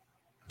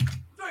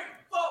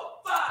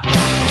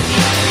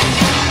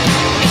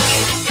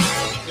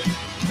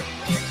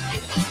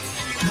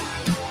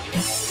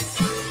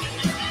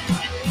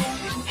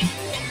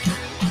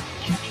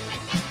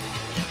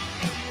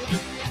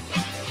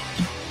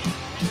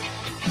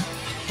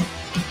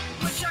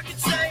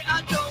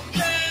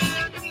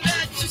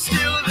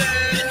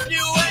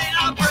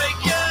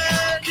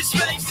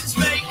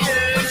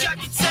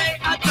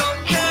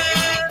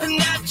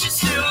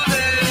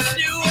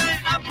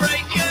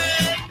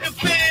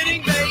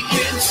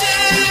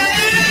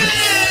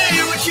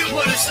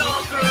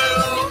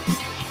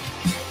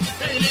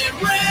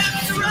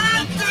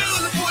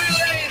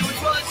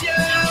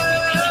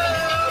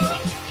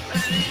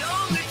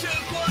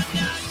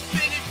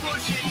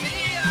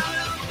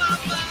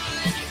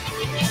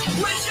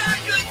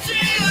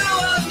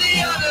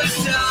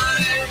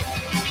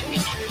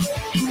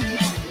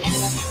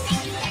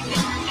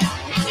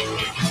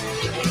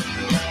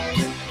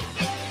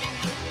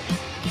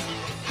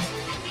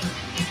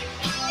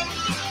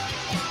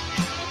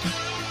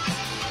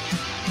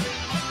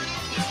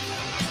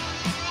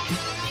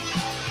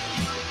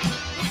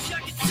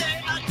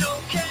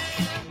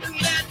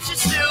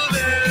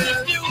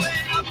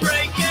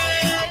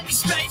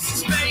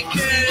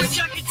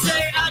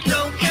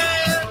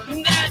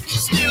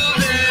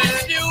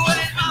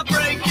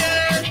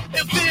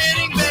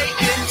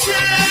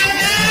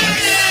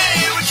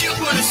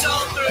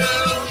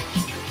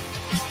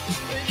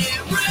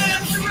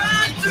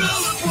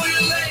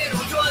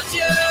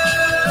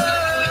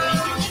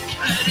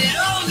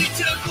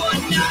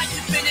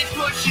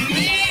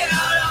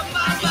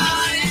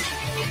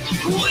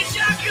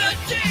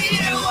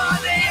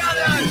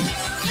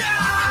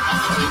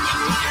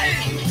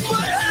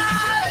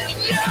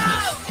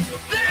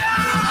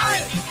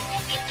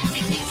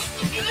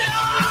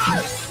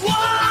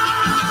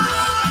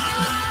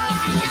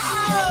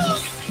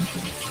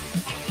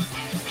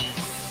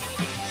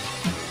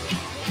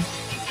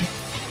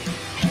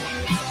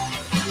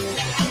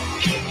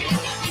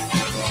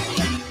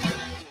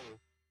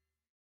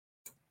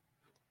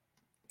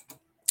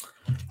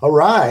 All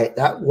right,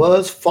 that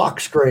was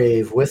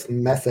Foxgrave with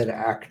Method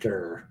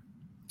Actor.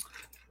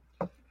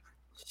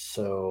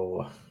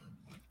 So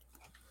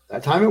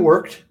that time it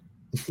worked.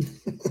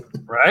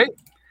 Right?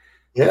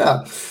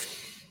 Yeah.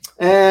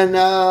 And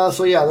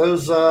so, yeah,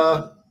 those,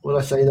 what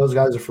I say, those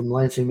guys are from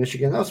Lansing,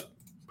 Michigan. That was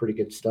pretty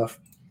good stuff.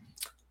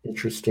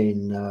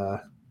 Interesting,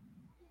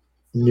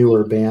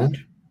 newer band.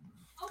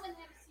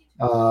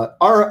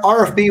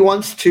 RFB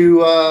wants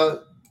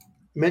to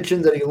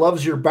mention that he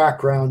loves your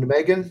background,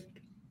 Megan.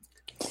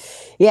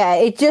 Yeah,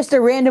 it's just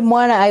a random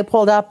one I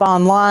pulled up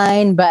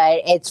online,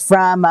 but it's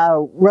from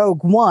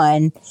Rogue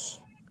One.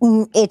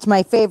 It's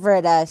my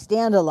favorite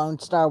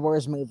standalone Star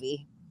Wars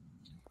movie.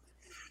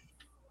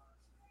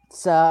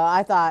 So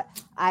I thought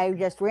I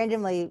just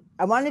randomly,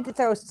 I wanted to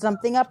throw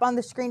something up on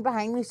the screen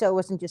behind me so it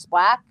wasn't just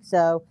black.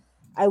 So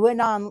I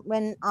went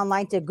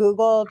online to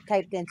Google,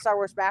 typed in Star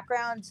Wars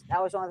backgrounds.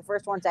 That was one of the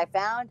first ones I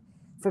found.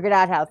 Figured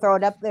out how to throw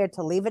it up there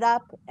to leave it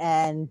up,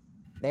 and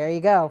there you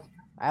go.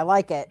 I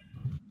like it.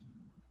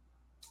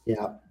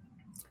 Yeah.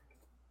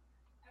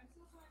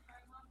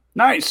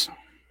 Nice.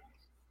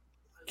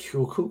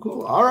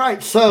 Cool. All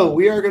right. So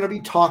we are going to be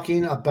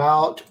talking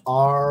about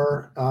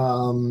our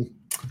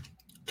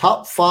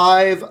top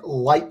 5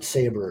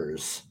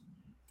 lightsabers.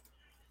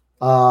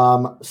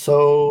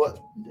 So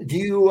do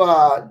you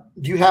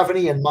have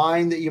any in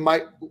mind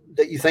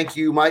that you think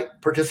you might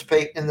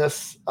participate in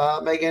this,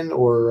 Megan,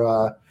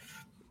 or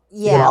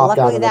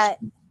luckily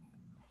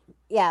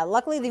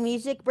the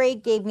music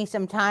break gave me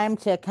some time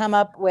to come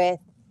up with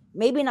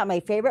maybe not my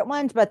favorite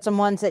ones, but some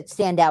ones that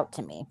stand out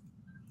to me.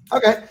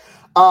 Okay.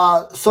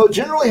 So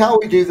generally how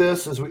we do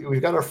this is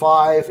we've got our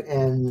 5,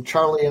 and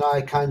Charlie and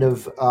I kind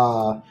of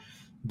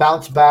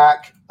bounce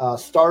back,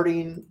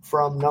 starting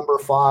from number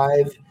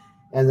 5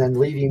 and then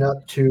leading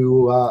up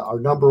to our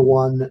number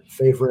 1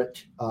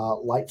 favorite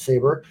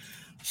lightsaber.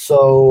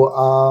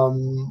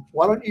 So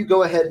why don't you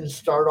go ahead and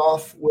start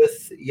off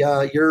with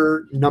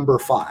your number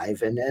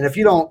 5, and if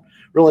you don't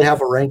really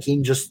have a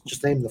ranking, just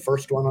name the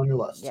first one on your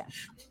list. Yeah.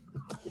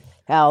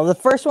 Now, the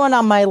first one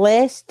on my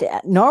list,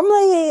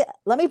 normally,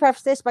 let me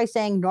preface this by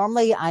saying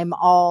normally I'm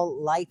all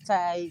light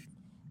side,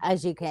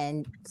 as you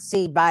can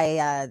see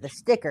by the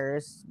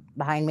stickers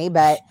behind me,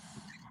 but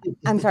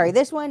I'm sorry,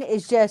 this one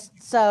is just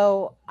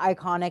so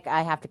iconic,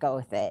 I have to go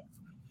with it.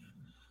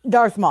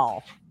 Darth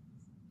Maul.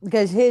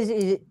 Because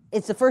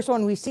it's the first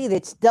one we see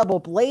that's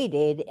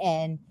double-bladed,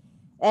 and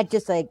that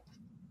just that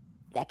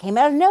came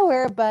out of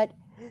nowhere, but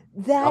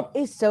that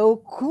is so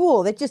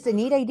cool. That's just a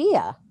neat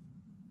idea.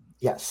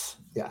 Yes.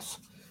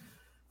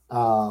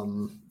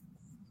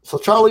 So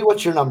Charlie,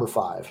 what's your number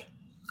 5?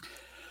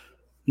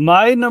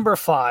 My number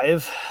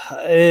 5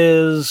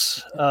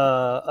 is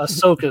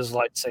Ahsoka's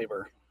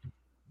lightsaber.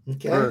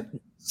 Okay. Or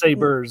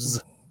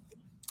sabers.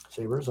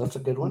 Sabers, that's a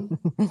good one.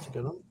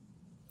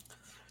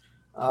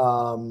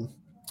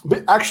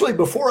 But actually,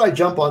 before I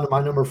jump onto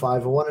my number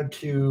 5, I wanted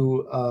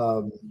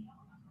to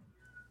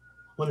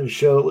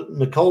show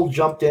Nicole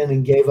jumped in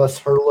and gave us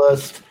her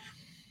list.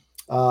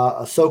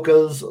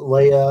 Ahsoka's,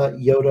 Leia,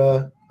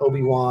 Yoda,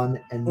 Obi-Wan,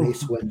 and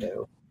Mace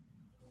Windu.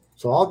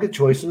 So all good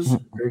choices.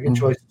 Very good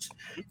choices.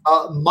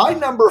 My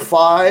number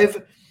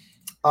 5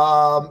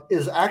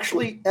 is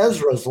actually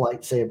Ezra's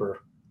lightsaber.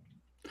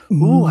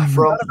 Ooh, I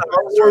from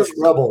Star Wars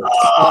Rebels.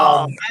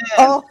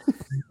 We were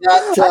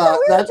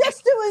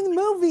just doing the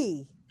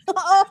movie.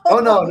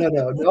 Oh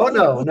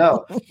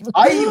no!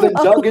 I even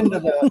dug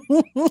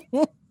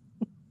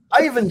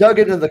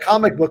into the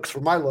comic books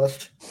for my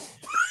list.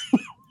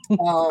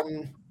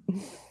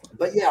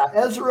 But yeah,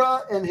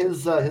 Ezra and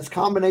his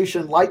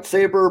combination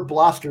lightsaber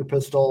blaster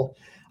pistol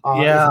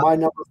is my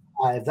number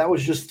 5. That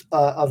was just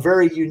a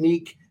very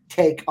unique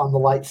take on the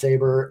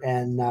lightsaber,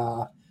 and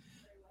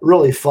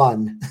really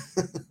fun.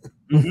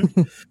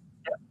 Mm-hmm.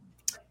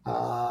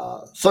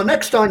 So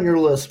next on your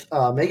list,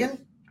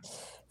 Megan?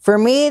 For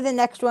me, the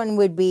next one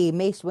would be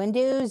Mace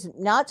Windu's,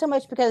 not so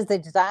much because of the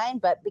design,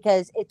 but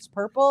because it's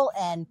purple,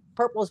 and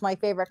purple is my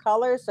favorite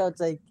color. So it's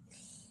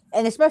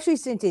and especially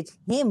since it's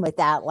him with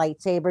that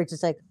lightsaber, it's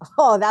just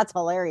oh, that's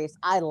hilarious.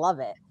 I love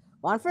it.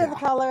 One for the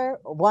color,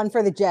 one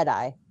for the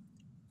Jedi.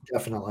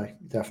 Definitely.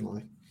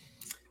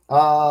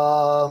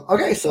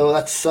 Okay, so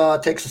that's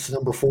takes us to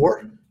number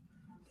 4.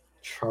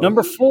 Charlie.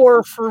 Number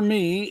 4 for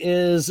me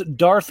is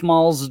Darth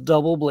Maul's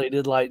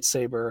double-bladed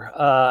lightsaber.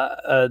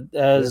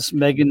 As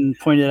Megan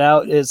pointed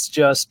out, it's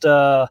just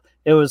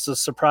it was a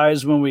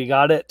surprise when we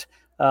got it,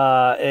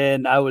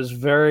 and I was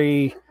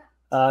very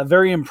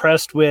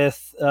impressed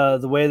with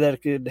the way that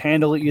it could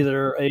handle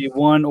either a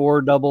one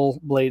or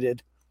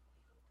double-bladed.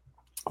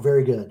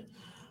 Very good.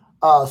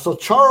 So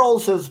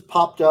Charles has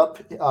popped up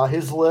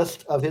his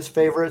list of his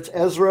favorites: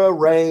 Ezra,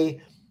 Rey,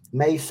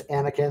 Mace,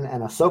 Anakin,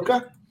 and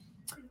Ahsoka.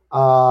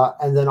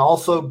 And then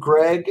also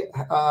Greg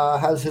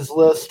has his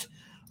list: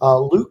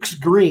 Luke's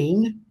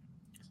green,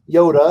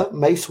 Yoda,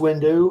 Mace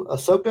Windu,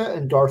 Ahsoka,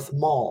 and Darth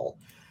Maul.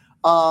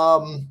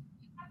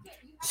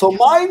 So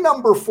my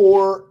number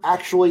 4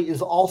 actually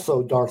is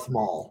also Darth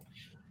Maul.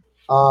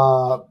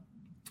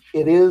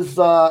 It is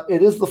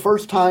the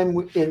first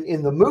time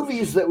in the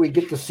movies that we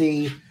get to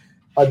see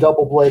a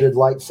double-bladed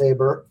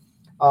lightsaber.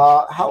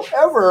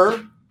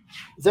 However,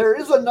 there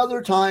is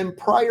another time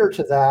prior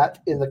to that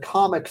in the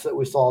comics that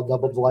we saw a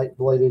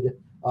double-bladed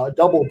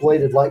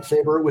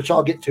lightsaber, which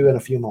I'll get to in a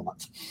few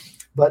moments.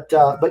 But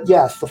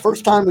yes, the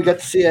first time we got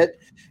to see it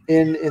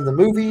in the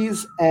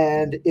movies,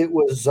 and it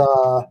was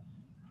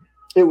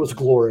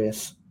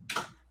glorious.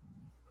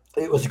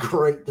 It was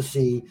great to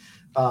see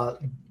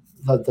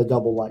the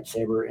double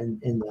lightsaber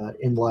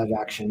in live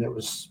action. It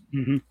was.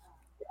 Mm-hmm.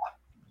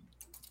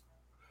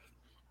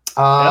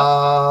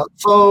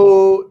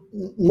 So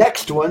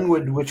next one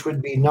which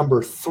would be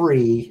number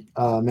 3,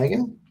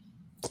 Megan.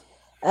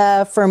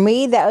 For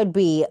me, that would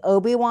be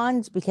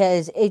Obi-Wan's,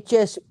 because it's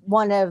just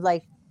one of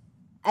I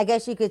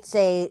guess you could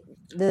say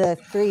the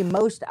 3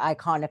 most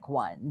iconic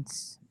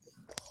ones.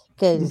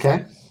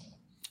 Okay.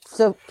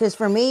 So, because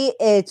for me,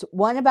 it's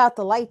 1 about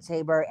the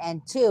lightsaber,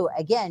 and 2,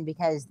 again,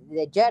 because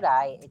the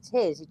Jedi, it's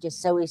his. It's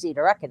just so easy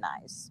to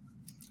recognize.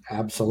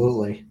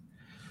 Absolutely.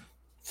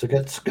 It's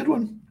a good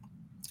one.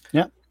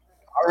 Yeah.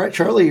 All right,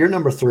 Charlie, you're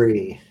number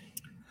 3.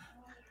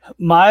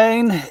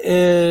 Mine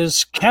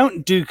is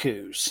Count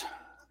Dooku's.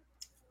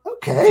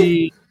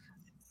 Okay.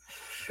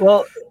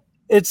 Well,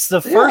 it's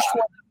the first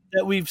one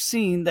that we've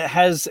seen that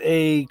has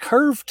a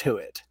curve to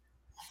it.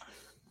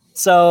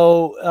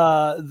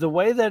 So the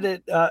way that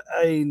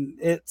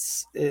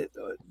it's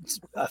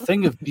a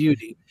thing of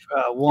beauty.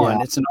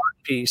 It's an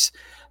art piece,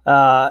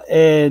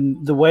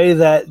 and the way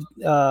that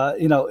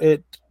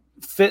it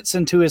fits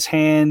into his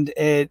hand.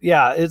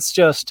 It's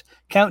just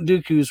Count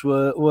Dooku's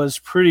was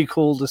pretty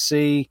cool to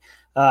see.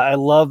 I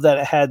love that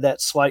it had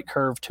that slight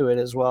curve to it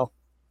as well.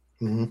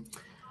 Mm-hmm.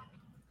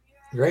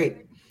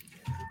 Great.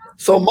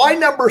 So my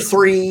number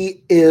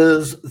 3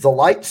 is the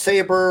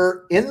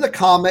lightsaber in the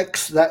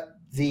comics that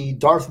the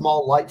Darth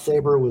Maul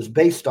lightsaber was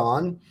based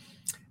on,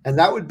 and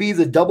that would be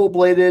the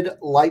double-bladed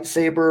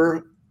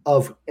lightsaber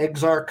of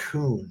Exar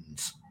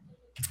Kun's.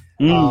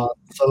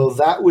 So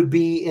that would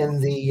be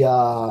in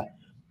the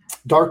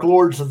Dark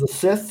Lords of the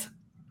Sith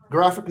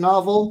graphic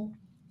novel,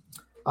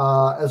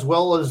 as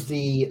well as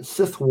the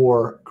Sith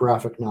War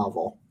graphic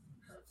novel.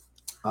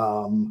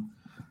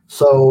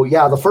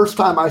 The first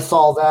time I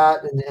saw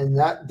that, and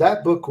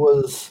that book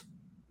was,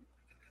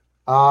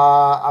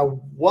 I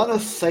want to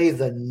say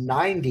the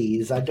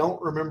 90s. I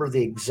don't remember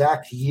the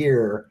exact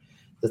year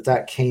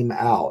that came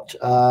out.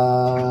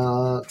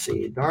 Let's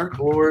see, Dark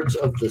Lords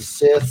of the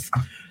Sith.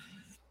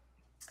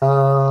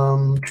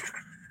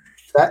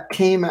 That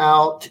came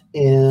out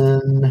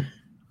in.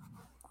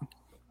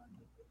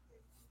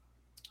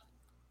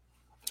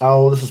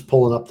 Oh, this is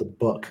pulling up the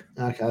book.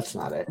 Okay, that's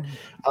not it.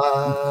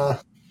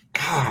 God,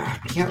 I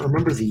can't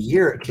remember the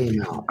year it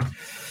came out.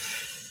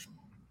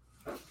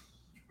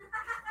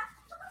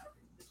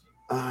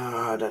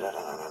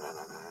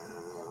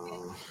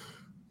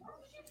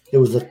 It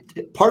was a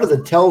part of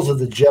the Tales of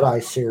the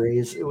Jedi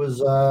series. It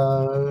was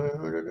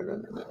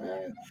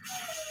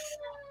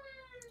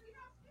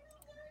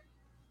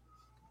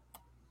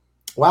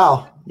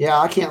wow. Yeah,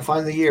 I can't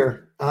find the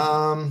year.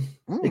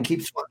 It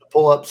keeps wanting to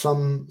pull up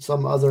some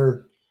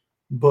other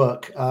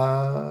book.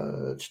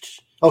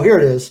 Here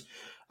it is.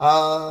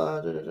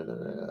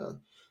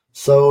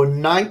 So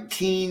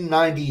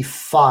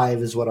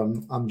 1995 is what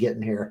I'm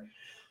getting here.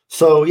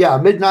 So yeah,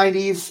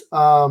 mid-90s.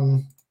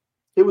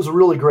 It was a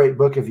really great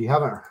book if you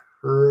haven't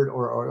heard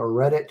or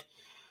read it.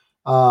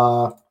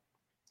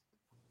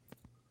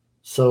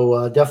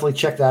 So definitely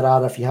check that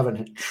out if you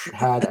haven't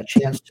had a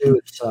chance to.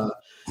 It's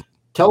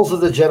Tales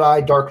of the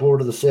Jedi, Dark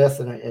Lord of the Sith,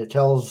 and it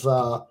tells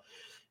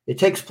it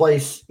takes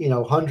place,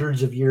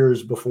 hundreds of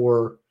years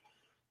before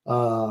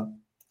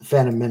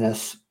Phantom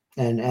Menace,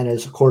 and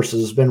as of course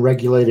has been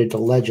regulated to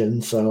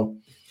legend. So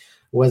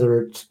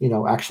whether it's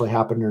actually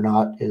happened or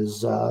not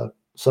is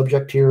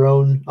subject to your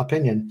own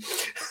opinion.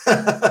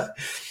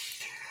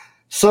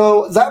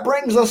 So that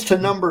brings us to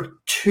number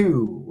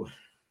 2.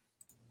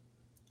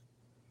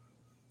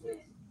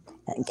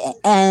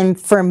 And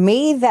for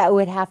me, that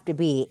would have to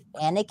be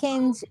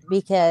Anakin's,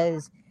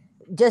 because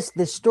just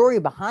the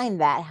story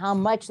behind that, how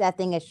much that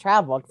thing has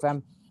traveled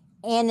from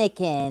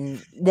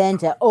Anakin, then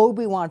to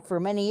Obi-Wan for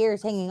many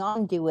years hanging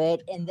on to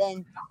it, and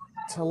then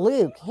to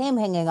Luke, him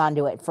hanging on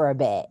to it for a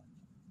bit.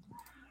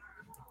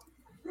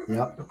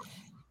 Yep.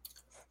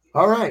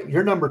 All right,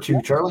 you're number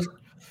 2, Charlie.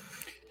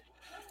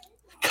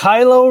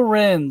 Kylo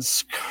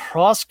Ren's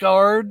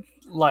crossguard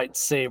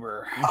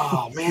lightsaber.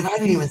 Oh man, I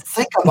didn't even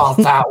think about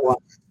that one.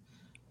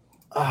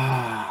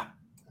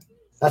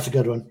 That's a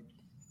good one.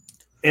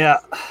 Yeah.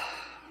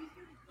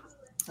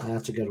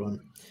 That's a good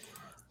one.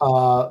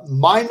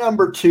 My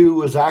number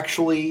 2 is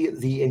actually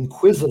the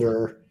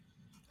Inquisitor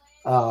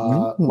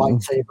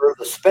lightsaber,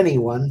 the spinny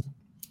one,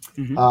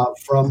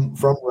 from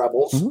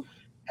Rebels.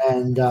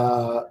 And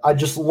I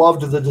just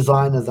loved the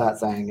design of that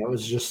thing. It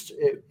was just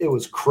it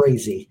was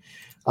crazy.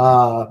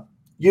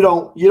 You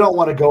don't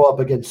want to go up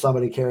against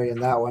somebody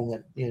carrying that one,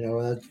 that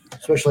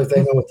especially if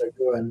they know what they're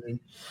doing.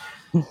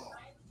 And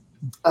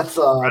that's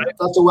a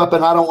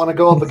weapon I don't want to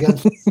go up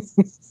against.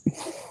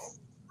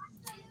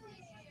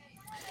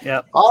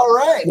 Yep. All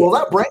right. Well,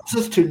 that brings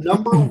us to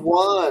number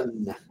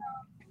 1.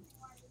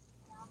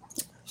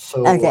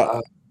 So, okay.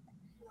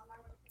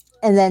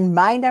 And then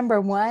my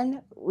number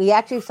 1, we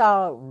actually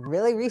saw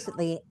really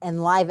recently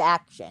in live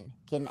action.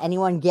 Can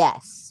anyone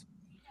guess?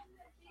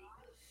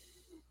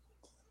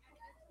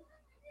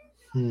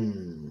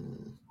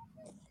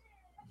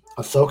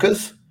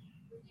 Ahsoka's?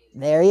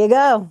 There you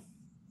go.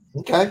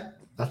 Okay.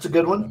 That's a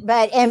good one.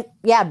 But in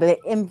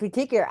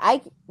particular,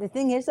 the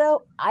thing is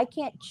though, I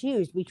can't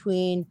choose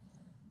between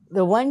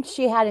the one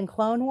she had in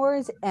Clone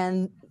Wars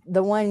and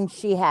the one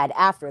she had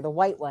after, the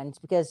white ones,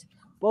 because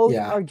both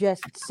are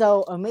just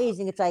so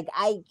amazing. It's like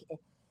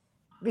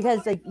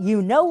because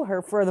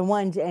her for the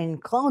ones in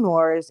Clone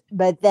Wars,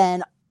 but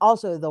then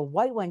also the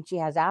white ones she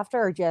has after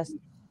are just,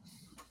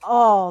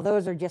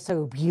 those are just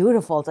so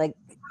beautiful. It's like,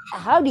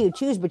 how do you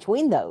choose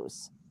between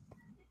those?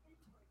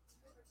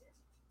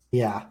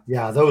 Yeah,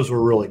 those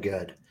were really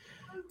good.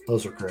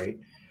 Those are great.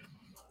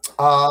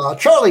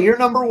 Charlie, you're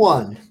number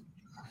 1.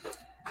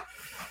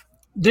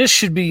 this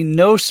should be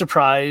no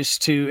surprise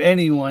to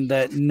anyone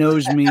that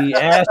knows me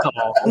at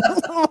all.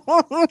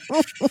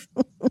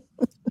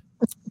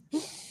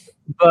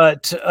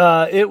 But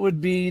it would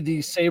be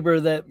the saber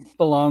that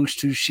belongs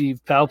to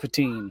Sheev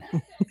Palpatine.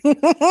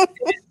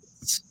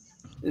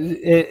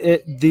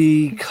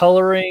 The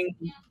coloring,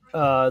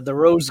 the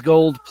rose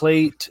gold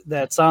plate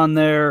that's on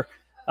there,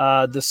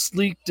 the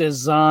sleek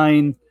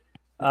design,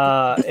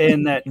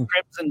 and that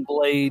crimson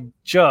blade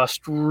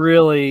just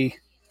really,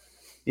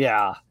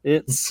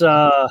 it's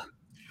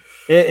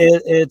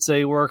it's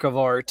a work of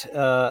art,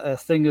 a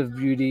thing of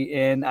beauty,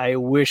 and I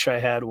wish I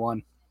had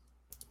one.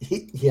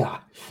 Yeah.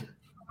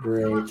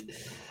 Great.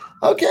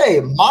 Okay,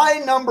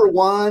 my number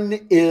one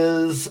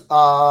is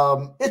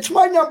it's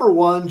my number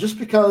one just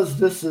because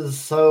this is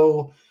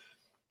so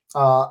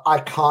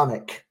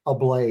iconic a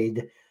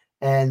blade,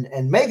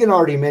 and Megan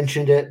already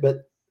mentioned it,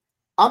 but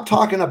I'm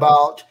talking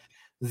about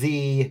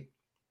the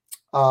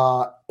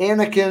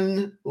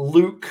Anakin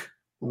Luke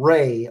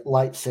Rey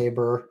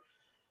lightsaber.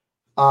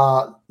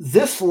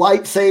 This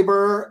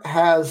lightsaber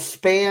has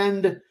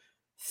spanned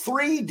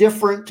 3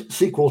 different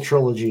sequel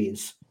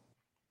trilogies.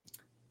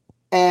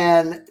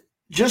 And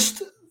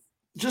just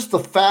the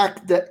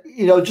fact that,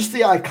 just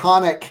the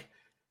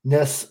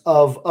iconicness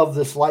of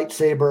this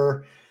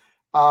lightsaber,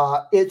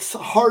 it's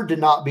hard to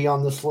not be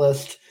on this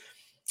list.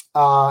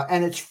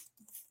 And it's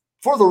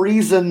for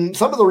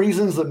some of the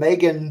reasons that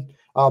Megan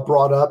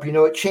brought up.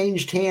 It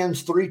changed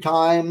hands 3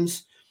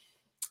 times.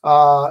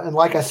 And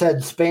like I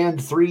said,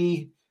 spanned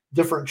 3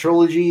 different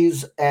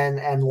trilogies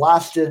and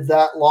lasted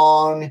that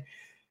long.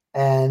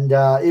 And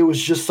it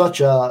was just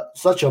such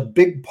a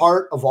big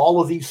part of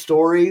all of these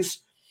stories.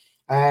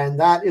 And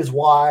that is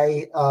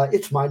why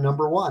it's my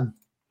number one.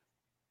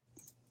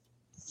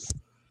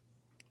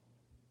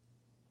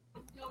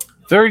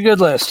 Very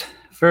good list.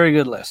 Very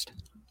good list.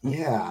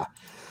 Yeah.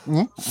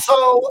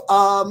 So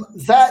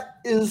that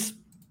is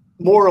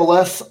more or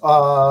less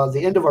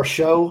the end of our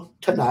show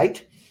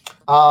tonight.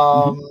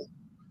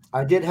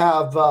 I did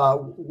have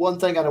one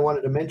thing I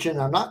wanted to mention.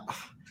 I'm not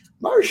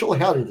really sure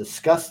how to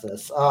discuss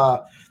this.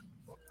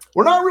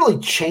 We're not really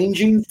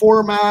changing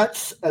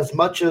formats as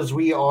much as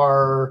we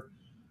are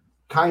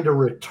kind of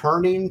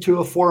returning to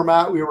a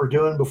format we were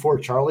doing before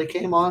Charlie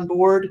came on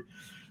board.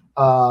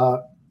 And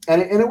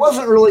it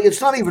wasn't really,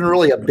 it's not even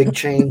really a big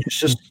change. It's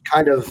just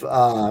kind of,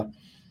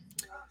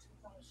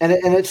 and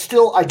it's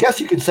still, I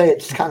guess you could say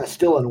it's kind of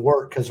still in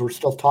work because we're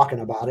still talking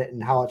about it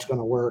and how it's going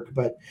to work.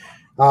 But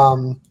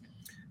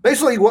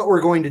basically what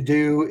we're going to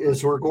do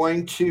is we're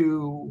going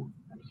to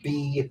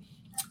be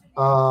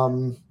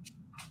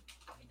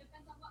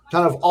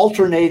kind of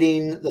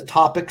alternating the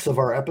topics of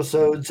our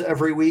episodes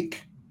every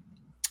week,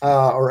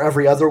 or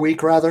every other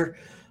week rather.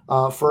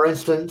 For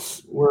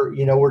instance,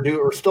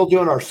 we're still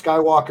doing our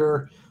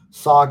Skywalker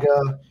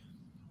saga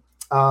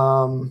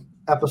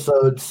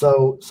episodes.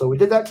 So we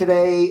did that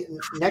today.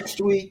 Next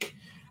week,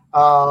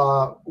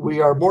 we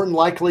are more than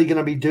likely going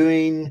to be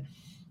doing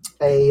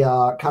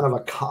a kind of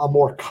a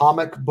more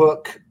comic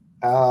book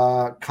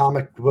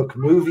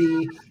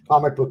movie,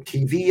 comic book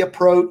TV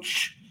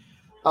approach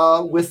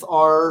with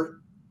our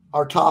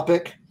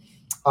topic.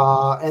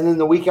 And then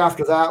the week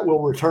after that, we'll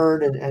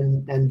return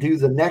and do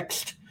the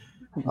next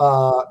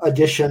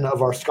edition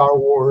of our Star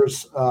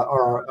Wars,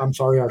 our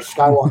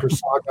Skywalker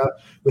saga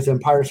with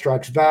Empire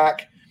Strikes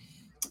Back.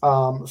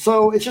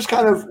 So it's just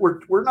kind of,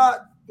 we're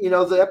not,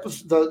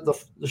 the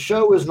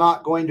show is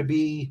not going to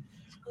be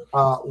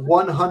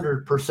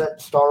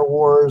 100% Star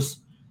Wars,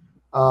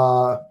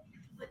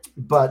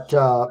 but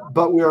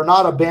we are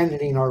not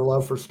abandoning our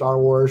love for Star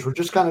Wars. We're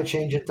just kind of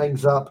changing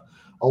things up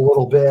a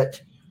little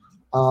bit.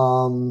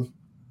 Kind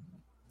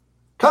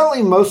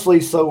of mostly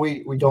so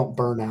we don't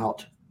burn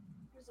out.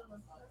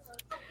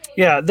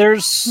 Yeah,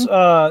 there's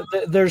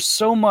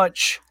so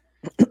much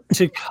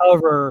to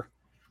cover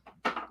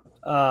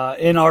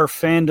in our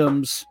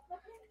fandoms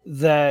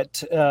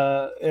that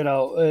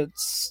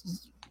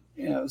it's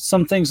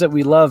some things that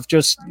we love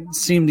just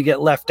seem to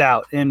get left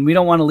out, and we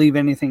don't want to leave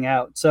anything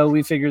out. So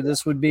we figured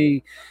this would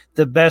be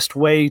the best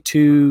way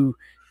to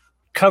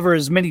cover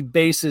as many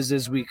bases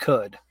as we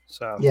could.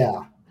 So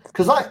yeah.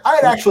 Because I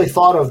had actually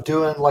thought of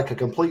doing like a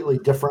completely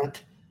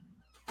different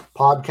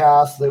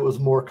podcast that was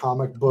more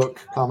comic book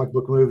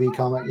movie,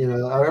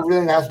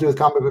 everything that has to do with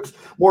comic books,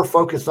 more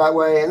focused that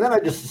way. And then I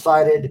just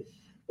decided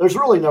there's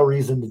really no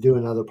reason to do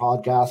another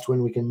podcast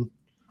when we can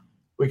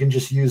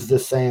just use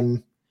this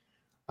same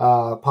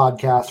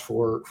podcast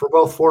for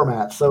both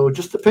formats. So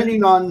just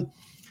depending on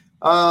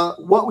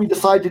what we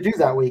decide to do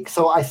that week.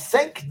 So I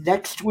think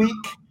next week,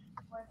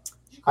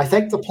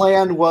 the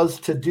plan was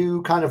to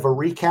do kind of a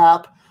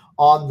recap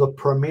on the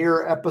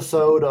premiere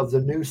episode of the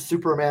new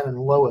Superman and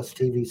Lois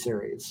TV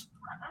series.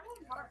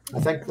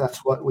 I think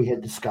that's what we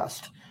had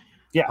discussed.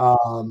 Yeah.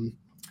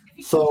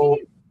 So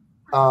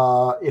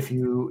if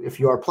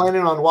you are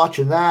planning on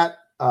watching that,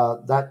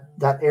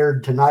 that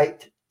aired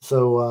tonight.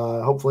 So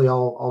hopefully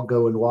I'll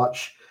go and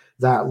watch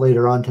that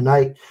later on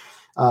tonight.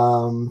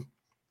 And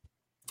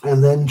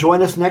then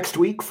join us next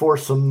week for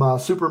some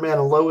Superman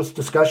and Lois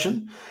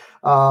discussion.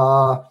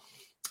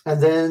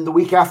 And then the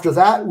week after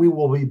that, we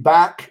will be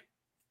back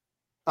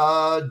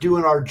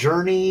doing our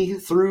journey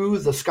through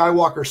the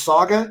Skywalker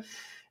saga,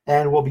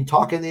 and we'll be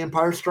talking The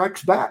Empire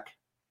Strikes Back.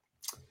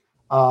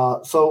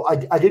 So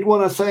I did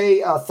want to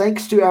say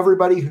thanks to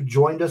everybody who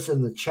joined us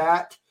in the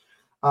chat.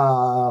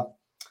 I'll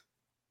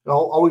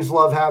always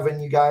love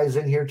having you guys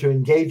in here to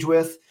engage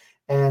with.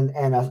 And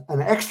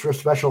an extra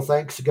special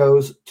thanks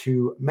goes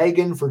to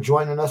Megan for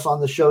joining us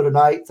on the show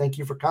tonight. Thank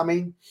you for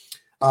coming.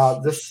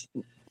 This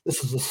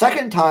is the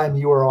second time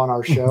you were on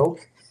our show.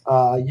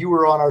 You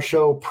were on our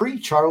show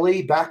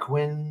pre-Charlie, back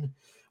when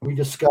we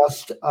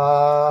discussed,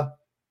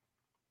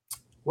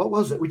 what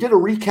was it? We did a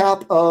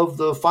recap of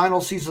the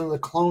final season of the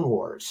Clone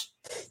Wars.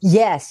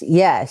 Yes.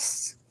 Yeah,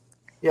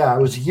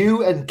 it was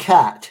you and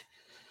Kat.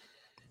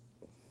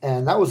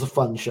 And that was a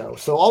fun show.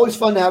 So always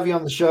fun to have you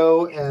on the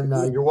show,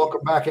 and you're welcome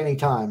back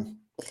anytime.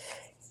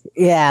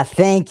 Yeah,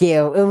 thank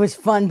you. It was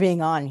fun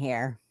being on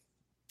here.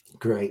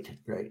 Great.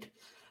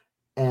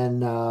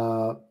 And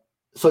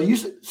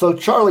so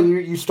Charlie,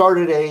 you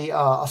started a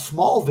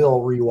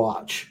Smallville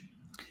rewatch.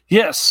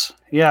 Yes.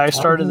 Yeah, I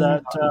started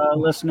that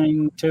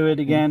listening to it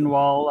again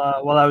while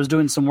I was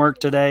doing some work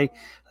today.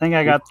 I think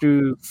I got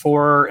through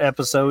 4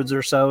 episodes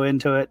or so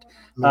into it.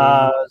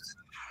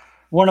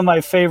 One of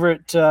my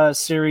favorite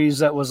series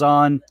that was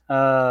on.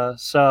 Oh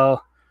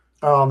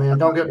man,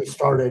 don't get me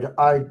started.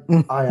 I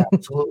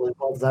absolutely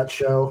love that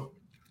show.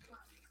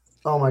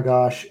 Oh my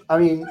gosh. I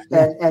mean,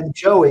 and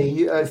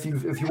Joey, if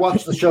you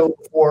watched the show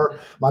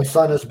before, my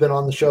son has been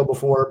on the show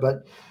before,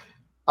 but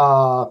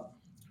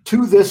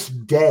to this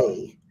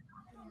day,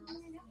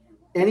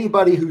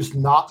 anybody who's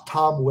not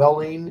Tom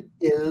Welling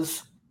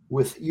is,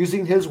 with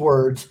using his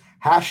words,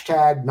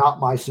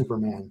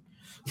 #NotMySuperman.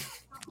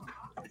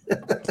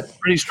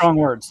 Pretty strong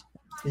words.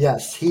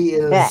 Yes, he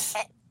is. Yeah.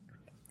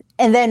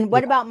 And then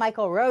what about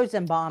Michael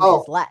Rosenbaum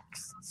as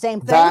Lex?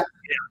 Same thing?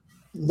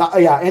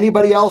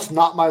 Anybody else,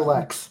 not my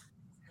Lex.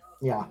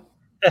 Yeah.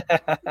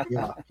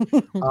 Yeah.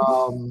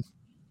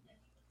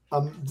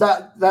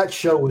 That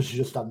show was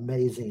just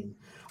amazing.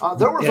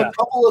 There was a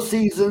couple of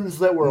seasons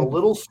that were a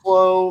little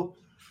slow,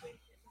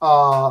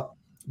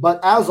 but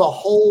as a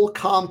whole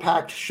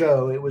compact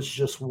show, it was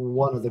just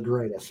one of the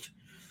greatest.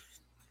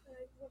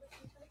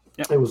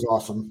 It was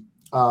awesome.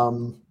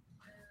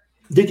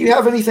 Did you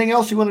have anything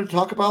else you wanted to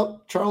talk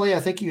about, Charlie? I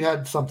think you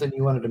had something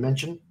you wanted to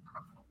mention.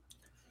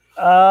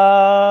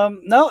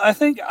 No, I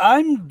think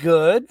I'm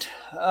good.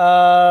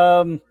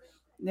 I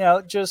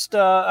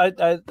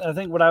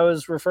think what I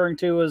was referring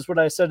to was what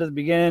I said at the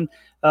beginning,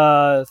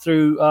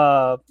 through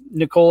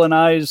Nicole and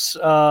I's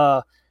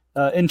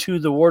Into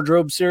the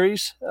Wardrobe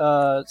series.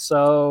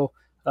 So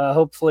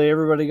hopefully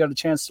everybody got a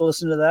chance to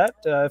listen to that.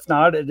 If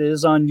not, it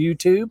is on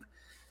YouTube.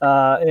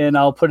 And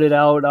I'll put it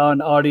out on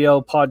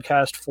audio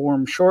podcast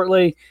form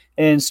shortly.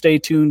 And stay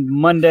tuned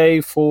Monday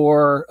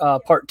for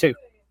part 2.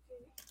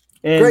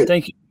 And Great.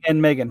 Thank you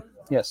again, Megan.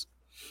 Yes.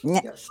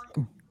 Yes.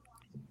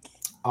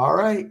 All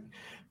right.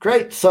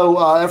 Great.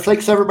 So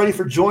thanks everybody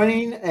for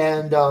joining,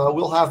 and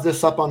we'll have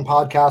this up on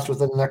podcast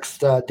within the next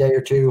day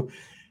or two.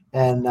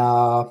 And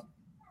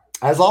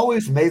as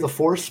always, may the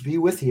force be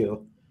with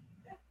you.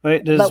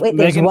 Wait,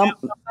 Megan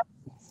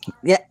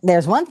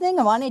there's one thing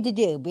I wanted to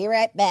do. Be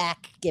right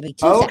back. Give me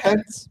 2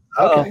 seconds.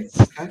 Okay.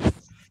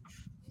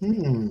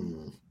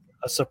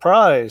 A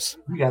surprise.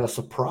 We got a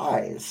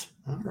surprise.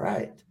 All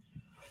right.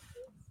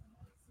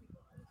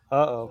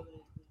 Uh-oh.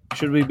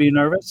 Should we be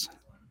nervous?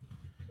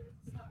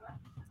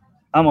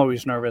 I'm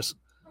always nervous.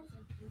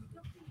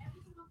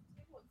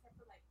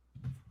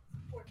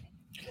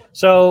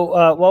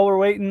 So while we're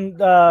waiting,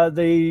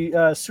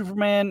 the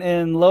Superman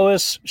and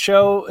Lois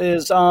show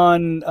is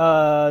on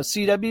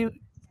CW?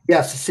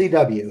 Yes,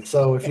 CW.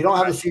 So if you don't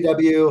have a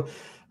CW,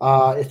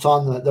 it's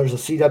on there's a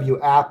CW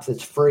app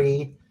that's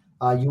free.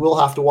 You will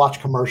have to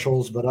watch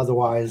commercials, but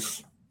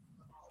otherwise,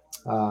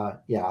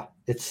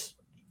 it's.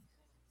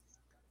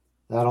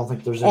 I don't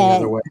think there's any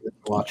other way of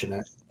watching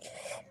it.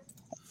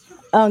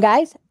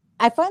 Guys,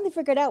 I finally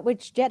figured out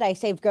which Jedi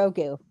saved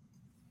Grogu.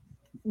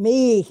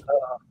 Me.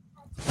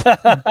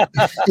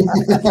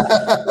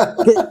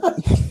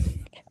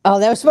 Oh,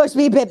 that was supposed to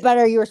be a bit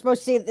better. You were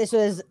supposed to see that this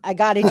was, I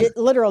got a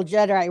literal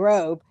Jedi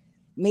robe.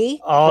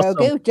 Me, awesome.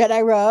 Grogu,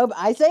 Jedi robe.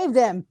 I saved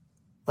him.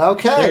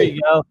 Okay. There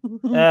you go.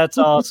 That's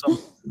awesome.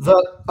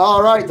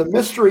 All right. The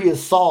mystery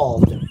is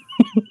solved.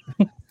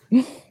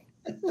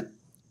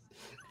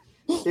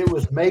 It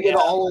was Megan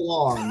all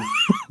along.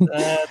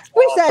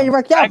 Wish that had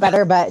worked out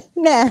better, but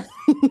nah.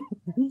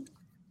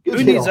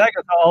 Who needs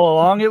Agatha all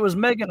along? It was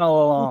Megan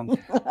all along.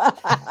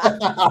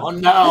 Oh,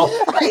 no.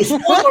 Hey,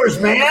 spoilers,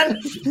 man.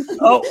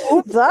 Oh,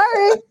 oops.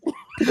 Sorry.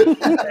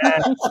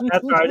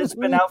 That's right. It's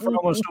been out for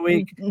almost a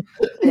week.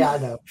 Yeah, I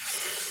know.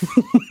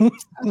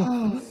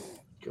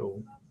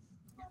 Cool.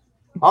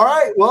 All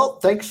right. Well,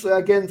 thanks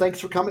again. Thanks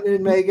for coming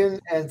in,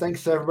 Megan. And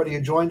thanks to everybody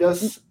who joined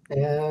us.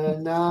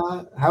 And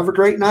have a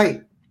great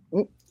night.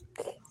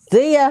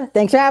 See ya.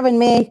 Thanks for having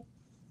me.